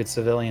the wounded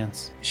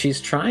civilians?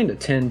 She's trying to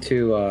tend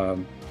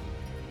to,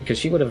 because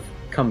she would have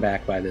come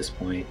back by this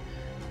point,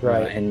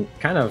 right? And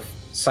kind of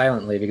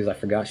silently, because I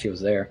forgot she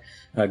was there,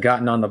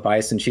 gotten on the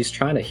bison. She's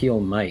trying to heal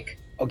Mike.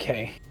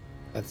 Okay,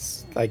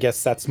 I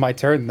guess that's my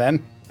turn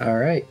then. All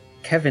right,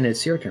 Kevin,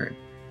 it's your turn.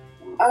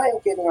 I am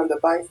getting on the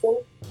bison,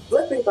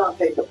 flipping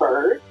Dante the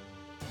bird,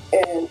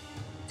 and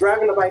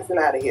driving the bison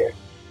out of here.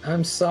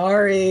 I'm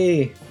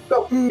sorry.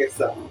 Go for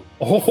yourself.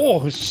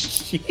 Oh,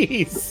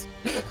 jeez.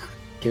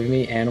 Give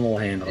me animal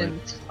handling.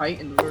 And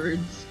fighting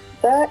words.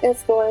 That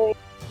is going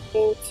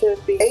to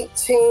be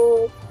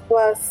 18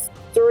 plus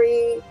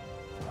 3.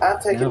 I'm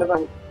taking the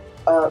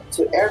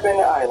to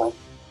Airbender Island.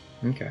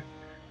 Okay.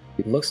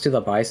 He looks to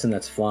the bison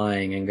that's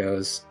flying and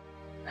goes,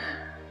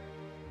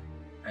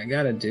 I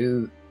gotta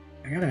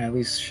at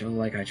least show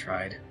like I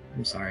tried.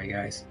 I'm sorry,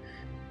 guys.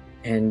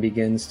 And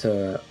begins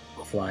to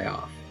fly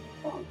off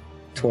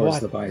towards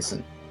the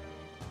bison.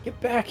 Get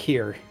back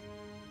here.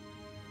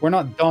 We're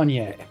not done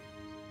yet.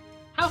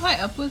 How high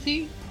up was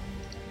he?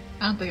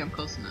 I don't think I'm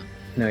close enough.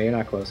 No, you're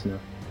not close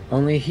enough.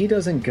 Only he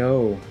doesn't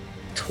go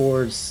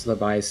towards the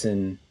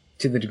bison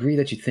to the degree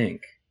that you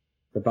think.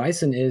 The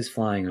bison is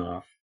flying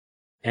off,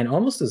 and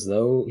almost as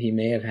though he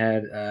may have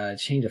had a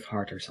change of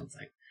heart or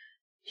something,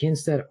 he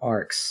instead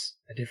arcs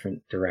a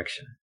different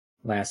direction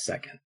last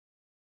second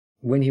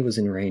when he was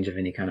in range of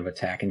any kind of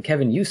attack. And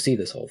Kevin, you see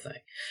this whole thing.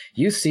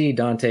 You see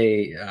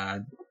Dante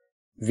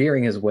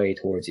veering his way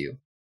towards you.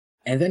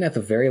 And then at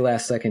the very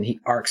last second, he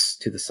arcs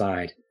to the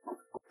side.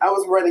 I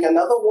was running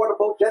another water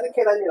boat just in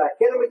case I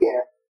hit him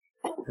again.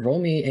 Roll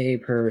me a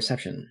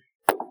perception.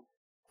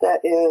 That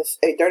is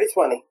a dirty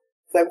 20.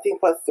 17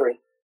 plus 3.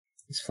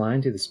 He's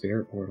flying to the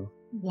spirit portal.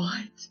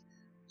 What?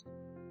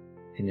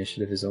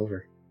 Initiative is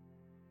over.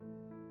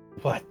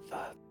 What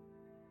the?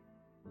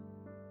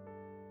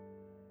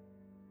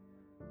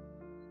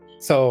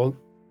 So,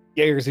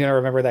 Jaeger's gonna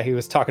remember that he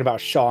was talking about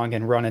Shang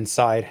and run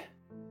inside.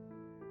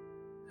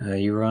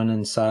 You run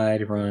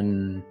inside,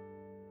 run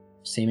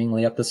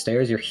seemingly up the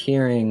stairs. You're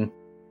hearing...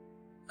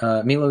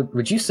 Milo,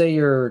 would you say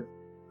you're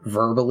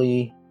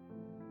verbally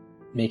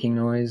making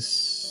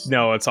noise?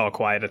 No, it's all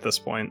quiet at this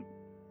point.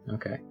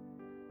 Okay.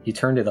 You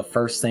turn to the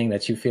first thing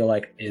that you feel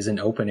like is an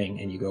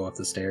opening, and you go up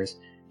the stairs.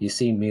 You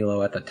see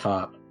Milo at the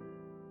top,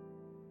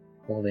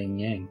 holding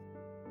Yang.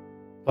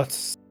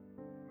 What's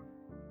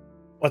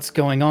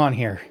going on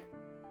here?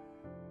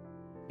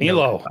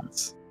 Milo.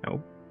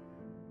 Nope.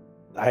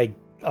 I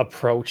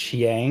approach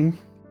Yang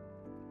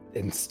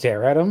and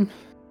stare at him.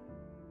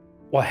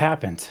 What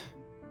happened?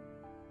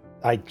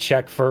 I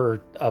check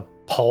for a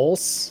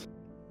pulse.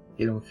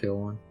 You don't feel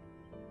one.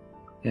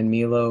 And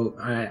Milo,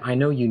 I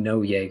know you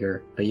know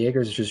Jaeger, but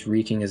Jaeger's just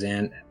reaching his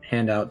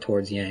hand out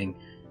towards Yang.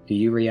 Do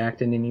you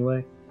react in any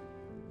way?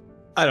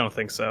 I don't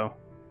think so.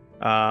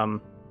 I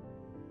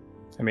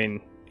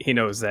mean, he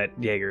knows that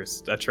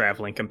Jaeger's a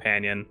traveling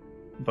companion,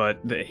 but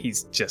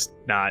he's just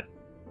not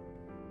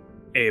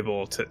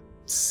able to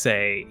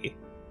say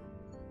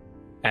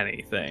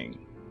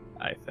anything,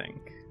 I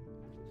think.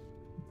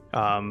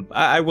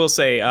 I will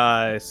say,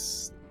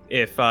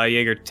 if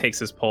Jaeger takes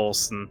his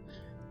pulse, and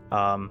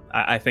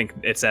I think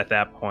it's at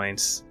that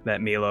point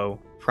that Milo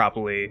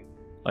probably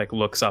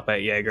looks up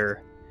at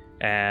Jaeger,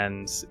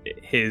 and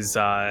his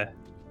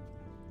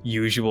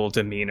usual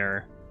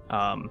demeanor,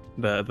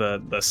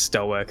 the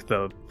stoic,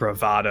 the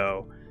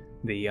bravado,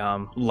 the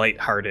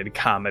lighthearted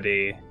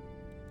comedy,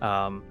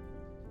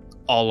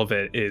 all of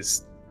it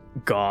is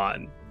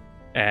gone,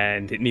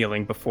 and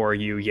kneeling before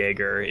you,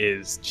 Jaeger,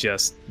 is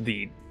just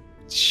the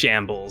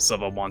shambles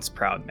of a once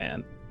proud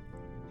man.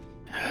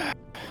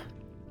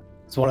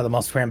 It's one of the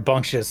most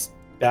rambunctious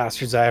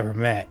bastards I ever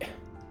met.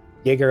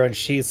 Jaeger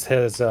unsheaths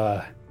his,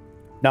 not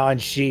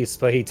unsheaths,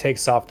 but he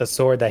takes off the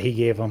sword that he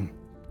gave him,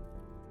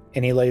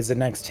 and he lays it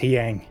next to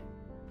Yang.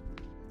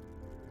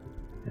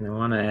 And I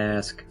want to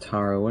ask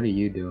Taro, what are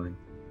you doing?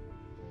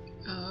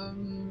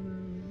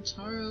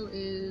 Taro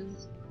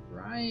is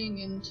prying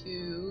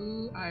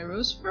into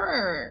Iroh's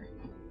fur.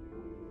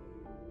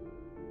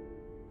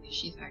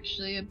 She's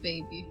actually a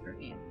baby for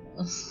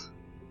animals.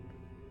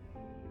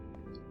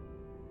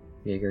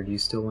 Jaeger, do you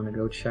still want to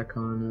go check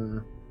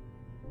on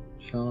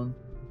Sean?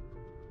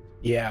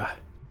 Yeah.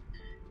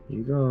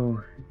 You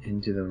go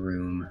into the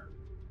room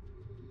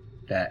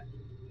that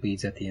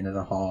leads at the end of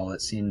the hall.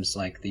 It seems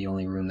like the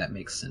only room that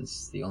makes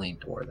sense, the only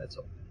door that's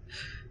open.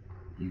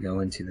 You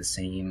go into the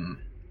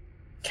same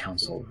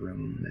council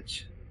room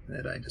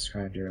that I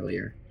described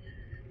earlier.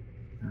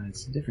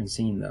 It's a different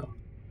scene, though.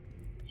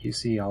 You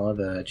see all of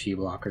the chi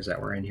blockers that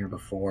were in here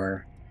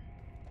before.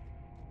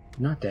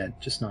 Not dead,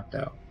 just knocked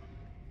out.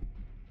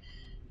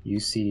 You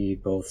see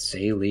both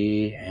Sei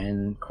Li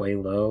and Kuei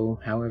Lo,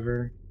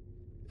 however,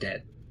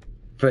 dead.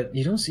 But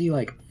you don't see,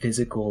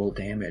 physical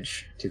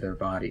damage to their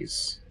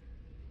bodies.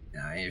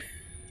 If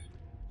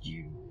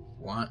you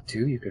want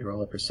to, you could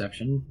roll a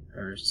perception,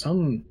 or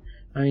some...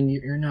 I mean,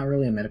 you're not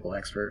really a medical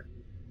expert.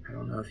 I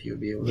don't know if you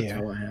would be able to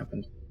tell what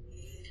happened.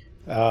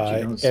 But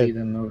you don't see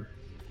them over...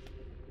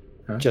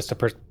 Huh? Just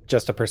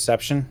a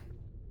perception?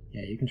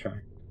 Yeah, you can try.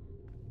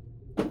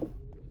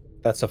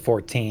 That's a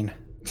 14.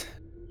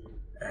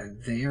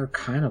 They are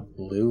kind of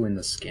blue in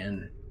the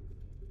skin.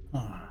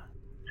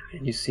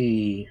 And you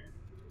see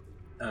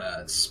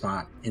a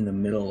spot in the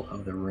middle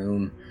of the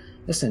room.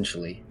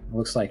 Essentially, it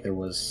looks like there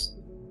was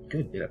a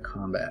good bit of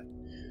combat,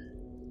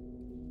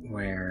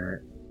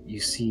 where you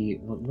see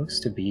what looks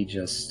to be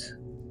just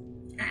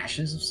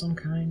ashes of some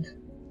kind.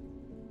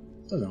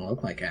 It doesn't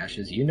look like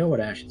ashes. You know what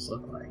ashes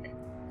look like,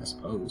 I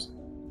suppose.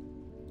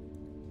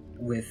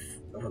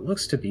 With what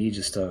looks to be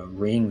just a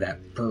ring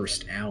that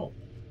burst out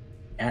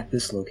at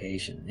this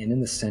location, and in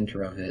the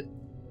center of it,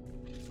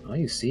 all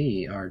you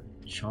see are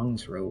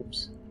Chong's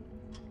robes.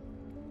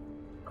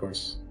 Of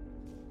course,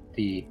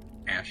 the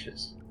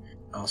ashes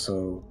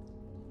also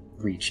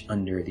reach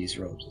under these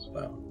robes as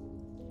well.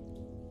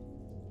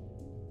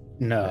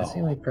 No. That's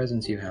the only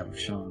presence you have of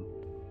Shang.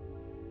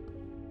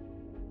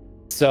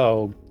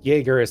 So,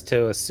 Jaeger is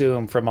to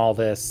assume from all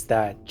this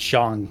that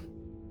Shang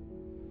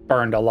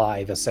burned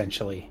alive,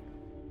 essentially.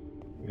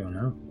 You don't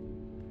know.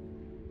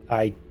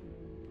 I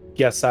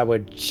guess I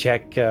would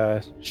check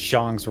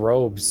Shang's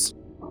robes.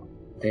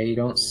 They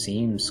don't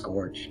seem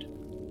scorched.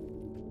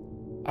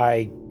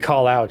 I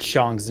call out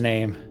Shang's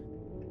name.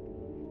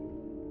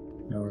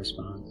 No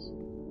response.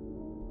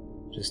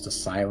 Just a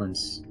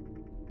silence,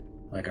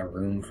 like a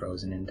room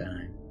frozen in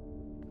time.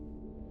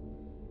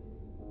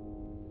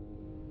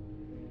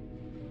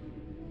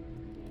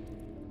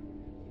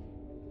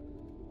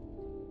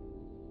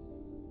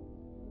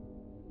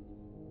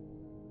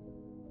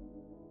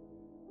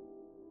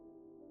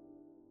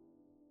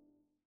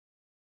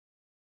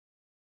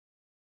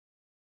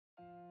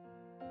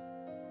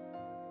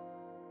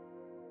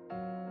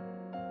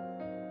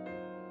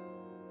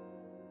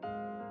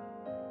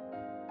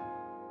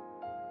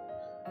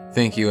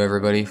 Thank you,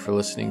 everybody, for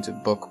listening to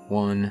Book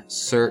 1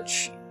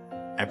 Search,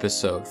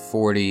 Episode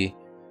 40.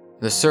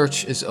 The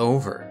search is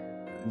over.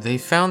 They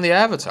found the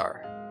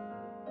Avatar.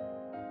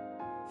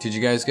 Did you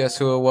guys guess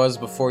who it was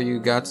before you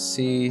got to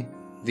see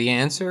the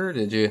answer?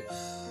 Did you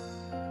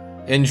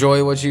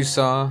enjoy what you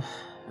saw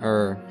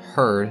or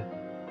heard?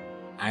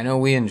 I know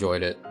we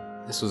enjoyed it.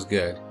 This was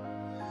good.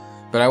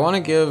 But I want to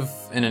give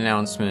an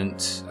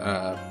announcement.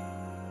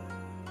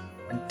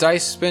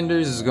 Dice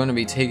Spenders is going to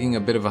be taking a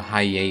bit of a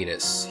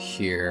hiatus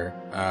here.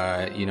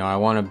 I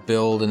want to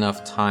build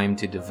enough time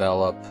to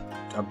develop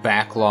a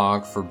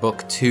backlog for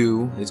book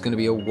 2. It's going to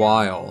be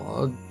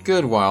a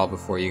good while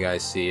before you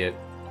guys see it.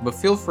 But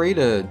feel free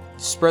to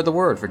spread the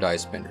word for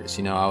Dice Spenders.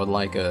 I would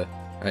like a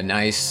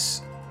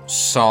nice,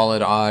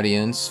 solid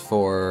audience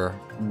for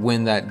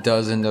when that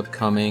does end up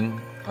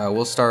coming.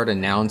 We'll start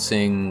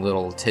announcing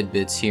little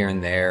tidbits here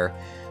and there.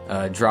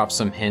 Drop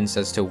some hints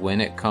as to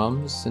when it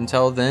comes.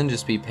 Until then,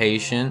 just be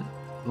patient.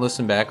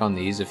 Listen back on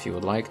these if you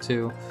would like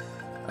to.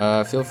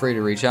 Feel free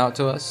to reach out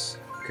to us,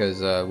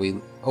 because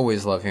we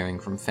always love hearing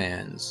from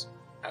fans.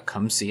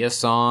 Come see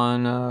us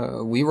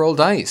on We Roll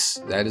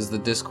Dice. That is the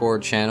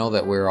Discord channel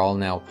that we're all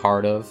now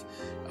part of.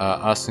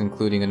 Us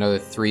including another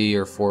 3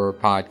 or 4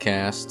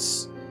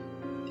 podcasts.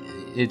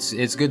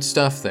 It's good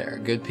stuff there.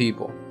 Good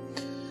people.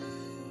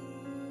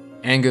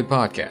 And good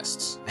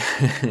podcasts,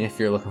 if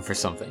you're looking for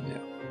something new.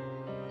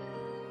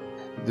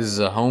 This is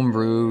a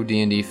homebrew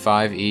D&D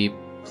 5e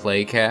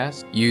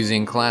playcast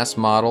using class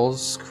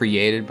models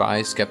created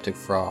by Skeptic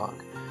Frog.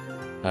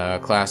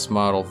 Class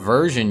model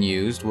version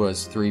used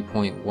was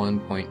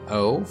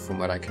 3.1.0 from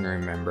what I can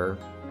remember.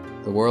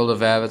 The World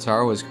of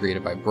Avatar was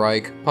created by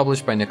Bryke,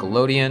 published by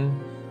Nickelodeon.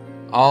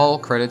 All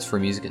credits for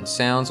music and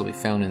sounds will be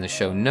found in the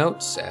show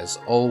notes. As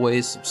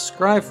always,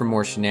 subscribe for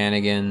more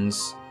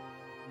shenanigans.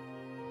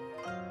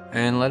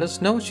 And let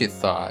us know what you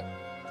thought.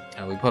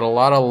 We put a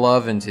lot of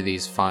love into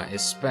these,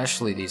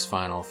 especially these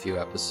final few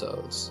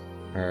episodes.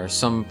 Or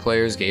some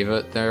players gave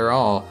it their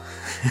all.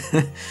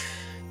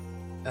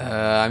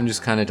 I'm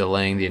just kind of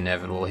delaying the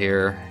inevitable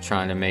here,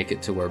 trying to make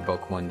it to where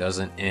book 1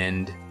 doesn't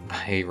end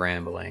by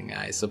rambling.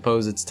 I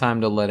suppose it's time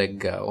to let it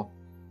go.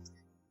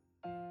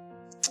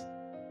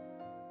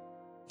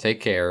 Take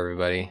care,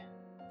 everybody.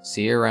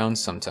 See you around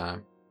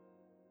sometime.